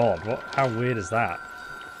 My god, how weird is that?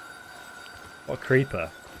 What a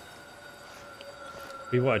creeper.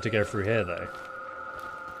 We wanted to go through here though.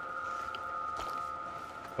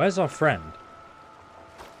 Where's our friend?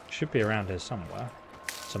 Should be around here somewhere.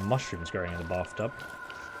 Some mushrooms growing in the bathtub.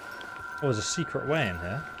 Oh, there's a secret way in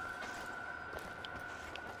here.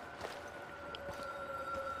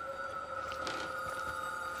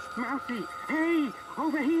 Mousy, hey,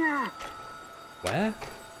 over here. Where?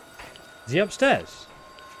 Is he upstairs?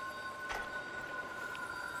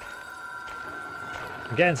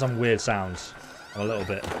 I'm getting some weird sounds. A little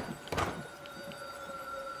bit.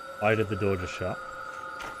 Why did the door just shut?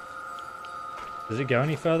 Does it go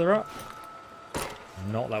any further up?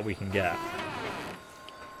 Not that we can get.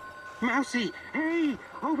 Mousy, hey,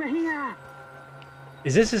 over here.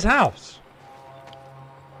 Is this his house?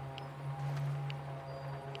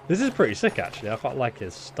 This is pretty sick, actually. I quite like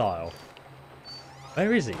his style.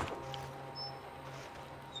 Where is he?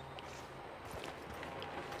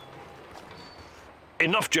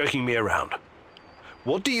 Enough joking me around.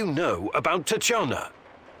 What do you know about Tatiana?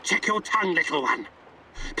 Check your tongue, little one.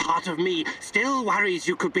 Part of me still worries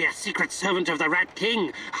you could be a secret servant of the Rat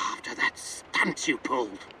King after that stunt you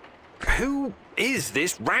pulled. Who is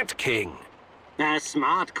this Rat King? A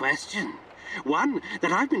smart question. One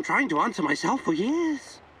that I've been trying to answer myself for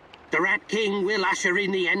years. The Rat King will usher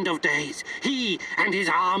in the end of days. He and his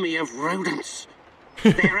army of rodents.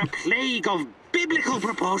 They're a plague of biblical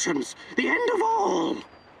proportions. The end of all.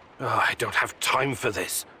 Oh, I don't have time for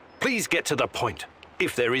this. Please get to the point,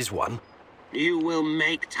 if there is one. You will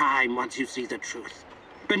make time once you see the truth.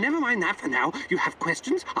 But never mind that for now. You have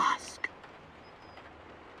questions? Ask.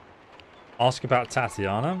 Ask about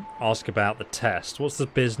Tatiana. Ask about the test. What's the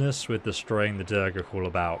business with destroying the Durga all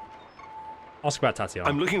about? Ask about Tatiana.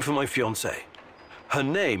 I'm looking for my fiancée. Her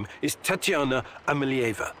name is Tatiana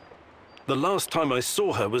Amelieva. The last time I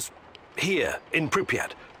saw her was here, in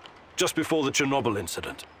Pripyat, just before the Chernobyl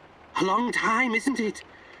incident. A long time, isn't it?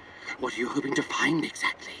 What are you hoping to find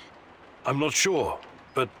exactly? I'm not sure,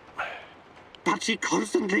 but... But she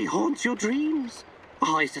constantly haunts your dreams.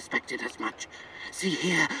 Oh, I suspected as much. See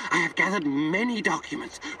here, I have gathered many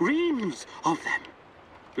documents, reams of them.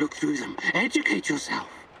 Look through them, educate yourself.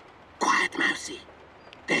 Quiet, Mousy.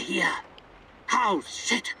 They're here. Oh,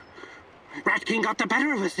 shit. Rat King got the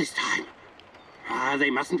better of us this time.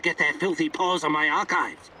 They mustn't get their filthy paws on my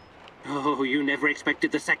archives. Oh, you never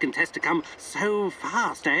expected the second test to come so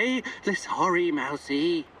fast, eh? Sorry,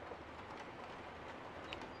 Mousy.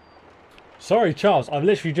 Sorry, Charles, I've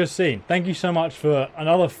literally just seen. Thank you so much for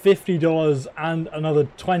another $50 and another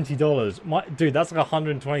 $20. Dude, that's like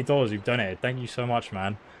 $120 you've donated. Thank you so much,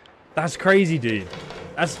 man. That's crazy, dude.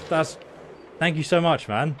 That's. Thank you so much,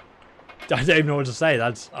 man. I don't even know what to say.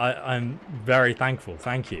 I'm very thankful.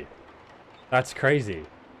 Thank you. That's crazy.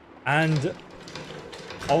 And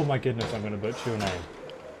oh my goodness, I'm gonna butcher your name.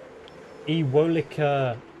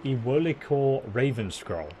 Ewolikor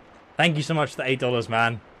Ravenscroll. Thank you so much for the $8,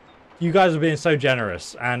 man. You guys are being so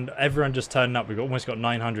generous, and everyone just turning up. We've almost got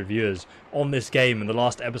 900 viewers on this game, and the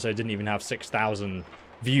last episode didn't even have 6,000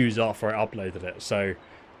 views after I uploaded it. So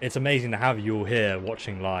it's amazing to have you all here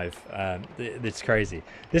watching live. It's crazy.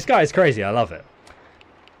 This guy is crazy. I love it.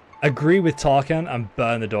 Agree with Tarkan and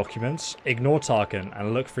burn the documents. Ignore Tarkan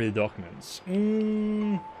and look through the documents.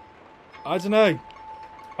 I don't know.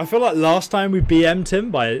 I feel like last time we BM'd him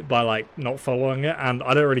by like not following it, and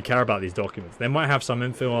I don't really care about these documents. They might have some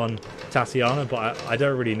info on Tatiana, but I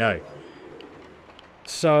don't really know.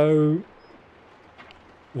 So,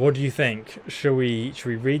 what do you think? Should we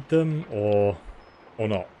read them or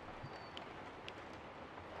not?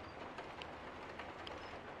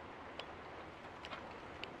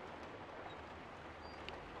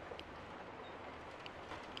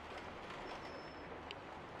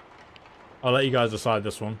 I'll let you guys decide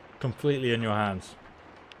this one. Completely in your hands.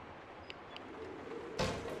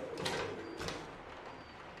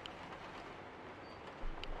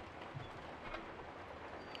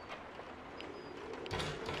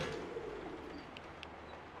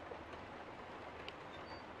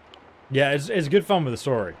 Yeah, it's good fun with the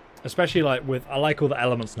story. Especially like with, I like all the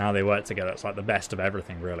elements and how they work together. It's like the best of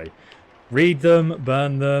everything, really. Read them,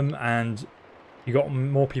 burn them, and you got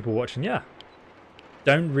more people watching. Yeah.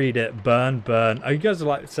 Don't read it. Burn. Oh, you guys are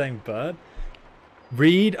like saying burn?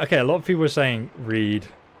 Read. Okay, a lot of people are saying read.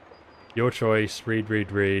 Your choice.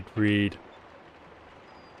 Read.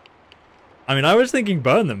 I mean, I was thinking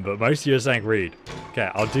burn them, but most of you are saying read. Okay,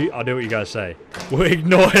 I'll do what you guys say. We'll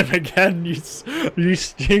ignore him again, you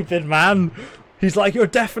stupid man. He's like, you're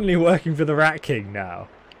definitely working for the Rat King now.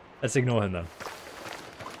 Let's ignore him then.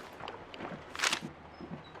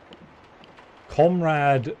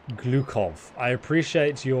 Comrade Glukov, I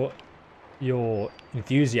appreciate your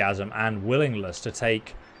enthusiasm and willingness to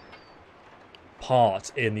take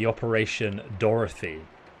part in the Operation Dorothy.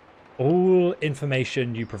 All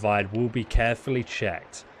information you provide will be carefully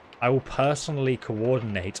checked. I will personally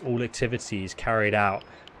coordinate all activities carried out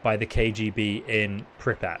by the KGB in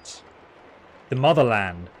Pripyat. The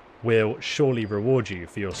motherland will surely reward you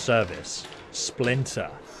for your service. Splinter.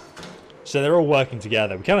 So they're all working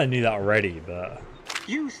together. We kind of knew that already, but...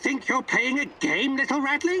 You think you're playing a game, little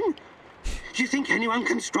ratling? Do you think anyone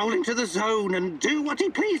can stroll into the zone and do what he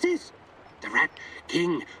pleases? The Rat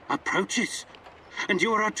King approaches, and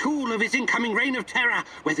you are a tool of his incoming reign of terror,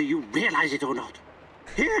 whether you realize it or not.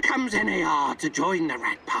 Here comes NAR to join the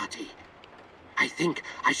Rat Party. I think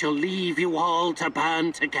I shall leave you all to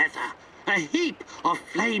burn together. A heap of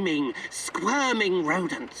flaming, squirming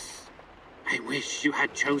rodents. I wish you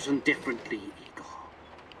had chosen differently, Igor.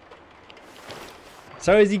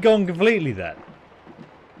 So is he gone completely then?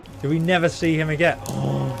 Do we never see him again?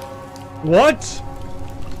 What?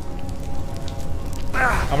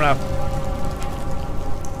 I'm gonna have...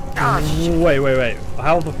 Wait.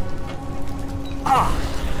 How the...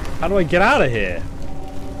 How do I get out of here?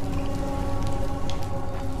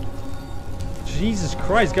 Jesus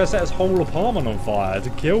Christ, go set his whole apartment on fire to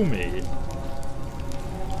kill me.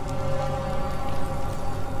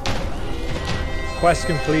 Quest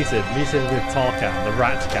completed. Meeting with Tarkan, the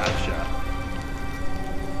rat catcher.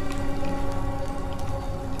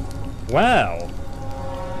 Wow.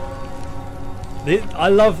 I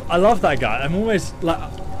love that guy. I'm almost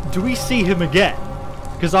like, do we see him again?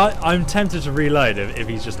 Because I'm tempted to reload if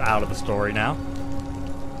he's just out of the story now.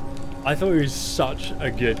 I thought he was such a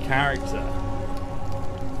good character.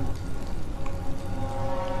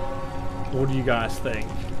 What do you guys think?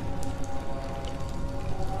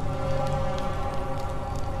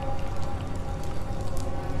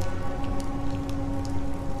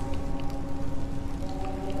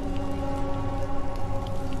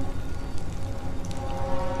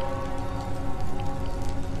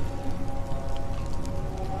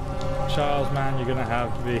 Charles, man, you're gonna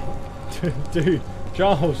have to be... Dude,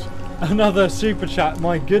 Charles, another super chat,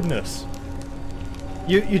 my goodness.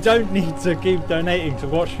 You don't need to keep donating to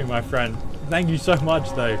watch me, my friend. Thank you so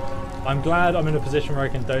much, though. I'm glad I'm in a position where I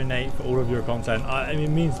can donate for all of your content. I mean, it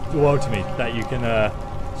means the world to me that you can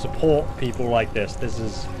support people like this.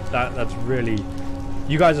 That's really...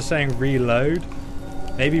 You guys are saying reload?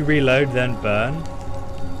 Maybe reload, then burn?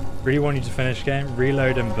 Really want you to finish game?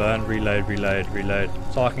 Reload and burn, reload.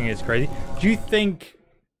 Talking is crazy. Do you think...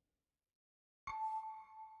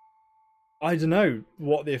 I don't know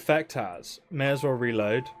what the effect has. May as well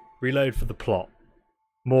reload. Reload for the plot.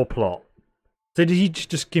 More plot. So did he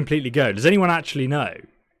just completely go? Does anyone actually know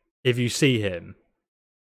if you see him?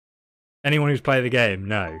 Anyone who's played the game?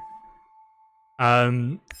 No. I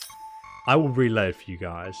will reload for you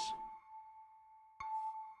guys.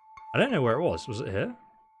 I don't know where it was. Was it here?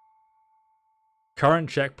 Current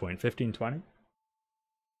checkpoint, 1520.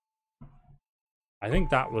 I think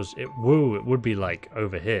that was it. Woo, it would be like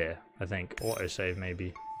over here. I think autosave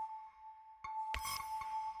maybe.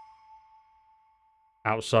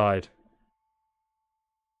 Outside.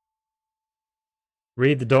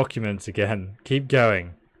 Read the documents again. Keep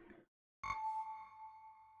going.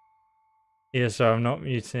 Yeah, so I'm not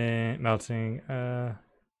melting.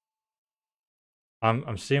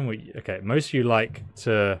 I'm seeing what. Okay, most of you like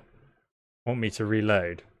to want me to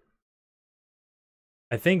reload.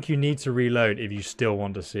 I think you need to reload if you still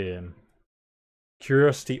want to see him.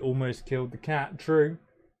 Curiosity almost killed the cat. True.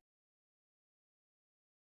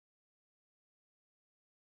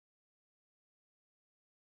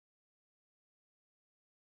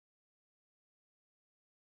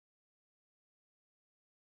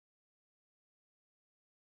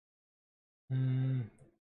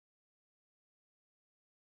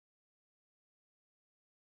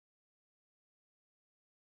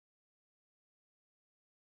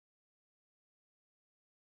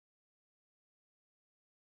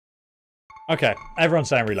 Okay, everyone's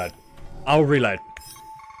saying reload. I'll reload.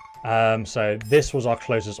 So this was our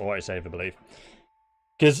closest autosave, I believe.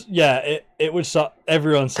 Because yeah, it would suck.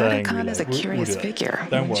 Everyone's saying reload. Is a curious figure.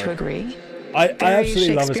 Don't Wouldn't worry. you agree? I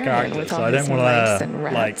absolutely love his character, so I don't want to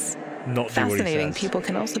like not do what he Fascinating says. people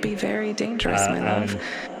can also be very dangerous, my love.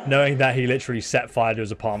 Knowing that he literally set fire to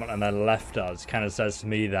his apartment and then left us kind of says to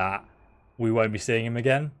me that we won't be seeing him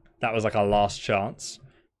again. That was like our last chance.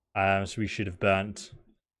 So we should have burnt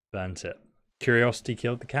it. Curiosity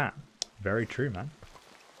killed the cat. Very true, man.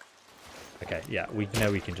 Okay, yeah, we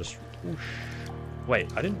know we can just... Whoosh. Wait,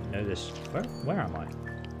 I didn't know this. Where am I?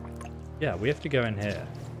 Yeah, we have to go in here.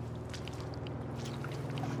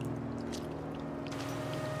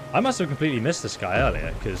 I must have completely missed this guy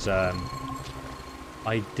earlier, because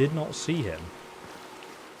I did not see him.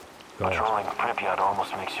 God. Patrolling Pripyat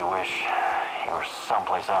almost makes you wish you were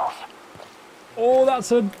someplace else. Oh,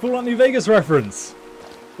 that's a Fallout New Vegas reference.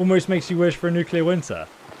 Almost makes you wish for a nuclear winter.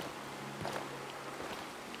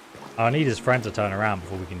 I need his friend to turn around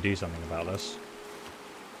before we can do something about this.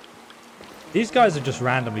 These guys are just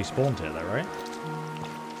randomly spawned here though, right?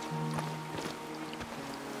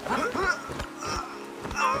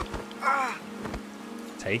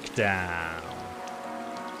 Take down.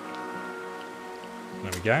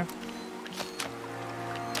 There we go.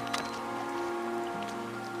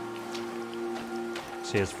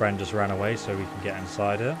 See, his friend just ran away so we can get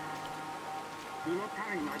inside here.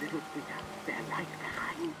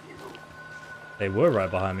 They were right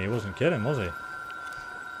behind me. He wasn't kidding, was he?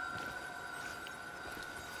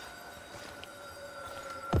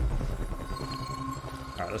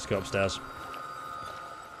 Alright, let's go upstairs.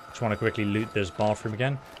 Just want to quickly loot this bathroom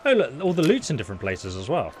again. Oh, look, all the loot's in different places as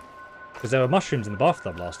well. Because there were mushrooms in the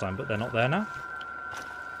bathtub last time, but they're not there now.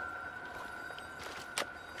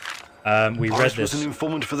 We read this. Was an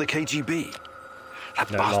informant for the KGB.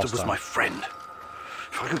 That bastard was my friend.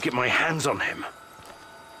 If I could get my hands on him.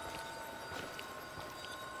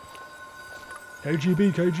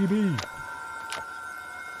 KGB, KGB.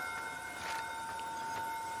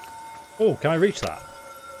 Oh, can I reach that?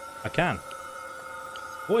 I can.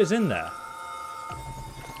 What is in there?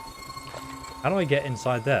 How do I get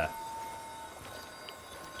inside there?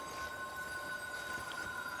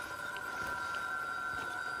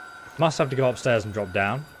 Must have to go upstairs and drop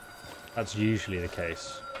down. That's usually the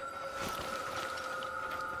case.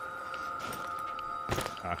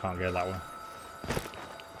 I can't go that way.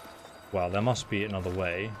 Well, there must be another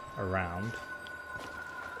way around.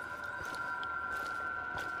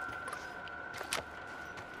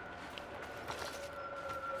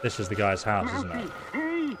 This is the guy's house, isn't it?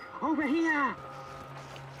 Hey, over here!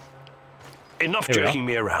 Enough jerking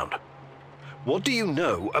me around. What do you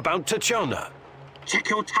know about Tachana? Check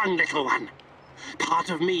your tongue, little one.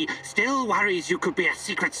 Part of me still worries you could be a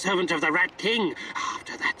secret servant of the Rat King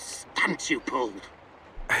after that stunt you pulled.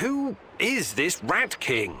 Who is this Rat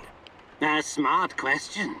King? A smart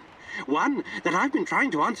question. One that I've been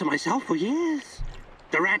trying to answer myself for years.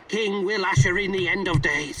 The Rat King will usher in the end of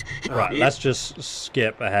days. Right, let's just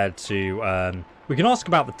skip ahead to... we can ask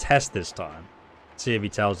about the test this time. See if he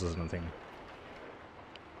tells us anything.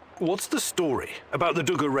 What's the story about the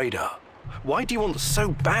Duggar radar? Why do you want so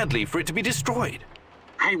badly for it to be destroyed?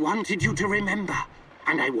 I wanted you to remember,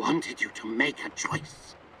 and I wanted you to make a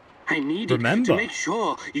choice. I needed to make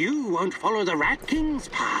sure you won't follow the Rat King's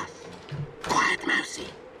path. Quiet, Mousy.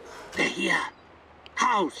 They're here.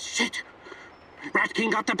 Oh, shit. Rat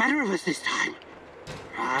King got the better of us this time.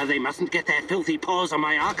 They mustn't get their filthy paws on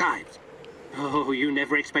my archives. Oh, you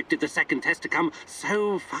never expected the second test to come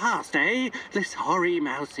so fast, eh? Sorry,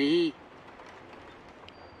 Mousy.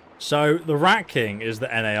 So, the Rat King is the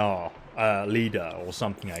NAR leader or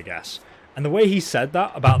something, I guess. And the way he said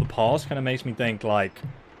that about the past kind of makes me think, like,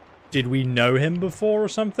 did we know him before or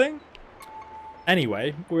something?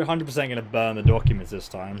 Anyway, we're 100% going to burn the documents this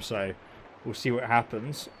time, so we'll see what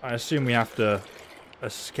happens. I assume we have to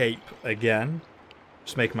escape again.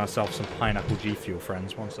 Just making myself some pineapple G Fuel,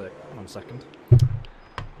 friends. One second.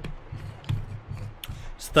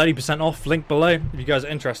 It's 30% off, link below if you guys are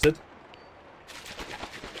interested.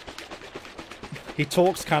 He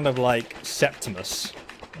talks kind of like Septimus.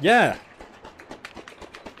 Yeah.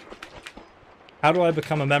 How do I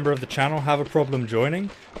become a member of the channel? Have a problem joining?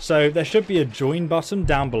 So there should be a join button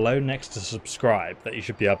down below next to subscribe that you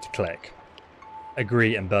should be able to click.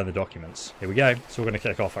 Agree and burn the documents. Here we go. So we're going to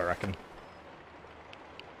kick off, I reckon.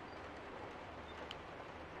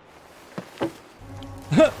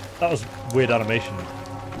 That was weird animation.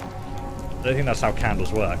 I don't think that's how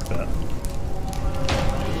candles work, but...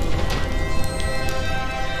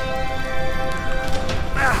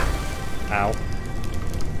 Ow.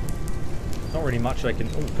 Not really much I can...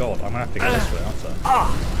 Oh god, I'm gonna have to go this way, aren't I?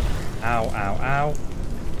 Ow, ow, ow.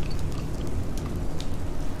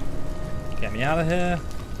 Get me out of here.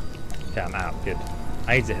 Okay, I'm out. Good.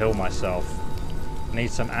 I need to heal myself. I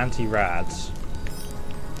need some anti-rads.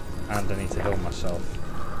 And I need to heal myself.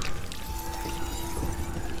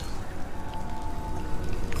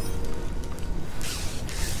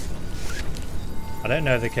 I don't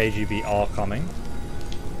know if the KGB are coming.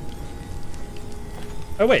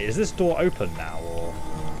 Oh wait, is this door open now, or...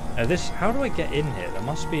 No, this... How do I get in here? There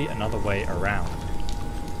must be another way around.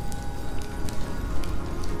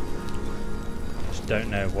 Just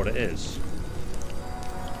don't know what it is.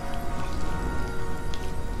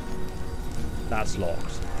 That's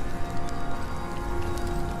locked.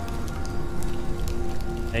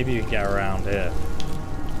 Maybe you can get around here.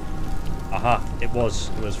 Aha, it was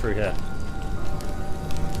through here.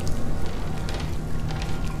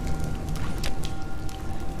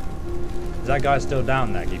 Is that guy still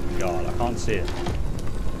down there keeping guard? I can't see it.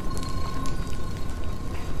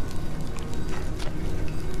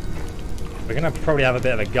 We're gonna probably have a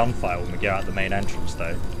bit of a gunfight when we get out the main entrance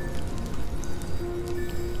though.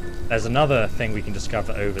 There's another thing we can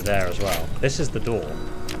discover over there as well. This is the door,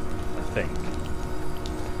 I think.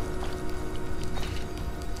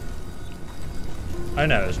 Oh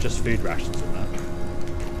no, it's just food rations in there.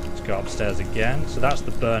 Let's go upstairs again. So that's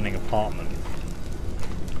the burning apartment.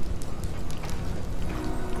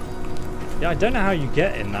 Yeah, I don't know how you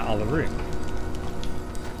get in that other room.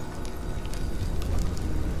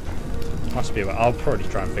 Must be. I'll probably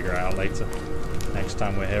try and figure it out later. Next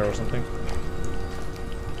time we're here or something.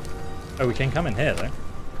 Oh, we can come in here though.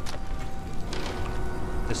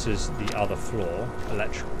 This is the other floor.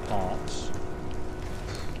 Electrical parts.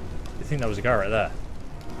 I think there was a guy right there.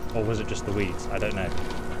 Or was it just the weeds? I don't know.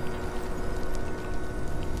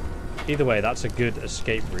 Either way, that's a good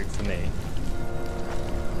escape route for me.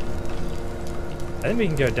 I think we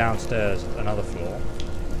can go downstairs another floor.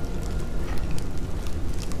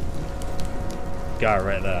 Guy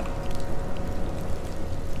right there.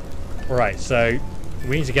 Alright, so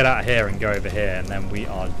we need to get out of here and go over here, and then we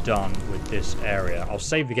are done with this area. I'll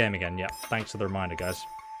save the game again, yeah. Thanks for the reminder, guys.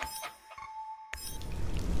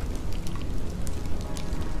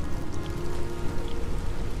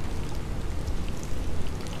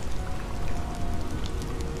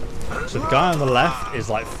 So the guy on the left is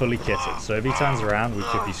like fully kitted, so if he turns around, we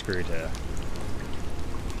could be screwed here.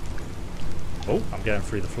 Oh, I'm going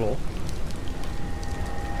through the floor.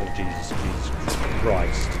 Oh, Jesus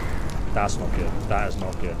Christ. That's not good. That is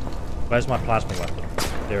not good. Where's my plasma weapon?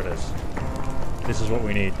 There it is. This is what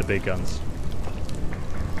we need, the big guns.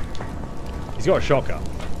 He's got a shotgun.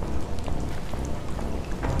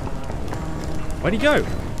 Where'd he go?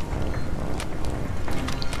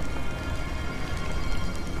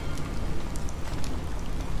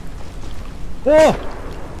 Oh!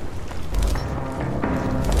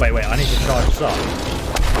 Wait, I need to charge this up.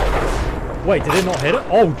 Wait, did it not hit it?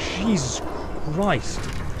 Oh, Jesus Christ.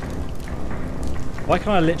 Why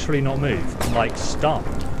can I literally not move? I'm like stunned.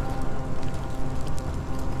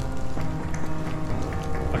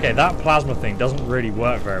 Okay, that plasma thing doesn't really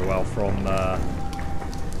work very well from a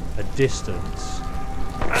distance.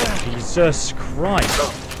 Jesus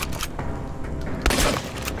Christ.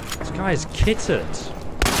 This guy is kitted.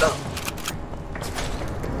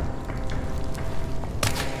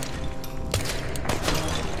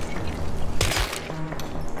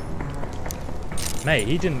 Mate,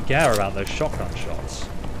 he didn't care about those shotgun shots.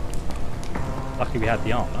 Lucky we had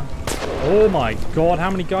the armor. Oh my god,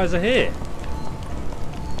 how many guys are here?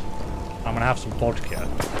 I'm gonna have some vodka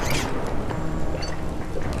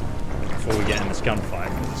before we get in this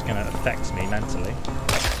gunfight, because it's gonna affect me mentally.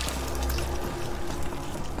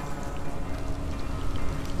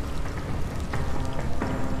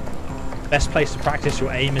 Best place to practice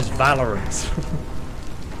your aim is Valorant.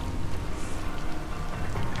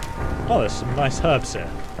 Oh, there's some nice herbs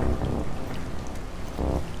here.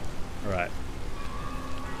 Right.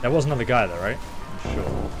 There was another guy there, right? I'm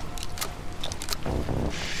sure.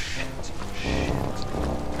 Shit.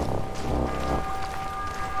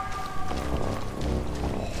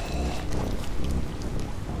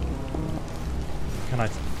 Can I...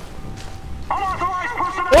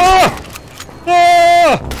 Oh!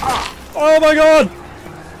 Oh! Oh my god!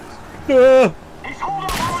 He's holed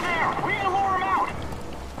up over there! We need to lure him out!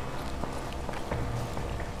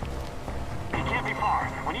 He can't be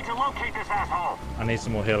far. We need to locate this asshole. I need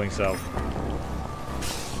some more healing cells.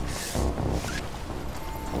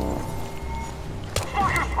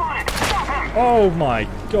 Stalker spotted! Stop him! Oh my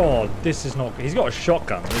god, this is not... He's got a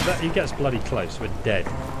shotgun. He gets bloody close. We're dead.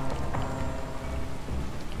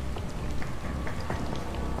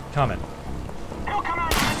 Coming. He'll come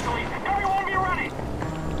out eventually. Everyone be ready!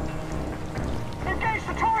 Engage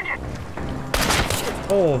the target!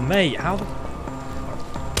 Oh, mate, how the...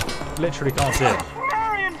 Literally can't see it.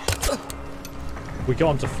 We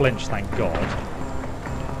got him to flinch, thank god.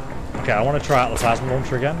 Okay, I want to try out the plasma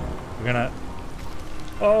launcher again. We're gonna...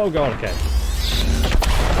 Oh god, okay.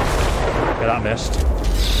 Okay, that missed.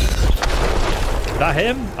 Did that hit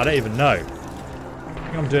him? I don't even know. I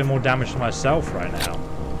think I'm doing more damage to myself right now.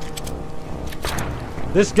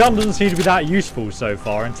 This gun doesn't seem to be that useful so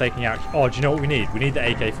far in taking out... Oh, do you know what we need? We need the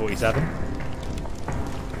AK-47.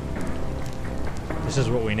 This is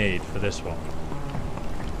what we need for this one.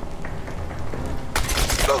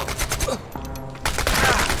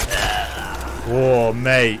 Whoa,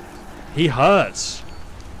 mate. He hurts.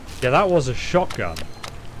 Yeah, that was a shotgun.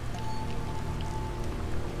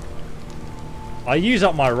 I use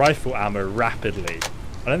up my rifle ammo rapidly.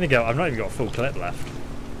 I've not even got a full clip left.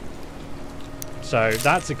 So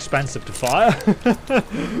that's expensive to fire.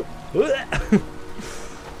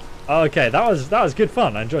 Okay, that was good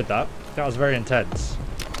fun. I enjoyed that. That was very intense.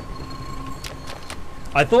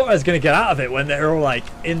 I thought I was going to get out of it when they were all like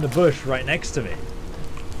in the bush right next to me.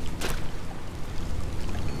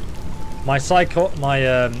 My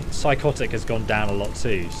psychotic has gone down a lot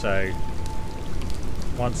too, so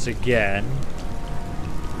once again,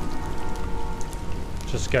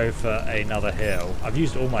 just go for another heal. I've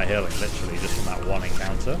used all my healing literally just from that one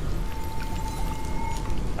encounter.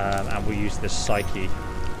 And we'll use this psyche.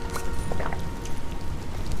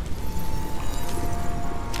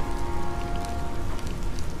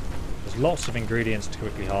 There's lots of ingredients to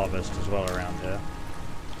quickly harvest as well around here.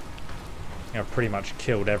 I think I've pretty much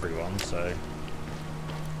killed everyone, so...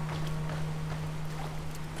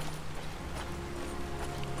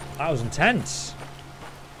 That was intense!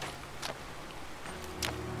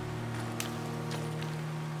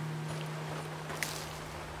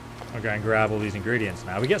 I'll go and grab all these ingredients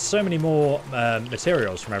now. We get so many more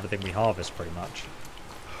materials from everything we harvest, pretty much.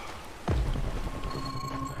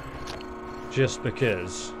 Just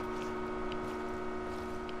because...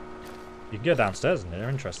 You can go downstairs in here,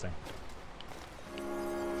 interesting.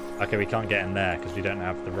 Okay, we can't get in there because we don't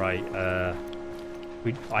have the right...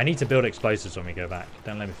 I need to build explosives when we go back.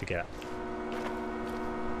 Don't let me forget.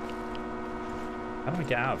 How do I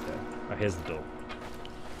get out of here? Oh, here's the door.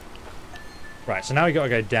 Right, so now we got to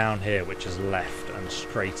go down here, which is left and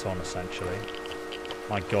straight on, essentially.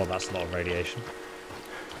 My god, that's a lot of radiation.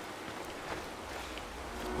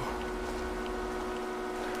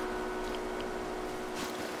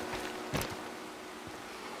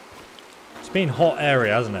 It's been a hot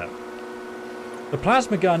area, hasn't it? The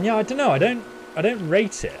plasma gun, yeah, I don't know. I don't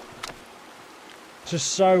rate it. It's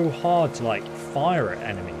just so hard to like fire at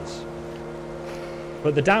enemies.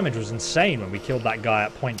 But the damage was insane when we killed that guy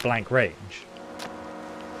at point blank range.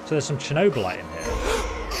 So there's some Chernobylite in here.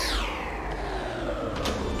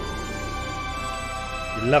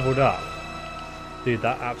 We leveled up. Dude,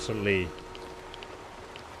 that absolutely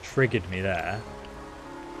triggered me there.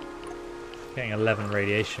 Getting 11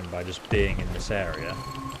 radiation by just being in this area.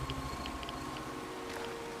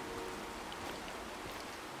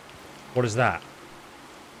 What is that?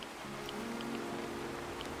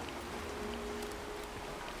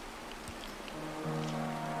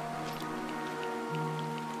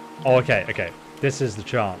 Oh, okay, okay. This is the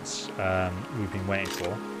chance we've been waiting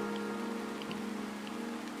for.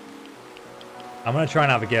 I'm going to try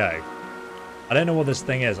and have a go. I don't know what this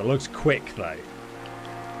thing is. It looks quick, though.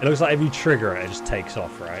 It looks like if you trigger it, it just takes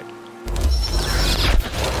off, right?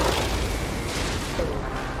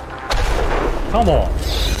 Come on.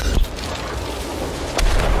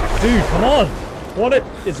 Dude, come on. What it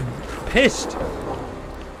is pissed.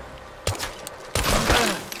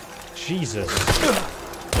 Jesus.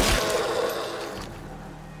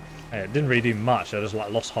 Hey, it didn't really do much. I just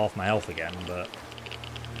like lost half my health again, but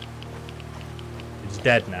it's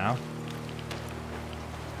dead now.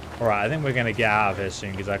 Alright, I think we're going to get out of here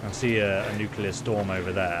soon because I can see a nuclear storm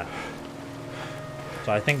over there.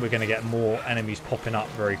 So I think we're going to get more enemies popping up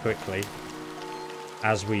very quickly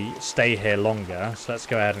as we stay here longer. So let's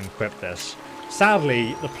go ahead and equip this.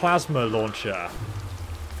 Sadly, the plasma launcher...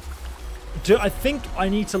 I think I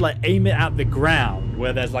need to like aim it at the ground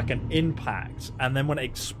where there's like an impact, and then when it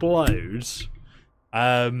explodes,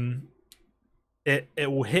 it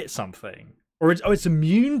will hit something, or it's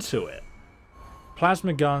immune to it.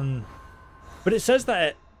 Plasma gun, but it says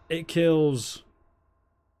that it kills.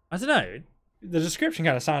 I don't know. The description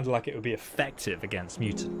kind of sounded like it would be effective against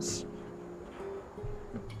mutants.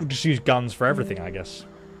 We'll just use guns for everything, I guess.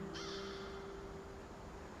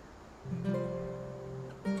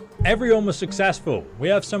 Everyone was successful. We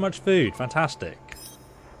have so much food. Fantastic.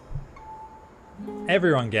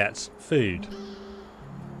 Everyone gets food.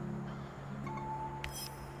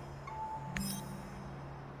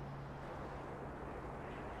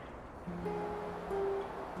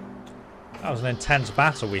 That was an intense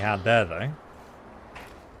battle we had there, though.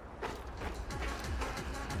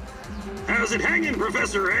 How's it hanging,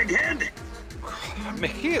 Professor Egghead?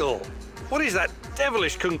 Michiel, what is that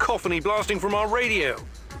devilish cacophony blasting from our radio?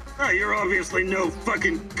 You're obviously no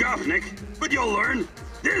fucking Gopnik, but you'll learn.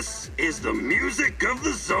 This is the music of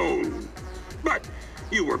the zone. But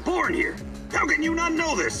you were born here. How can you not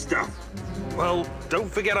know this stuff? Well,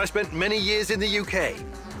 don't forget I spent many years in the UK.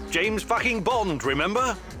 James fucking Bond,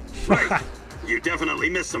 remember? Right. You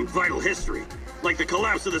definitely missed some vital history, like the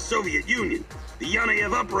collapse of the Soviet Union, the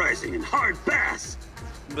Yanayev Uprising and hard bass.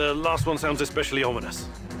 The last one sounds especially ominous.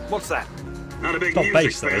 What's that? Not a big Not music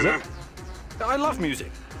bass, though, fan, is it? huh? I love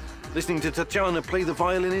music. Listening to Tatiana play the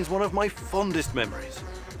violin is one of my fondest memories.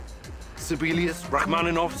 Sibelius,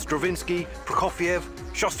 Rachmaninoff, Stravinsky, Prokofiev,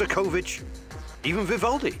 Shostakovich, even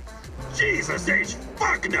Vivaldi. Jesus H.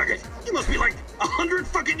 Fuck Nugget! You must be like 100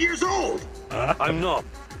 fucking years old! I'm not,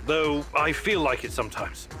 though I feel like it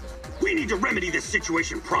sometimes. We need to remedy this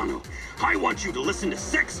situation pronto. I want you to listen to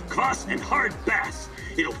sex, kvass, and hard bass.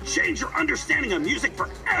 It'll change your understanding of music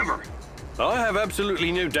forever! I have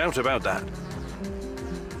absolutely no doubt about that.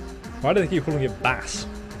 Why do they keep calling it bass?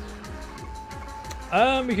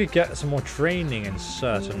 We could get some more training in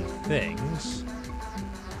certain things.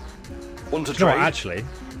 Want to No, trade? actually,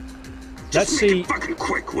 Just make it fucking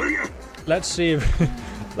quick, will ya? let's see if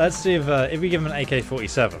if we give him an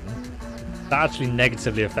AK-47, that actually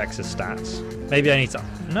negatively affects his stats. Maybe I need to.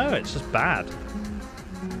 No, it's just bad.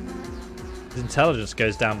 His intelligence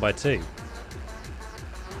goes down by 2.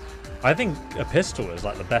 I think a pistol is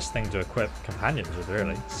like the best thing to equip companions with,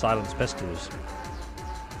 really. Silenced pistols.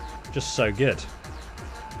 Just so good.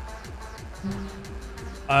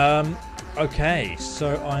 Okay,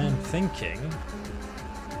 so I am thinking,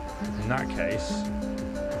 in that case,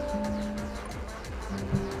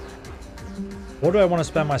 what do I want to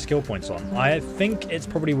spend my skill points on? I think it's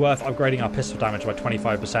probably worth upgrading our pistol damage by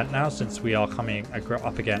 25% now, since we are coming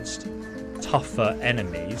up against tougher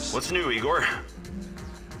enemies. What's new, Igor?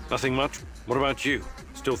 Nothing much. What about you?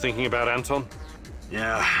 Still thinking about Anton?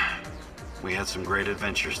 Yeah, we had some great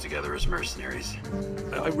adventures together as mercenaries.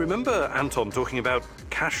 I remember Anton talking about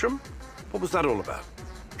Kashem. What was that all about?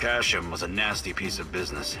 Kashem was a nasty piece of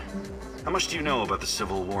business. How much do you know about the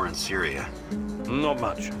civil war in Syria? Not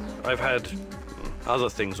much. I've had other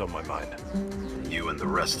things on my mind. You and the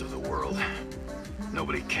rest of the world.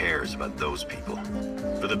 Nobody cares about those people.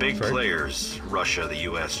 For the big players, Russia, the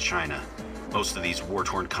US, China, most of these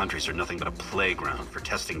war-torn countries are nothing but a playground for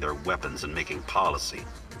testing their weapons and making policy.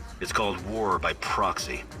 It's called war by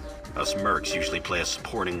proxy. Us mercs usually play a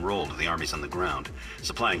supporting role to the armies on the ground,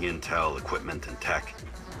 supplying intel, equipment, and tech.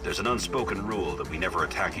 There's an unspoken rule that we never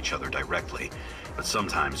attack each other directly, but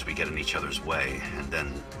sometimes we get in each other's way, and then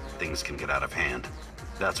things can get out of hand.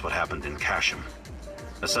 That's what happened in Kashem.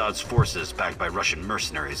 Assad's forces, backed by Russian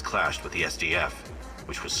mercenaries, clashed with the SDF,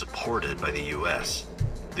 which was supported by the US.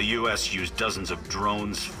 The US used dozens of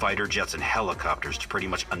drones, fighter jets, and helicopters to pretty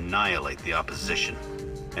much annihilate the opposition.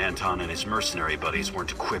 Anton and his mercenary buddies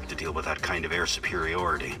weren't equipped to deal with that kind of air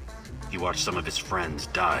superiority. He watched some of his friends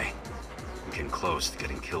die, and came close to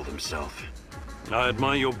getting killed himself. I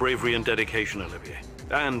admire your bravery and dedication, Olivier.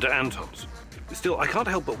 And Anton's. Still, I can't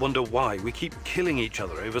help but wonder why we keep killing each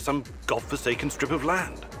other over some godforsaken strip of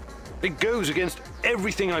land. It goes against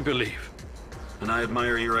everything I believe. And I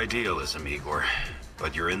admire your idealism, Igor.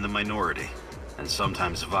 But you're in the minority, and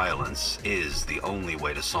sometimes violence is the only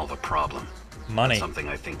way to solve a problem. Money. That's something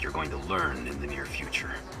I think you're going to learn in the near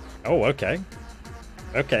future. Oh, okay.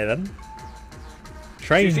 Okay, then. Do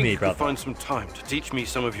Train you think me, you brother. could find some time to teach me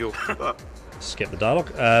some of your... Skip the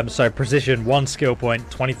dialogue. So, precision, 1 skill point,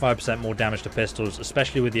 25% more damage to pistols,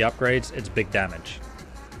 especially with the upgrades, it's big damage.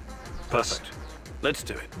 Perfect. Let's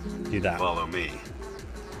do it. Do that. Follow me.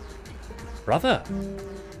 Brother,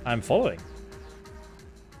 I'm following.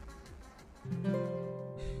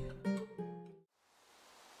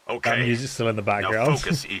 Okay. That music's still in the background. Now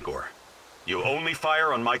focus, Igor. You only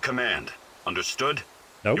fire on my command. Understood?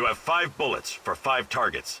 Nope. You have 5 bullets for 5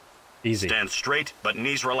 targets. Easy. Stand straight, but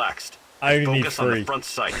knees relaxed. I only need Focus on 3. the front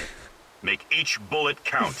sight. Make each bullet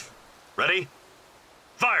count. Ready?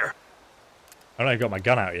 Fire! I don't got my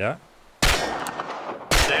gun out yet.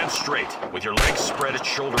 Stand straight, with your legs spread at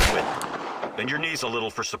shoulder width. Bend your knees a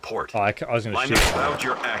little for support. Oh, I was going to Line shoot. up about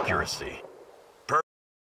your accuracy.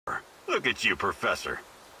 Look at you, Professor.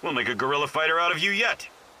 We'll make a guerrilla fighter out of you yet.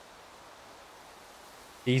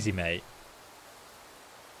 Easy, mate.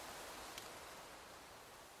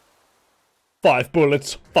 5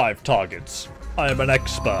 bullets, 5 targets. I am an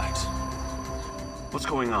expert. What's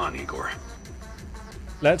going on, Igor?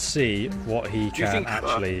 Let's see what he Do you can think,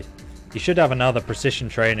 actually... You should have another precision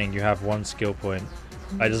training. You have 1 skill point.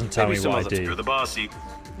 It doesn't tell me Maybe some what I other- do. You're the bossy.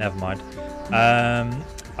 Never mind.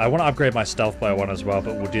 I want to upgrade my stealth by 1 as well,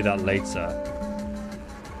 but we'll do that later.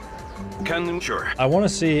 Sure. I want to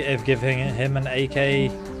see if giving him an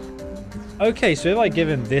AK... Okay, so if I give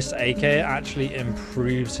him this AK, it actually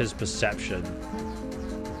improves his perception.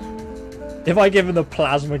 If I give him the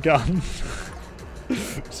plasma gun...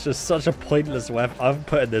 It's just such a pointless weapon. I'm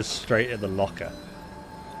putting this straight in the locker.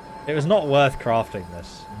 It was not worth crafting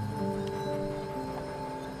this.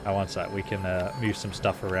 Oh, one sec. We can move some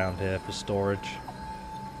stuff around here for storage.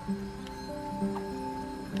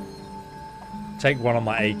 Take one of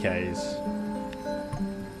my AKs.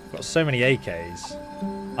 Got so many AKs.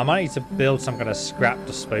 I might need to build some kind of scrap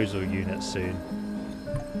disposal unit soon.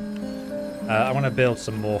 I want to build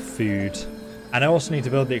some more food. And I also need to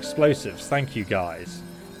build the explosives. Thank you, guys.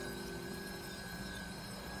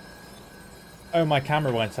 Oh, my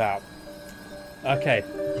camera went out. Okay.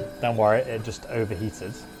 Don't worry, it just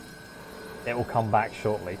overheated. It will come back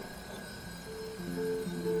shortly.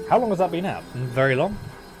 How long has that been out? Very long.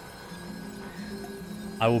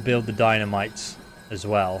 I will build the dynamite as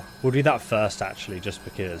well. We'll do that first, actually, just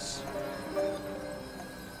because.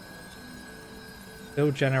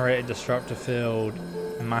 Build generator, disruptor field,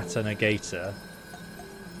 matter negator.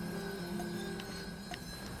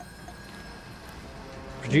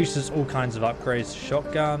 Produces all kinds of upgrades.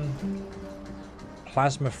 Shotgun,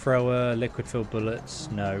 plasma thrower, liquid filled bullets.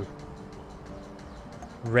 No.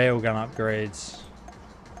 Railgun upgrades.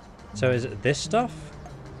 So is it this stuff?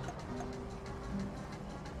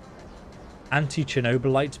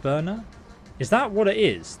 Anti-Chernobylite burner? Is that what it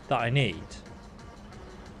is that I need?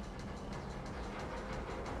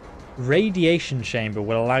 Radiation chamber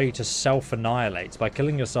will allow you to self-annihilate. By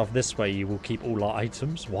killing yourself this way, you will keep all our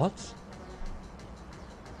items. What?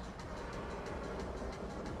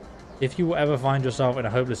 If you will ever find yourself in a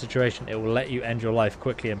hopeless situation, it will let you end your life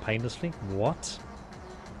quickly and painlessly. What?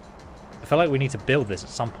 I feel like we need to build this at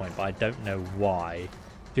some point, but I don't know why.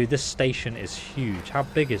 Dude, this station is huge. How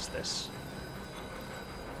big is this?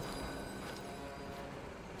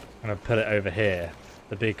 I'm going to put it over here.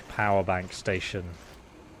 The big power bank station.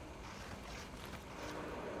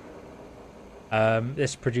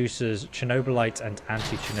 This produces Chernobylite and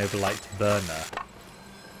anti-Chernobylite burner.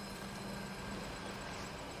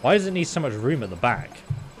 Why does it need so much room at the back?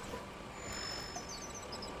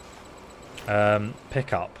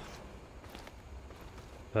 Pick up.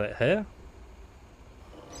 Put it here.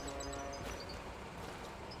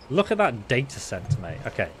 Look at that data center, mate.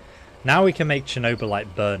 Okay. Now we can make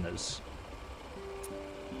Chernobylite burners.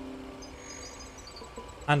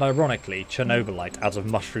 And ironically, Chernobylite out of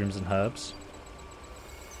mushrooms and herbs.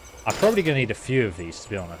 I'm probably going to need a few of these, to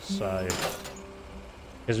be honest. So,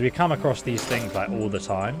 because we come across these things like all the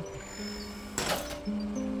time.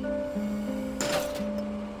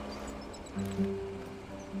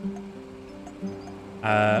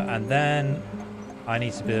 And then I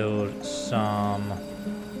need to build some...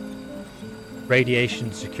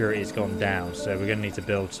 Radiation security has gone down, so we're going to need to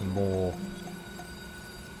build some more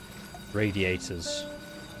radiators.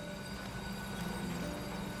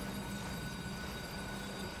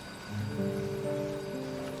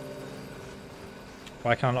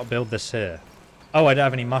 Why can't I not build this here? Oh, I don't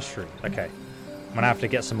have any mushrooms. Okay. I'm going to have to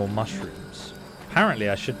get some more mushrooms. Apparently,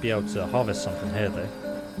 I should be able to harvest some from here, though.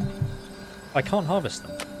 I can't harvest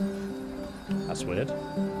them. That's weird.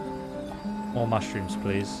 More mushrooms,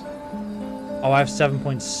 please. Oh, I have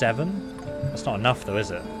 7.7? That's not enough, though,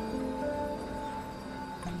 is it?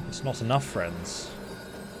 It's not enough, friends.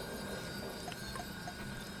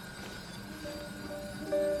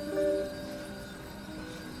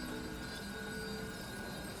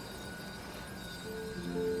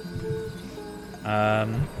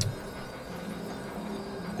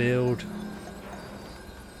 Build.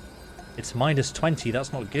 It's minus 20,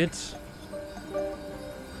 that's not good.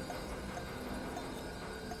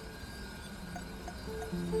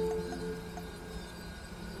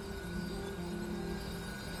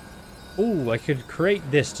 Oh, I could create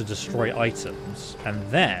this to destroy items, and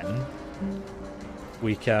then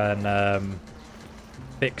we can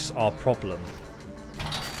fix our problem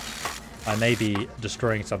by maybe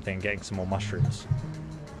destroying something and getting some more mushrooms.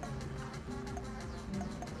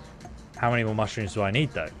 How many more mushrooms do I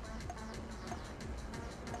need, though?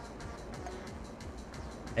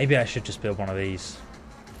 Maybe I should just build one of these.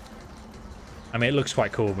 I mean, it looks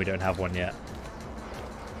quite cool and we don't have one yet.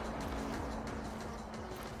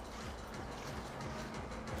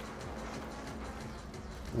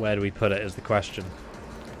 Where do we put it is the question.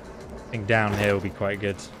 I think down here will be quite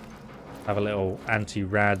good. Have a little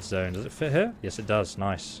anti-rad zone. Does it fit here? Yes, it does.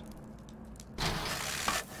 Nice.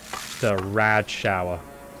 Just a rad shower.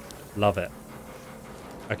 Love it.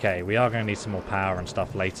 Okay, we are going to need some more power and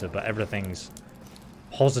stuff later, but everything's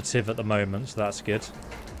positive at the moment, so that's good.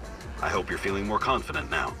 I hope you're feeling more confident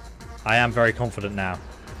now. I am very confident now.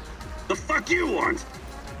 The fuck you want?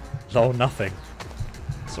 Oh, nothing.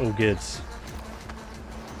 It's all good.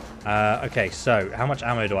 Okay, so how much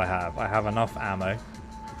ammo do I have? I have enough ammo.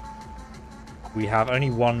 We have only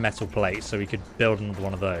one metal plate, so we could build another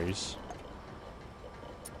one of those.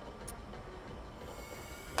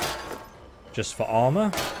 just for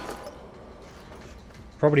armor.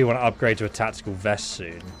 Probably want to upgrade to a tactical vest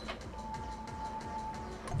soon.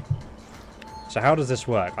 So how does this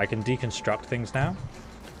work? I can deconstruct things now.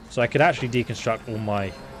 So I could actually deconstruct all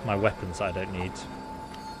my weapons that I don't need.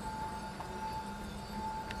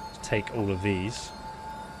 Let's take all of these.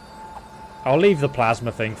 I'll leave the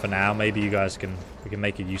plasma thing for now. Maybe you guys we can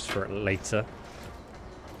make a use for it later.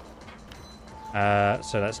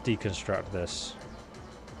 So let's deconstruct this.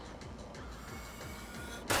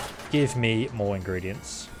 Give me more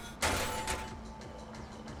ingredients.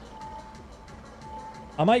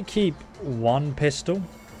 I might keep one pistol.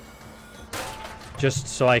 Just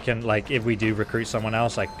so I can, like, if we do recruit someone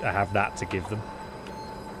else, I have that to give them.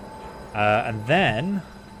 And then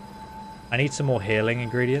I need some more healing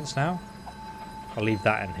ingredients now. I'll leave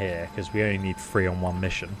that in here, because we only need 3 on one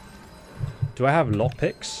mission. Do I have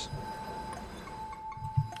lockpicks?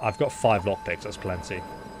 I've got 5 lockpicks, that's plenty.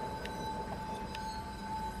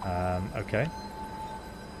 Okay.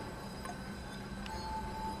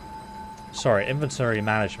 Sorry, inventory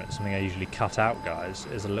management, something I usually cut out, guys,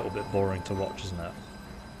 is a little bit boring to watch, isn't it?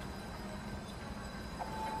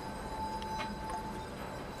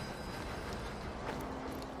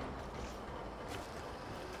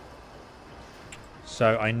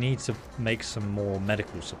 So I need to make some more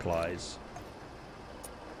medical supplies.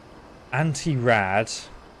 Anti-rad.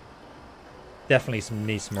 Definitely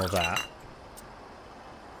need some more of that.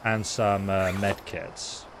 And some med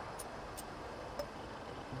kits.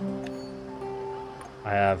 I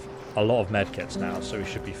have a lot of med kits now, so we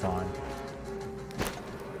should be fine.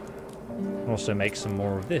 Also make some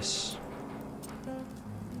more of this.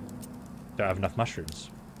 Don't have enough mushrooms.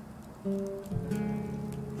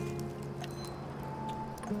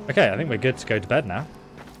 Okay, I think we're good to go to bed now.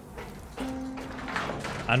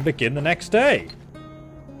 And begin the next day.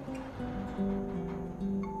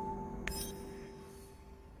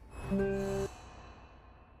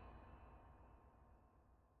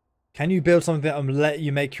 Can you build something that will let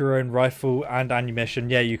you make your own rifle and ammunition?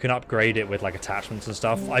 Yeah, you can upgrade it with like attachments and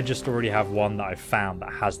stuff. I just already have one that I've found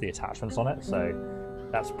that has the attachments on it, so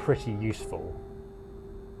that's pretty useful.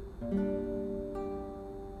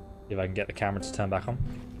 If I can get the camera to turn back on.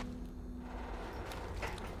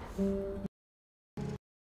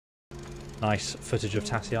 Nice footage of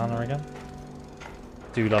Tatiana again.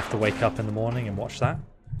 Do love to wake up in the morning and watch that.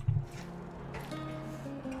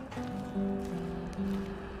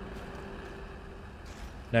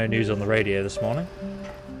 No news on the radio this morning.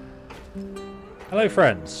 Hello,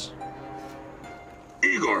 friends.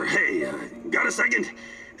 Igor, hey, got a second?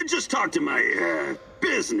 Just talk to my,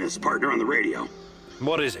 business partner on the radio.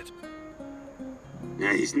 What is it?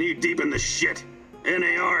 He's knee-deep in the shit.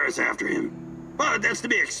 NAR is after him. But that's to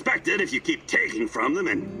be expected if you keep taking from them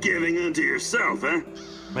and giving unto yourself, huh?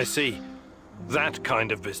 I see. That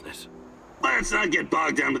kind of business. Let's not get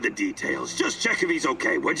bogged down with the details. Just check if he's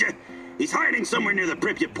okay, would you? He's hiding somewhere near the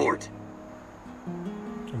Pripyat port.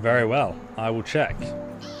 Very well. I will check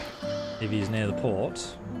if he's near the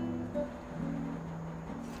port.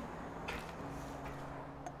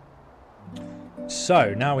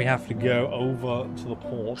 So, now we have to go over to the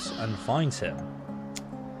port and find him.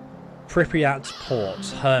 Pripyat Port,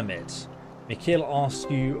 Hermit. Mikhail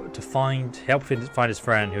asks you to help find his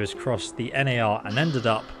friend who has crossed the NAR and ended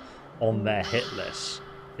up on their hit list.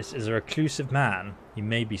 This is a reclusive man. He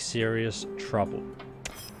may be serious trouble.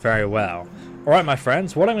 Very well. Alright, my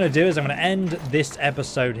friends, what I'm going to do is I'm going to end this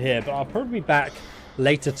episode here, but I'll probably be back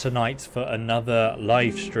later tonight for another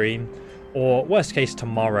live stream, or worst case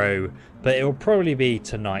tomorrow, but it will probably be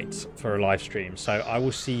tonight for a live stream. So I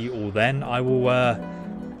will see you all then.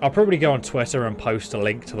 I'll probably go on Twitter and post a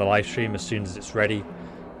link to the live stream as soon as it's ready,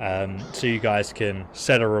 so you guys can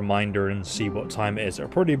set a reminder and see what time it is. It'll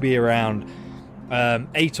probably be around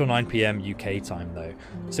 8 or 9 PM UK time though.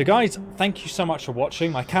 So guys, thank you so much for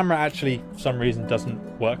watching. My camera actually for some reason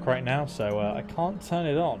doesn't work right now, so I can't turn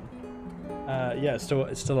it on. Yeah,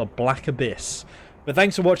 it's still a black abyss. But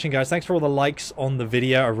thanks for watching, guys. Thanks for all the likes on the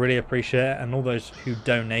video. I really appreciate it. And all those who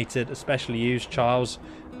donated, especially you, Charles,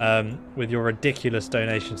 with your ridiculous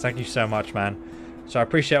donations. Thank you so much, man. So I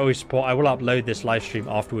appreciate all your support. I will upload this live stream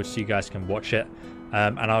afterwards so you guys can watch it.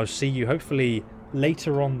 And I'll see you hopefully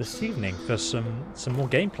later on this evening for some more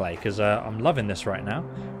gameplay, because I'm loving this right now.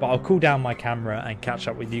 But I'll cool down my camera and catch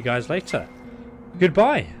up with you guys later.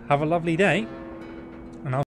 Goodbye. Have a lovely day.